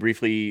really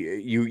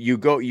briefly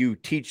you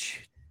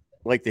teach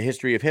like the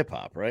history of hip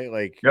hop, right?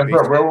 Like yes,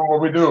 sir.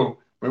 What we do,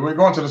 we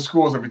go into the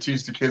schools and we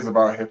teach the kids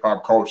about hip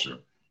hop culture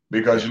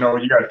because you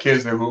got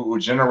kids who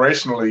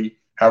generationally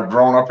have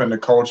grown up in the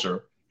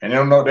culture and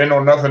they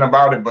know nothing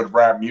about it but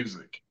rap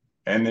music.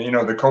 And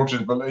the culture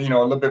is a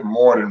little bit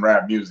more than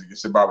rap music.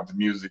 It's about the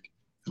music,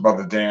 it's about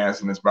the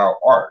dance, and it's about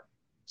art.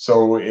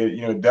 So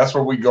that's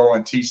what we go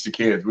and teach the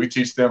kids. We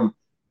teach them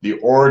the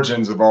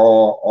origins of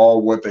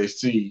all what they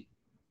see,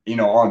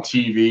 on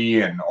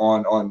TV and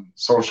on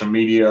social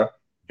media,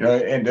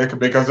 and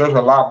because there's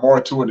a lot more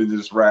to it than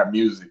just rap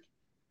music,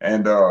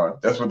 and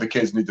that's what the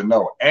kids need to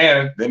know,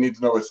 and they need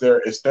to know it's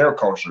their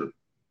culture.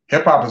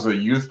 Hip hop is a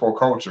youthful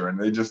culture, and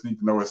they just need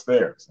to know it's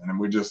theirs, and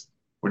we're just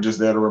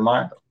there to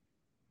remind them.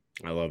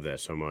 I love that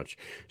so much.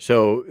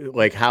 So,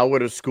 like, how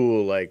would a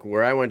school like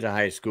where I went to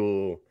high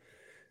school?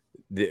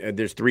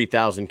 There's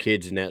 3,000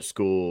 kids in that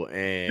school,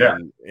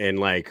 and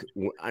like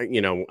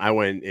I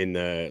went in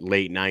the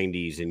late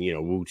 90s, and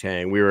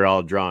Wu-Tang, we were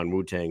all drawing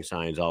Wu-Tang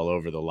signs all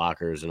over the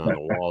lockers and on the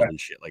walls and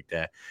shit like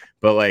that.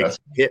 But like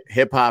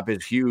hip hop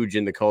is huge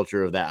in the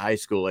culture of that high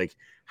school. Like,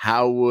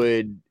 how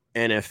would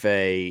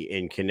NFA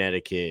in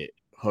Connecticut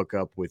hook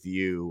up with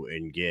you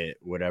and get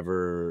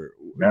whatever?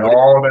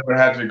 All they would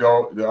have to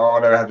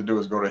do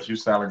is go to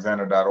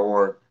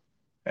HoustonAlexander.org.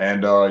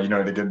 And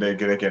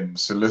they can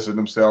solicit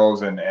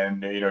themselves and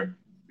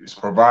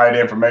provide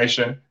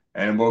information,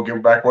 and we'll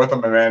get back with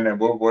them, and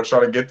we'll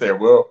try to get there.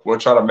 We'll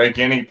try to make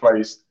any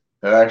place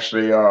that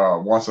actually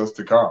wants us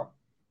to come.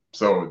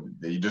 So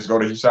you just go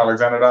to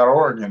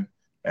HoustonAlexander.org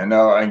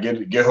and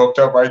get hooked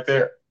up right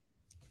there.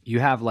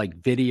 You have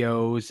like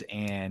videos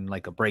and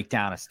like a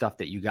breakdown of stuff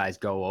that you guys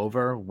go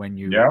over when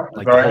you the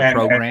whole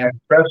program,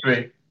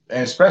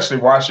 and especially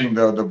watching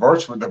the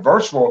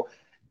virtual.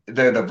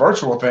 The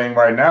virtual thing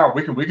right now,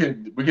 we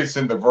can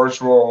send the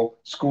virtual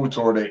school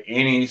tour to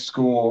any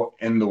school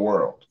in the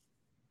world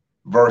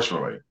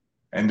virtually,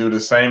 and do the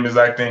same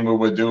exact thing we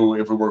would do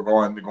if we were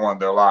going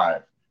there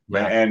live.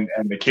 Yeah. And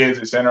the kids,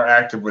 it's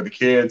interactive with the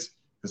kids.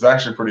 It's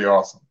actually pretty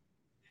awesome.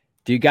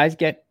 Do you guys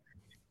get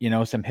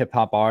some hip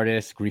hop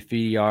artists,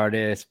 graffiti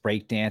artists,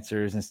 break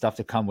dancers, and stuff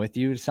to come with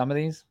you to some of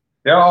these?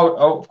 Yeah,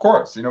 of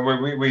course.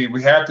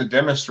 We have to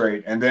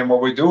demonstrate, and then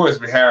what we do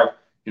is we have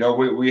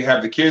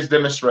the kids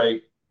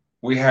demonstrate.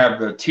 We have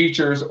the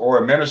teachers or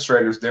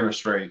administrators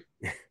demonstrate,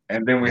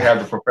 and then we have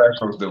the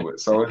professionals do it.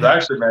 So it's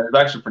actually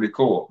pretty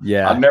cool.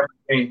 Yeah, I've never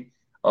seen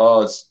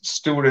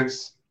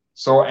students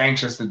so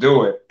anxious to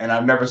do it, and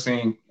I've never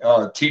seen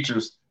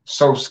teachers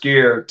so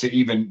scared to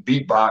even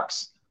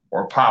beatbox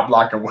or pop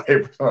lock and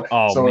wave.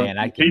 Oh so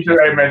man, teachers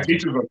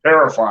are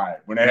terrified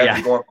when they have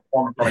to go and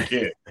perform in front of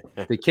kids.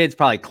 The kids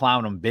probably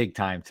clown them big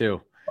time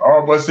too.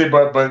 Oh, but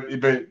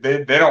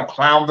they don't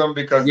clown them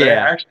because they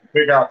actually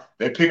pick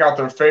out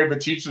their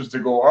favorite teachers to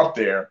go up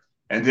there,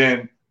 and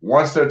then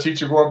once their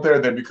teacher go up there,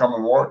 they become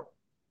immortal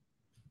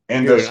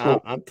in their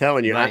school. I'm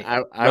telling you,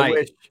 I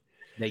wish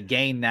they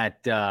gain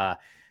that.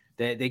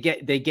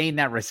 They gain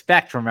that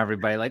respect from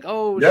everybody. Like,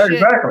 oh, yeah, shit.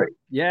 Exactly.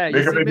 Yeah,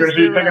 because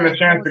you're taking a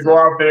chance to go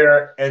out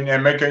there and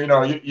make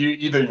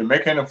you're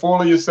making a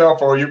fool of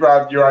yourself, or you go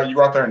out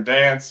there and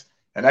dance,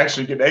 and they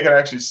can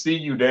actually see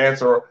you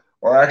dance or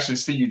actually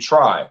see you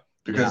try,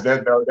 because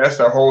that's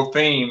the whole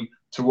theme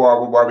to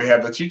why we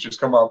have the teachers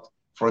come up,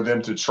 for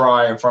them to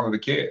try in front of the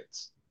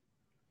kids.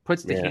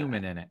 Puts the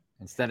human in it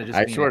instead of just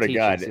being swear to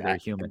God, they're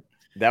human.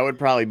 That would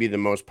probably be the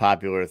most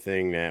popular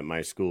thing that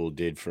my school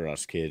did for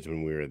us kids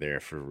when we were there,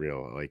 for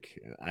real. Like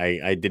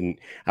I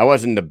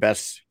wasn't the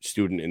best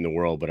student in the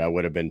world, but I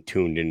would have been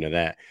tuned into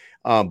that.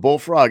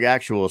 Bullfrog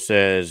Actual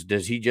says,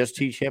 does he just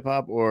teach hip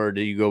hop, or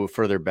do you go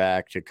further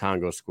back to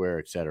Congo Square,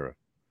 etc.?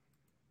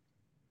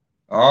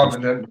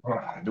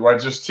 Do I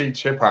just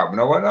teach hip hop?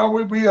 No,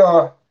 we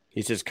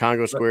He says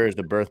Congo Square is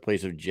the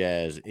birthplace of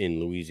jazz in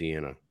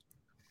Louisiana.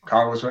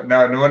 Congo Square.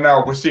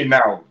 Now we see,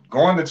 now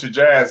going into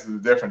jazz is a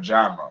different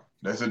genre.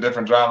 That's a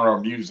different genre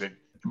of music.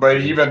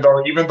 But even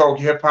though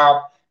hip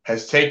hop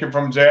has taken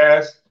from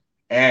jazz,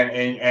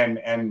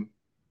 and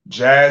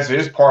jazz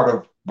is part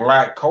of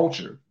Black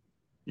culture,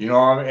 what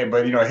I mean?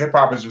 But hip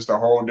hop is just a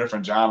whole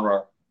different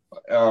genre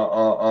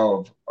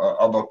of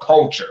a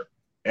culture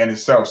in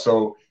itself.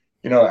 So.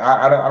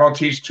 I don't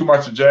teach too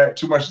much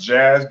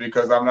jazz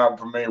because I'm not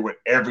familiar with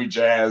every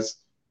jazz,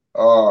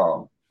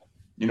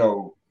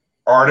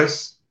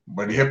 artist.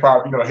 But hip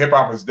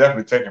hop is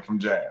definitely taken from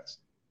jazz.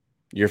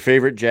 Your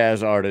favorite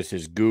jazz artist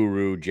is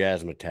Guru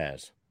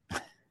Jazzmatazz.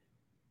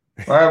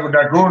 Well,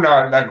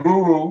 that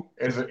Guru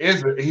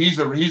he's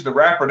the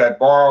rapper that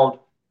borrowed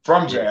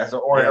from jazz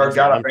or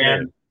got a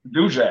band to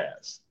do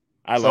jazz.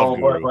 I love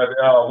Guru.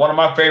 But one of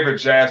my favorite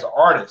jazz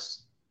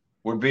artists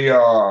would be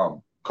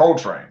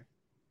Coltrane.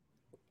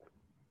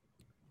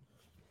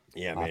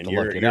 Yeah, man,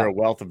 you're a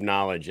wealth of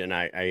knowledge, and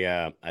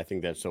I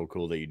think that's so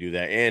cool that you do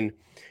that, and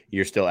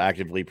you're still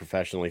actively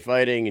professionally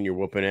fighting, and you're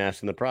whooping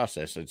ass in the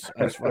process. It's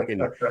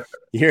fucking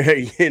you're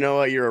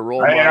a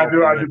role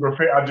model.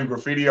 I do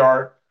graffiti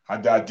art. I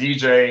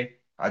DJ.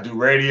 I do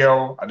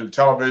radio. I do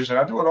television.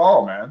 I do it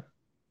all, man.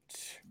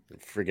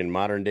 Freaking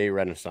modern day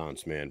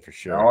Renaissance, man, for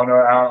sure. No,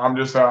 I'm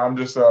just now I'm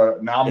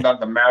not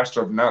the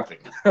master of nothing.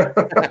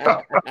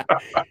 I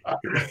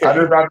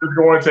just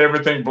go into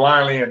everything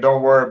blindly and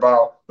don't worry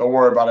about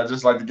it. I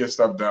just like to get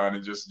stuff done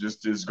and just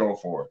go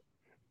for it.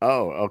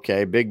 Oh,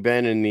 okay. Big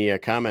Ben in the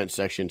comment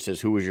section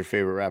says, "Who was your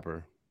favorite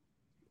rapper?"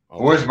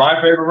 Who is my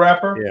favorite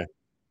rapper? Yeah.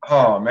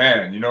 Oh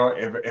man,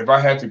 if I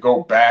had to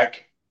go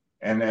back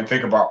and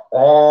think about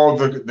all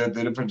the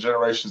different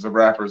generations of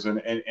rappers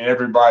and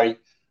everybody,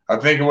 I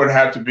think it would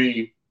have to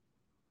be,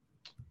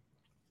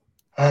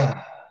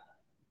 to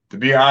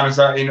be honest,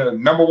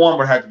 number one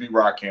would have to be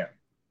Rakim.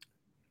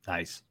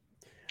 Nice.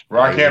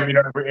 Rakim,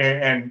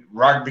 and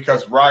Rock,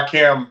 because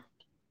Rakim,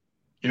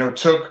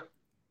 took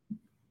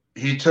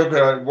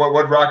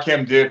what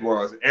Rakim did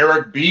was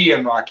Eric B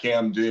and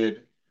Rakim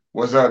did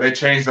was they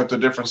changed up the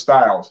different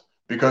styles,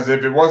 because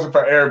if it wasn't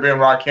for Eric B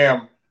and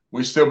Rakim,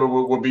 we still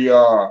would be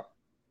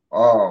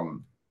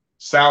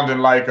sounding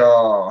like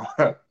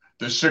the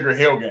Sugar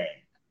Hill Gang.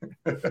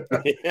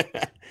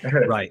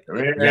 Right.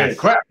 Yes.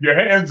 Clap your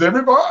hands,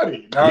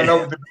 everybody.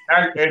 No,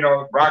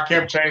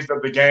 Rakim changed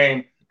up the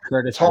game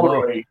Curtis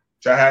totally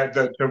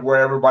to where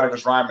everybody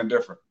was rhyming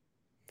different.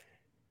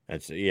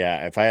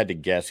 If I had to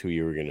guess who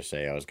you were going to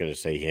say, I was going to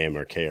say him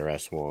or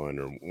KRS-One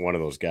or one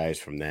of those guys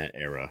from that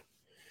era.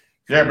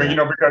 Yeah, but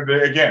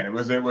because again, it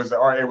was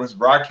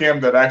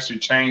Rakim that actually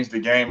changed the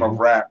game of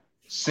rap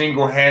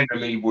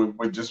single-handedly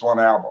with just one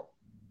album.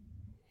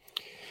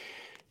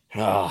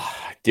 Oh,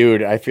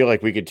 dude, I feel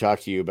like we could talk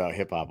to you about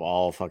hip hop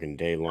all fucking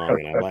day long,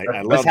 and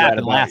I love this that happened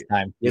about last you.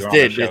 time. This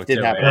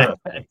did happen.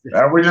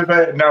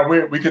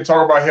 We could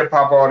talk about hip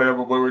hop all day,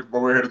 but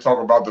we're here to talk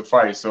about the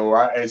fight.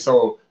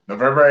 So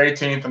November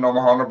 18th in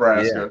Omaha,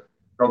 Nebraska,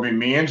 it's gonna be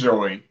me and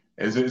Joey.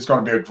 It's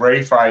gonna be a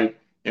great fight.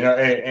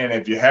 And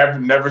if you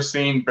have never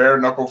seen bare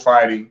knuckle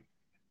fighting,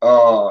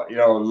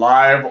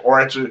 live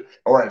or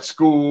at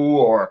school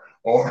or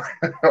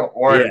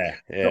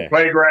the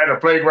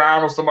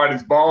playground or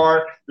somebody's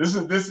bar. This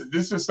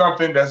is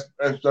something that's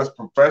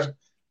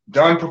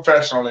done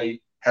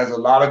professionally. Has a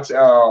lot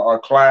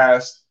of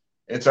class.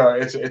 It's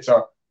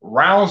a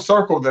round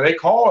circle that they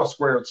call a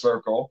squared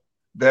circle.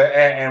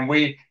 And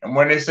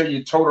when they say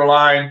you toe the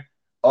line,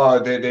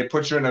 they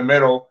put you in the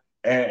middle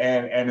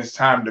and it's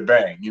time to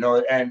bang.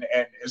 And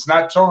it's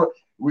not total.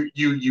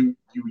 You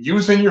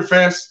using your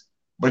fist,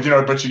 but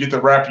you get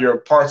to wrap your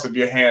parts of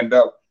your hand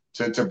up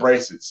to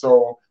brace it.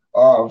 So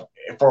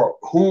for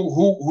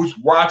who's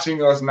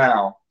watching us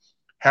now,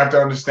 have to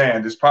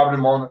understand it's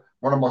probably one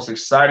of the most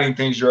exciting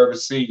things you ever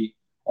see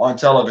on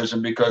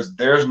television, because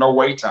there's no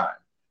wait time.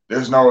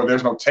 There's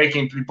no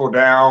taking people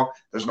down.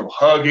 There's no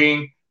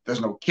hugging.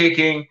 There's no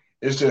kicking.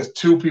 It's just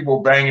two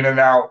people banging it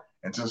out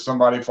until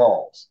somebody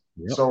falls.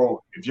 Yep.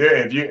 So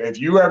if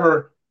you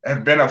ever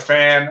have been a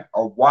fan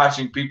of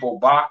watching people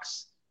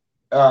box,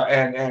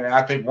 and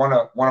I think one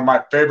of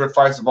my favorite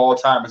fights of all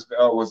time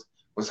was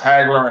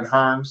Hagler and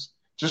Hearns.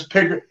 Just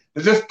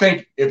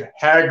think if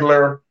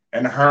Hagler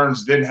and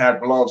Hearns didn't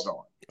have gloves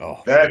on,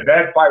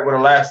 that fight would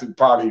have lasted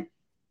probably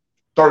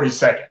 30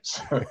 seconds.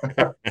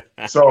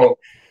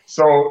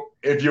 So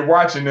if you're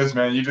watching this,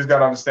 man, you just got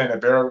to understand that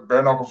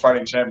bare knuckle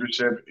fighting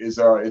championship is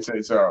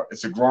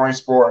a growing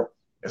sport.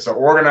 It's an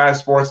organized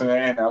sport,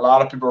 and a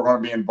lot of people are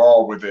going to be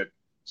involved with it.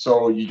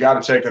 So you got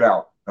to check it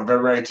out.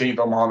 November 18th,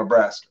 Omaha,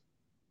 Nebraska.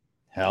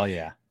 Hell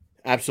yeah.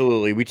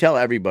 Absolutely. We tell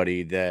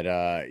everybody that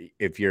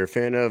if you're a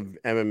fan of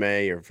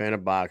MMA or a fan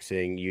of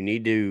boxing, you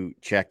need to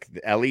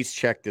at least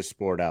check this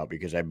sport out,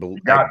 because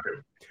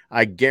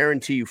I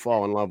guarantee you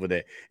fall in love with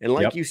it. And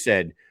like you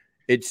said,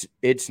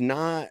 it's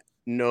not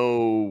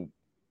no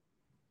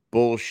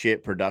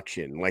bullshit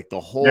production. Like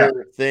the whole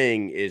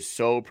thing is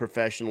so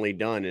professionally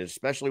done, and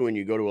especially when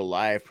you go to a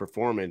live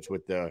performance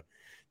with the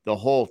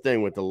whole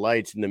thing with the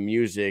lights and the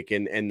music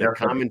and the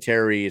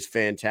commentary is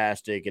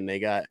fantastic, and they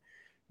got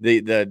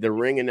the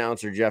ring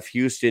announcer Jeff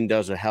Houston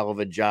does a hell of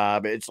a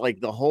job. It's like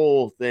the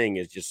whole thing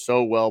is just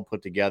so well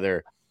put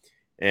together,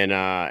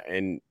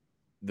 and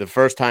the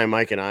first time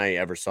Mike and I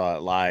ever saw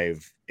it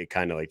live, it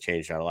kind of like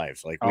changed our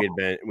lives. Like we'd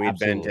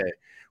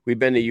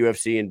been to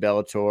UFC and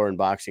Bellator and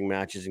boxing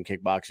matches and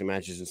kickboxing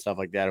matches and stuff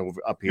like that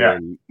up here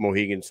in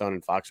Mohegan Sun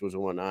and Foxwoods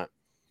and whatnot.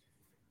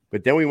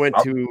 But then we went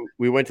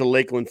to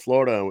Lakeland,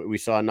 Florida, and we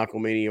saw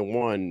Knucklemania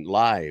 1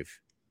 live,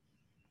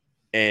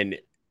 and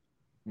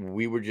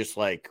we were just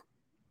like,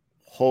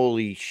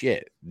 holy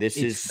shit, this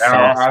is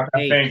I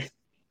think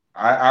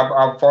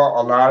I've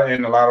fought a lot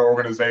in a lot of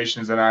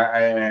organizations,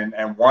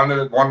 and one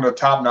of the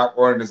top notch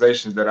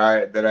organizations that I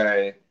had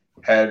the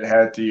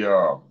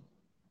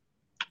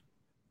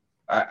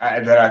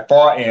that I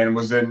fought in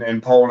was in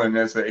Poland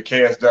as a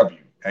KSW,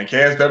 and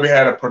KSW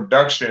had a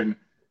production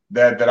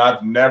that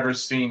I've never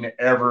seen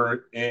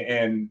ever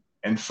in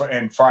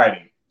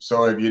fighting.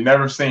 So if you've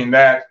never seen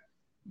that,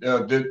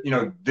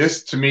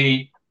 this to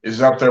me is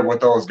up there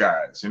with those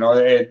guys.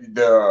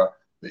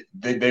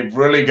 They've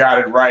really got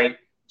it right,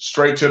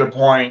 straight to the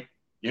point.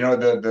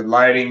 The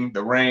lighting,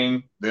 the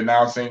ring, the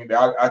announcing.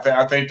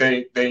 I think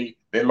they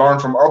learn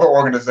from other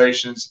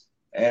organizations,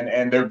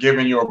 and they're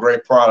giving you a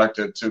great product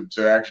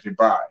to actually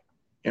buy.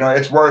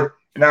 It's worth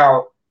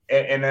now.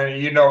 And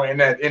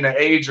in the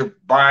age of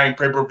buying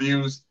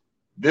pay-per-views,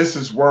 this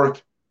is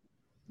worth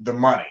the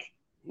money.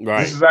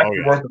 Right. This is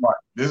actually worth the money.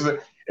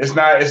 It's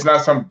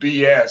not some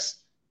BS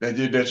that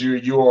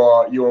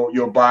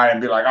you'll buy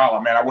and be like,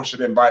 oh man, I wish I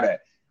didn't buy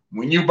that.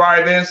 When you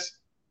buy this,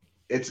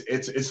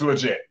 it's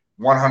legit.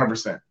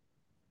 100%.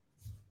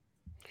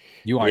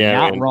 You are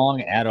not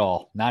wrong at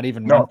all. Not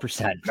even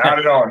 1%. Not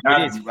at all.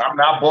 I'm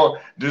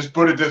not just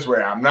put it this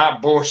way. I'm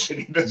not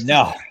bullshitting this.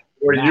 No.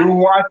 When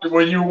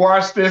you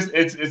watch this,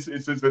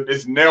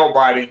 it's nail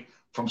biting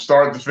from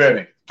start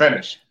to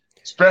finish,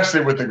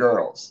 especially with the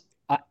girls.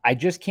 I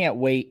just can't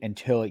wait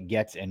until it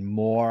gets in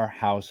more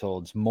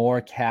households,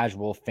 more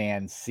casual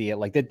fans see it.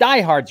 Like the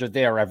diehards are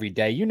there every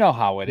day. You know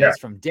how it is.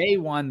 From day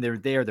one, they're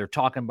there. They're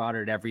talking about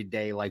it every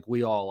day like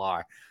we all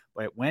are.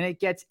 But when it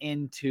gets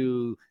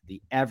into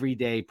the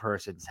everyday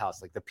person's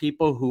house, like the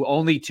people who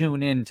only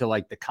tune in to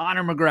like the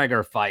Conor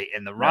McGregor fight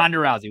and the Ronda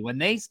Rousey, when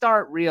they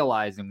start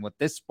realizing what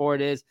this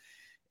sport is,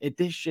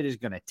 this shit is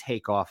going to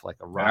take off like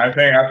a rocket.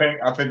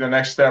 I think the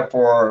next step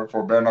for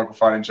Bare Knuckle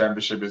Fighting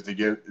Championship is to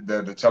get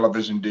the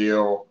television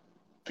deal,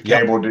 the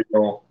cable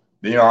deal.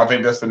 I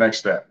think that's the next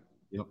step.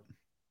 Yep,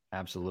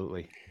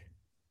 absolutely.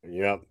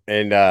 Yep,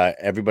 and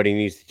everybody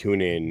needs to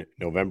tune in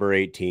November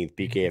 18th,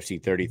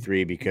 BKFC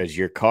 33, because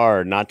your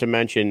card, not to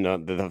mention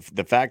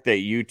the fact that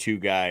you two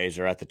guys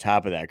are at the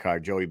top of that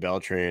card, Joey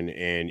Beltran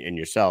and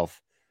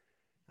yourself.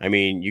 I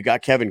mean, you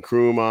got Kevin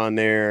Kroom on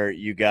there.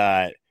 You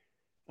got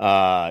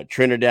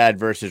Trinidad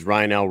versus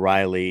Ryan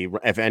Riley.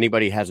 If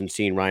anybody hasn't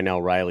seen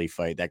Ryan Riley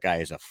fight, that guy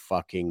is a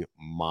fucking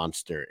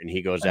monster, and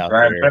he goes out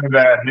there.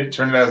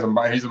 Trinidad's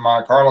he's a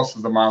monster. Carlos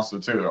is a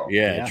monster too, though.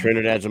 Yeah,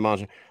 Trinidad's a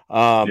monster. You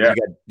got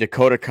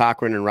Dakota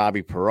Cochran and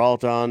Robbie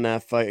Peralta on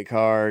that fight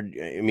card.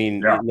 I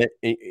mean,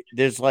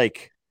 there's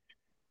like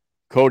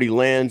Cody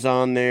Lands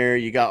on there.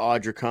 You got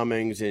Audra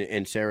Cummings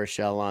and Sarah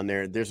Shell on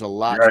there. There's a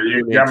lot. Yeah,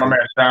 you got my man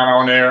Sean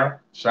on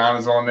there. Sean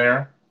is on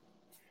there.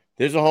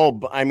 There's a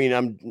whole. I mean,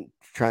 I'm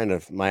trying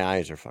to. My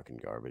eyes are fucking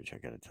garbage. I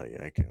gotta tell you.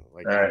 I can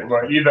like.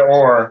 But either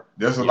or,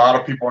 there's a lot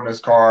of people on this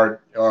card.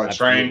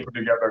 Train put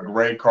together a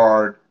great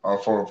card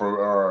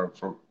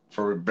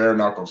for Bare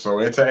Knuckle. So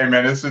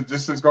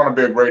this is going to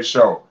be a great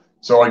show.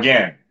 So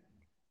again,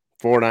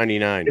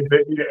 $4.99.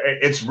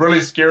 It's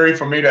really scary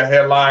for me to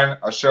headline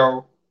a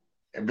show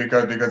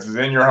because it's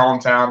in your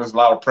hometown. There's a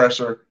lot of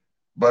pressure,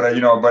 but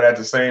but at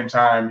the same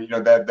time,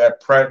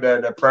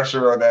 that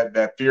pressure or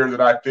that fear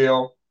that I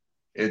feel,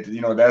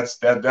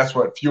 that's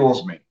what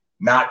fuels me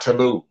not to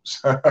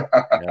lose.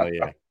 Hell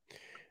yeah.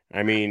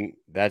 I mean,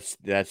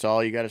 that's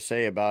all you got to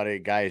say about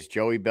it, guys.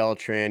 Joey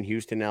Beltran,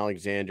 Houston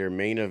Alexander,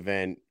 main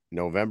event,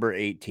 November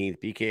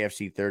 18th,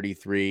 BKFC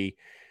 33.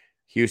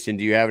 Houston,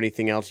 do you have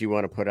anything else you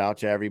want to put out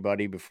to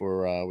everybody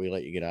before we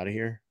let you get out of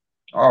here?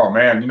 Oh,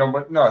 man.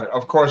 But no,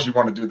 of course you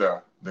want to do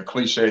the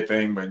cliche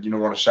thing, but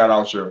want to shout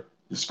out your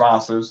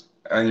sponsors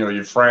and,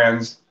 your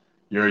friends,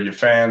 your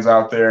fans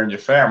out there and your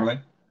family.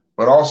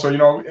 But also,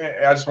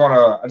 I just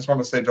want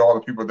to say to all the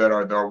people that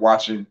are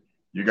watching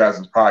you guys'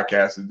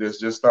 podcast,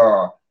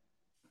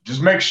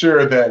 just make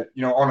sure that,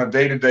 on a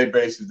day-to-day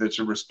basis that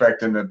you're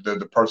respecting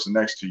the person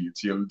next to you,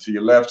 to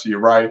your left, to your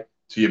right,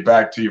 to your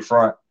back, to your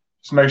front.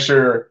 Just make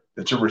sure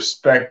that you're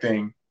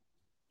respecting,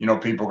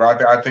 people.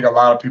 I think a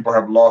lot of people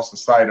have lost the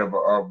sight of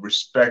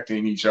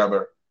respecting each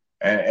other.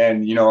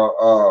 And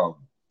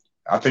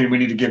I think we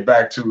need to get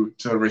back to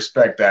the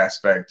respect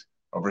aspect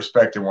of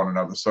respecting one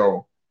another.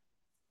 So,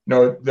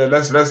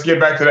 let's get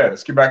back to that.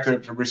 Let's get back to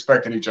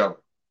respecting each other.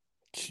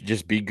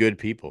 Just be good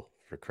people.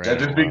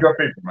 Just be good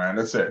people, man.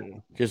 That's it.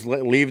 Just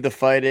leave the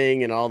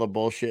fighting and all the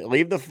bullshit.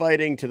 Leave the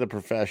fighting to the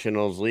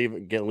professionals.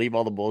 Leave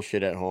all the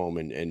bullshit at home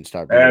and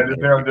start. Just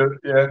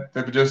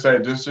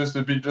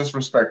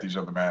respect each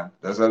other, man.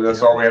 That's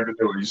all we have to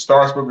do. It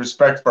starts with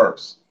respect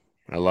first.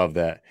 I love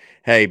that.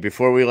 Hey,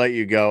 before we let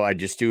you go, I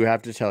just do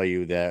have to tell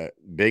you that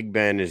Big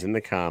Ben is in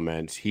the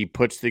comments. He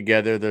puts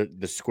together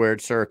the squared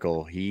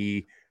circle.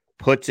 He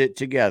puts it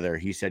together.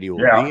 He said he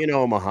will be in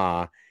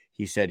Omaha.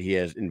 He said he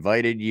has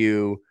invited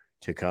you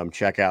to come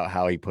check out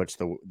how he puts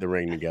the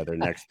ring together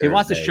next Thursday. He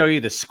wants to show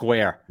you the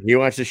square. He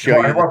wants to show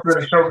you. He wants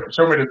to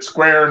show me the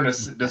square in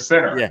the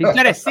center. Yeah. He's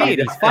got to see it.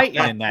 He's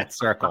fighting in that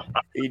circle.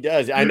 He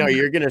does. I know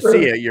you're going to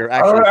see it. You're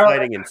actually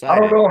fighting inside. I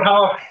don't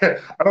know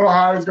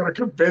how he's going to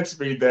convince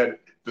me that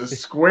the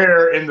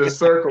square in the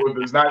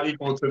circle is not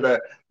equal to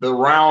the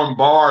round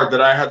bar that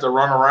I have to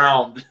run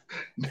around.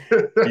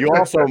 You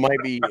also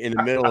might be in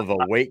the middle of a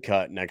weight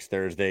cut next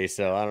Thursday,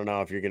 so I don't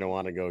know if you're going to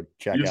want to go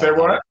check out. You say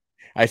what?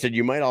 I said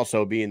you might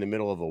also be in the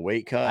middle of a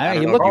weight cut.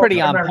 You look pretty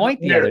on point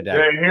the other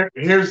day.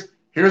 Here's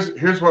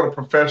what a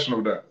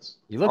professional does.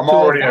 I'm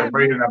already at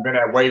weight, and I've been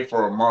at weight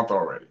for a month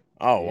already.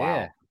 Oh wow!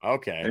 Yeah.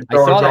 Okay. And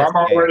so I'm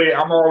already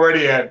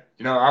at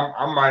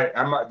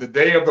I'm the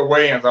day of the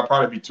weigh-ins. I'll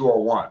probably be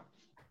 201.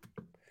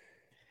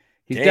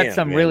 He's got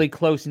some really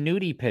close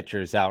nudie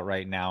pictures out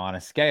right now on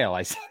a scale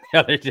I saw the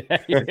other day.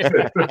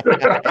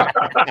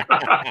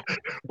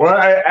 Well,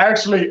 and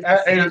it's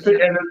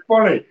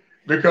funny.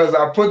 Because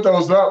I put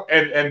those up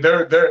and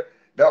they're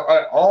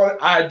all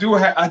I do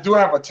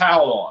have a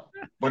towel on,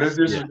 but it's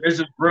just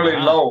really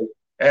low,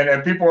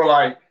 and people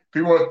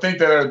think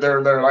that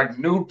they're like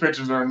nude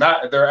pictures or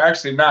not. They're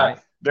actually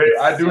not.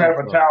 I do have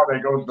a towel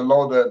that goes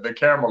below the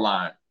camera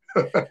line.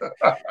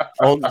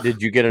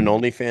 Did you get an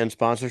OnlyFans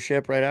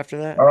sponsorship right after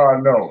that?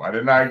 No, I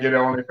did not get an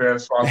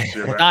OnlyFans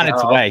sponsorship. It's on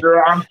its way.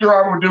 I'm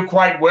sure I would do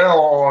quite well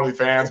on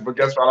OnlyFans, but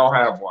guess what? I don't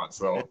have one.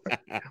 So,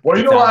 well,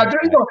 you know, I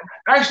did.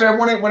 Actually,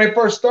 when it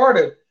first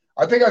started,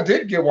 I think I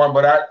did get one,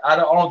 but I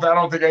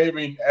don't think I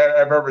even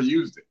have ever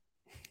used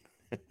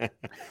it.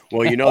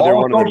 Well, you know, they're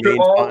one of the main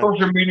all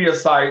social media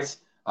sites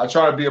I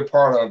try to be a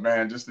part of,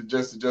 man, just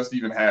to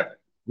even have it.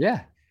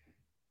 Yeah.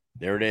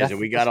 There it is. And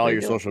we got all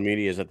your social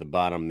medias at the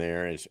bottom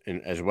there,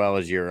 as well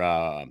as your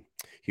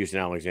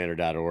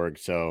HoustonAlexander.org.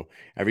 So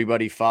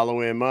everybody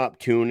follow him up.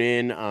 Tune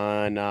in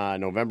on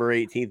November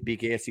 18th,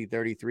 BKFC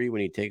 33,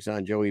 when he takes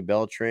on Joey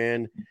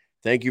Beltran.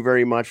 Thank you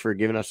very much for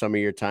giving us some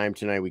of your time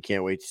tonight. We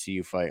can't wait to see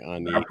you fight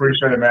on the. I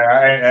appreciate it,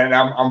 man.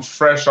 I'm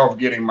fresh off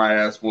getting my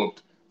ass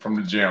whooped from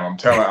the gym. I'm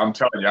telling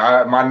you,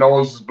 my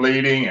nose is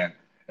bleeding and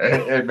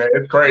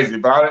it's crazy.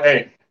 But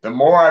hey, the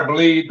more I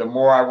bleed, the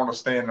more I want to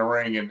stay in the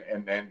ring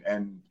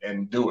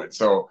and do it.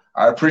 So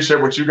I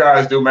appreciate what you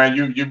guys do, man.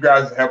 You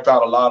guys have helped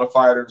out a lot of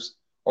fighters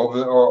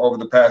over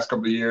the past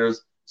couple of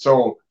years.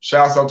 So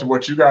shouts out to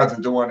what you guys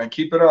are doing and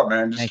keep it up,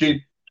 man. Just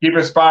keep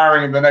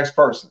inspiring the next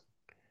person.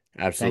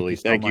 Absolutely.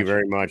 Thank you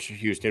very much,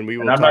 Houston. We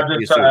will. I'm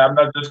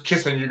not just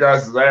kissing you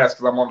guys' ass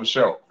because I'm on the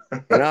show.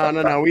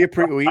 No. We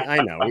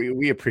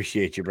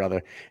appreciate you,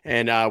 brother.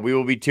 And we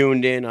will be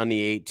tuned in on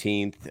the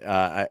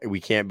 18th. We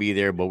can't be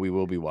there, but we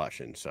will be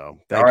watching. So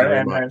thank you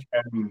very much.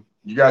 And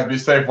you guys be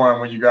safe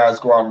when you guys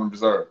go out on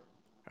reserve.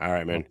 All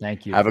right, man. Well,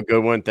 thank you. Have a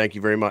good one. Thank you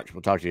very much.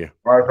 We'll talk to you.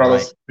 All right,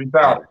 fellas. Peace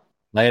out.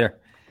 Later.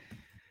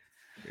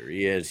 Here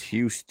he is,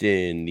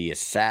 Houston, the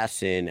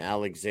assassin,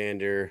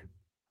 Alexander.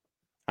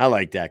 I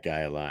like that guy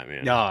a lot,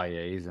 man. Oh,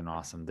 yeah, he's an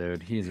awesome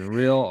dude. He's a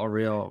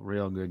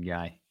real good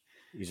guy.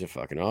 He's a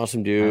fucking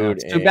awesome dude.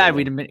 It's too bad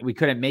we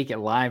couldn't make it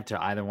live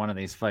to either one of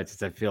these fights,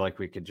 because I feel like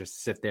we could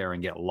just sit there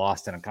and get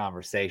lost in a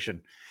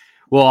conversation.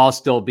 We'll all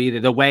still be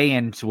there. The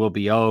weigh-ins will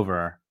be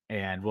over,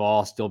 and we'll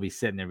all still be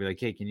sitting there, be like,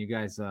 hey, can you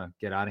guys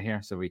get out of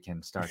here so we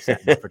can start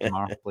setting up for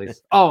tomorrow,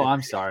 please? Oh,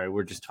 I'm sorry.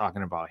 We're just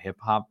talking about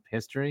hip-hop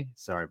history.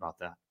 Sorry about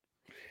that.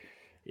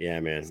 Yeah,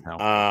 man. So,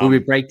 we'll be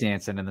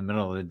breakdancing in the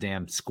middle of the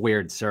damn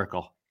squared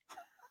circle.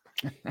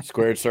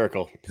 Squared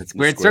circle.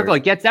 Squared circle.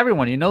 It gets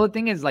everyone. You know, the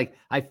thing is, like,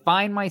 I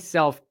find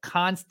myself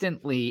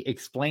constantly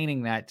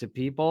explaining that to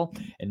people,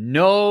 and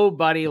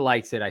nobody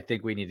likes it. I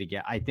think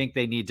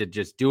they need to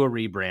just do a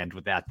rebrand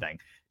with that thing.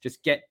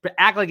 Just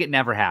act like it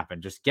never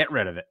happened. Just get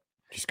rid of it.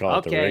 Just call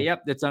it the ring.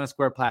 Yep. It's on a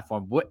square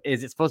platform. What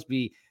is it supposed to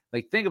be?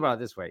 Like, think about it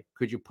this way.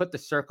 Could you put the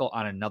circle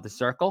on another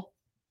circle?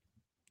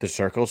 The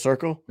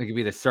circle? It could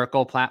be the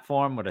circle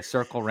platform with a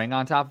circle ring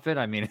on top of it.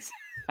 I mean, it's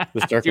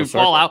the circle.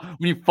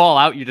 When you fall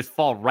out, you just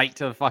fall right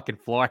to the fucking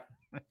floor.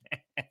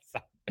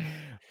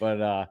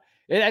 But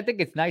I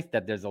think it's nice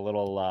that there's a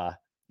little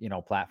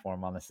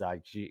platform on the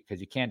side,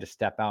 because you can't just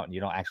step out and you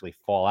don't actually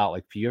fall out.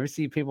 Like, do you ever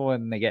see people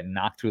when they get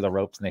knocked through the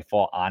ropes and they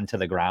fall onto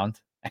the ground?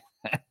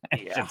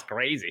 It's just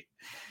crazy.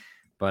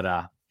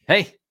 But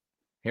hey,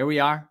 here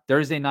we are,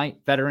 Thursday night,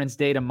 Veterans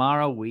Day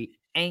tomorrow. We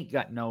ain't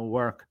got no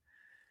work.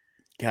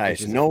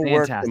 Guys, no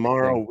work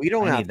tomorrow. Thing. We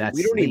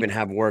don't even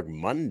have work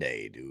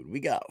Monday, dude.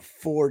 We got a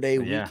 4-day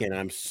weekend.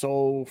 I'm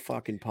so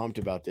fucking pumped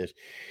about this.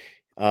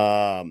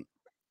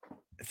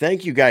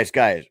 Thank you guys,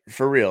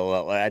 for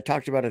real. I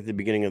talked about it at the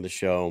beginning of the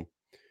show.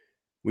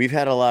 We've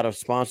had a lot of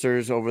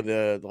sponsors over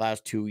the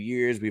last 2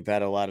 years. We've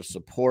had a lot of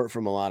support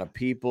from a lot of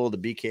people. The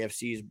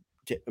BKFC's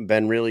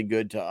been really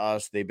good to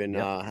us. They've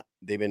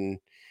been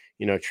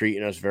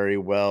treating us very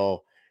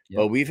well.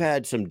 But we've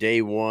had some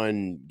day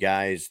one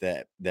guys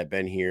that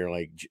been here,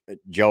 like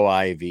Joe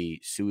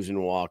Ivy,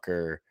 Susan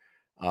Walker,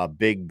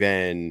 Big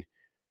Ben,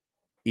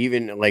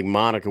 even like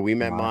Monica. We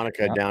met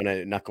Monica down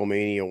at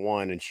Knucklemania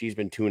 1, and she's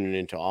been tuning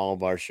into all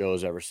of our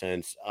shows ever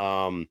since.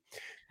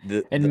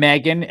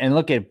 Megan, and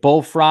look at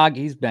Bullfrog.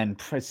 He's been,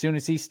 as soon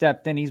as he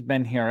stepped in, he's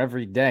been here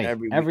every day.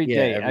 Every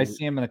day. I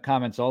see him in the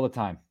comments all the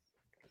time.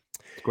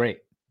 It's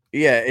great.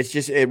 Yeah,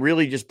 it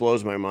really just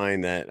blows my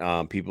mind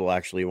that people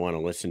actually want to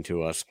listen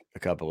to us. A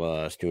couple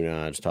of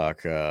Stunads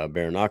talk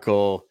bare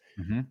knuckle,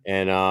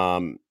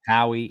 and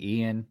Howie,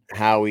 Ian,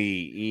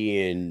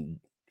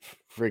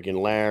 freaking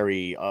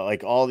Larry,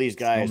 like all these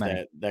guys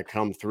that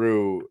come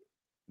through.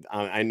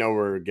 I know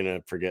we're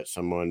gonna forget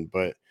someone,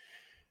 but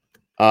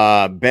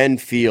Ben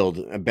Field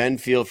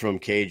from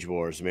Cage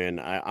Wars, man.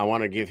 I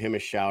want to give him a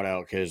shout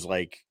out, because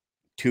like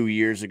 2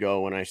 years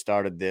ago when I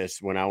started this,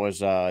 when I was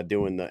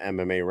doing the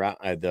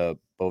MMA the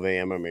Beauvais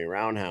MMA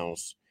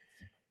Roundhouse,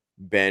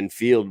 Ben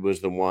Field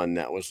was the one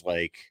that was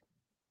like,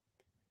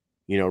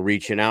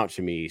 reaching out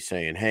to me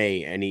saying, hey,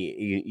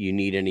 you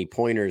need any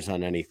pointers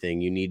on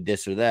anything, you need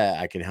this or that,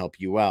 I can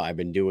help you out. I've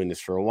been doing this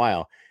for a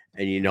while.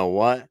 And you know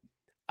what?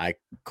 I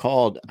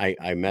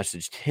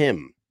messaged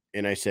him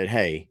and I said,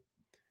 hey,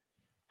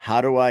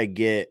 how do I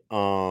get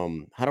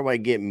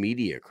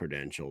media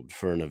credentialed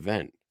for an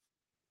event?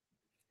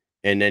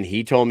 And then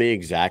he told me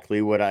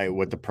exactly what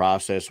the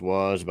process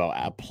was about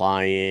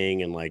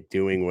applying and like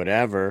doing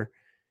whatever.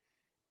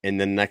 And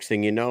then next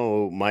thing you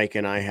know, Mike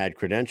and I had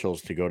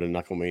credentials to go to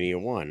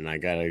Knucklemania 1. And I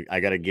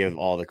gotta give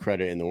all the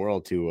credit in the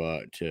world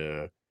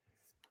to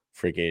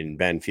freaking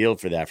Ben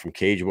Field for that from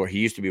Cage Wars. He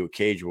used to be with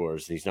Cage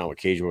Wars. He's not with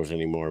Cage Wars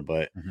anymore.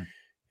 But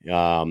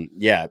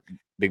yeah,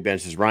 Big Ben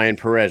says Ryan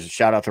Perez.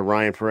 Shout out to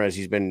Ryan Perez.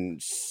 He's been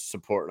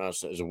supporting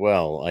us as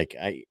well. Like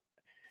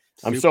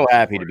I'm so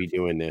happy to be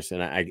doing this,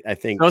 and I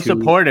think so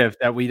supportive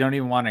that we don't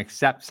even want to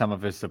accept some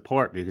of his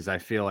support because I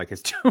feel like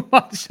it's too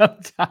much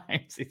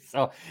sometimes.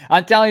 So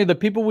I'm telling you, the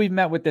people we've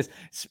met with this.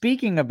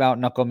 Speaking about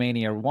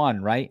Knucklemania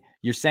 1, right?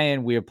 You're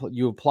saying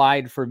you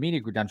applied for media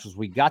credentials.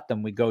 We got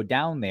them. We go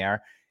down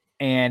there,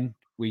 and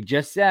we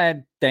just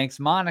said thanks,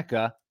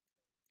 Monica.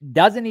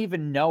 Doesn't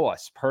even know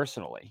us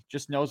personally,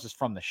 just knows us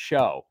from the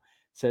show.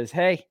 Says,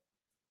 hey,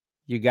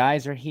 you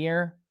guys are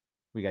here.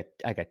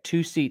 I got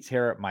 2 seats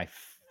here at my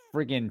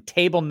friggin'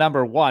 table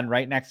number 1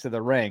 right next to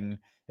the ring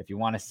if you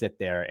want to sit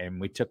there. And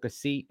we took a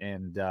seat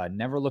and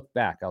never looked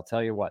back. I'll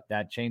tell you what,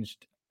 that changed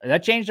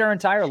our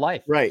entire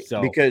life. Right.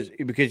 So Because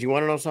you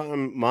want to know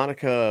something?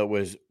 Monica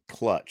was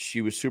clutch.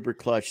 She was super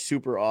clutch,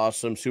 super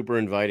awesome, super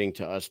inviting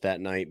to us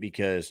that night,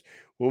 because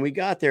when we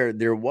got there,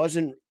 there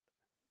wasn't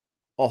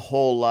a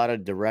whole lot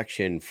of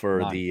direction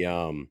for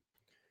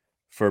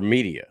for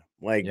media.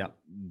 Like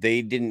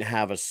they didn't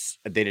have a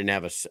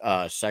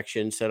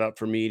section set up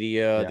for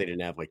media. They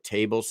didn't have like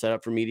tables set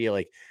up for media.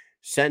 Like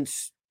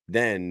since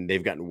then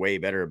they've gotten way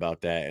better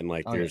about that. And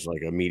like, there's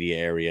like a media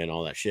area and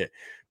all that shit.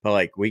 But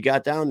like we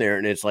got down there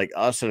and it's like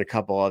us and a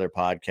couple other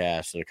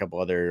podcasts and a couple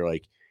other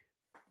like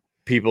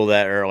people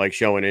that are like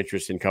showing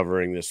interest in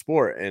covering the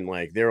sport. And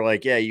like, they're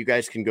like, yeah, you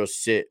guys can go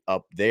sit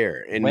up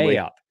there and way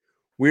up.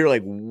 We were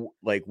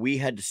like we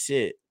had to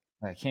sit.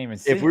 I can't even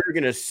see. If we were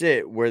going to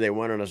sit where they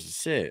wanted us to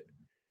sit,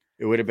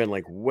 it would have been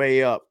like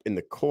way up in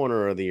the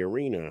corner of the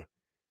arena.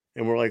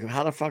 And we're like,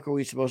 how the fuck are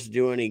we supposed to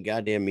do any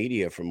goddamn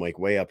media from like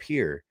way up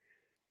here?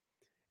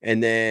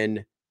 And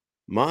then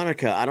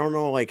Monica, I don't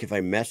know, like if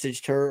I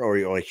messaged her or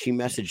like she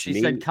messaged me.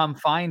 She said, come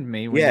find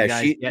me when you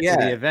guys get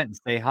to the event and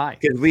say hi.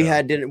 Because we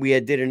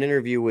did an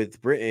interview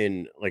with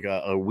Britain like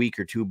a week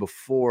or 2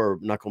 before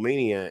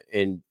Knucklemania,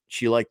 and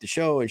she liked the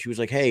show and she was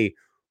like, hey,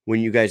 when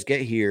you guys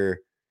get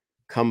here,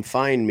 come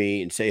find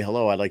me and say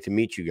hello. I'd like to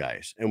meet you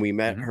guys. And we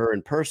met her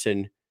in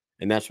person.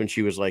 And that's when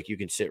she was like, you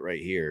can sit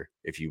right here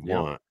if you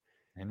want.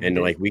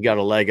 And like, we got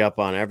a leg up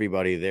on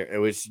everybody there. It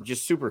was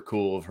just super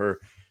cool of her.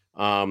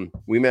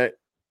 We met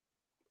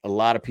a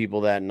lot of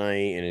people that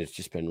night, and it's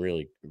just been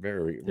really,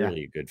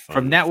 really good fun.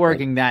 From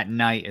networking that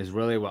night is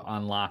really what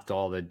unlocked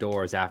all the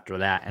doors after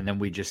that. And then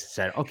we just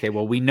said, okay,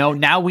 well, we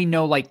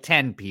know like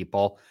 10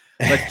 people.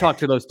 Let's talk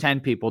to those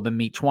 10 people, then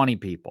meet 20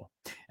 people.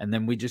 And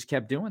then we just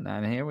kept doing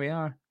that. And here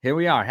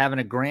we are having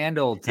a grand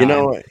old time. You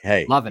know what?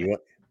 Hey, loving it.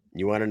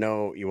 You want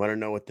to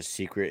know what the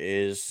secret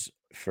is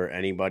for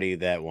anybody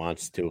that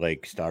wants to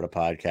like start a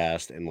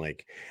podcast and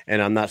like, and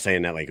I'm not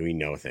saying that like we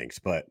know things,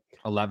 but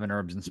 11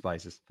 herbs and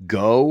spices.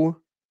 Go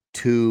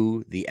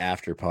to the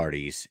after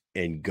parties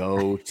and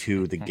go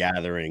to the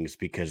gatherings,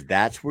 because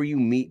that's where you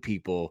meet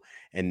people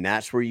and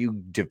that's where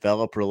you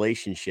develop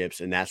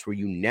relationships and that's where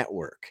you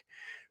network.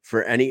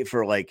 For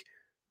like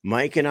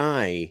Mike and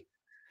I,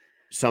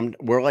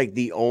 we're like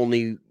the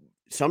only.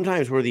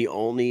 Sometimes we're the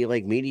only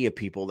like media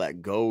people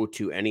that go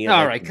to any of.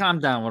 All right, calm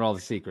down with all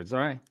the secrets. All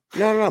right.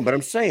 No. But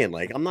I'm saying,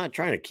 like, I'm not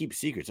trying to keep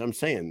secrets. I'm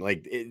saying,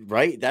 like,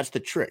 right? That's the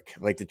trick.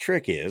 Like, the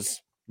trick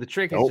is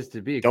just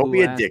to be a don't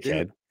be a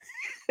dickhead.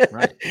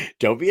 Right.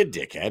 Don't be a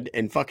dickhead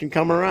and fucking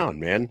come around,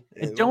 man.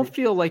 And don't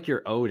feel like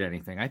you're owed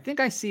anything. I think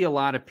I see a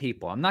lot of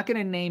people. I'm not going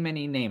to name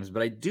any names,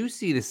 but I do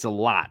see this a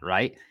lot,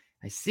 right?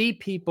 I see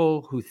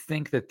people who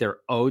think that they're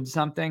owed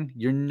something.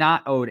 You're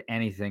not owed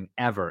anything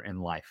ever in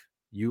life.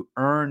 You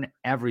earn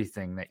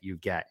everything that you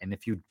get. And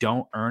if you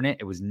don't earn it,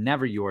 it was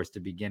never yours to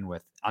begin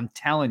with. I'm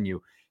telling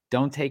you,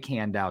 don't take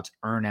handouts,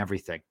 earn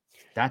everything.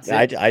 That's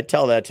it. I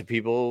tell that to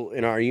people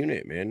in our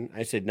unit, man.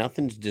 I said,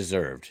 nothing's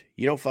deserved.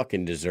 You don't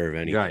fucking deserve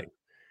anything. Right.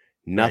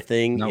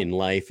 Nothing in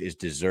life is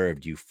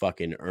deserved. You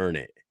fucking earn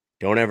it.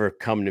 Don't ever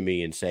come to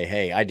me and say,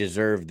 hey, I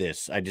deserve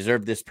this. I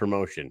deserve this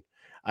promotion.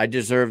 I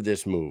deserve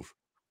this move.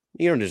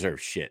 You don't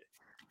deserve shit.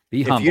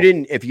 Be humble.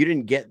 If you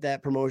didn't get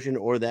that promotion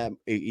or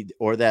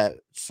that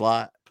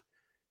slot,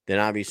 then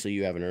obviously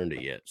you haven't earned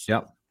it yet. So.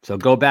 Yep. So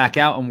go back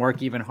out and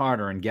work even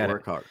harder and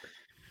work harder.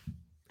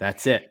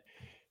 That's it.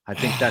 I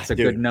think that's a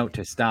good note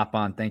to stop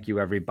on. Thank you,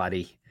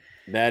 everybody.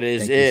 That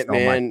is it,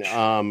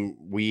 man.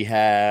 We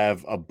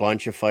have a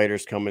bunch of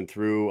fighters coming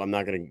through. I'm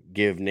not going to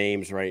give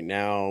names right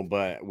now,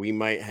 but we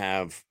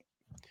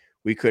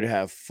could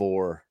have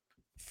four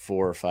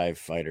or 5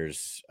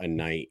 fighters a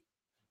night,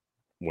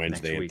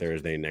 Wednesday and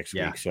Thursday next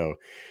week. So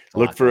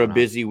look for a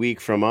busy week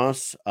from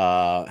us.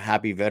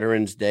 Happy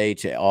Veterans Day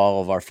to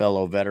all of our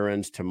fellow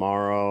veterans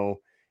tomorrow.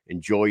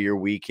 Enjoy your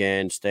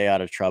weekend. Stay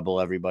out of trouble,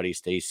 everybody.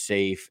 Stay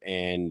safe.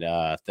 And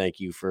thank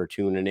you for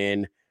tuning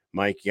in.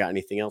 Mike, you got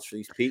anything else for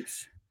these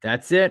peeps?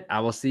 That's it. I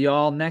will see you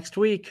all next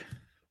week.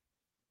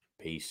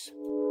 Peace.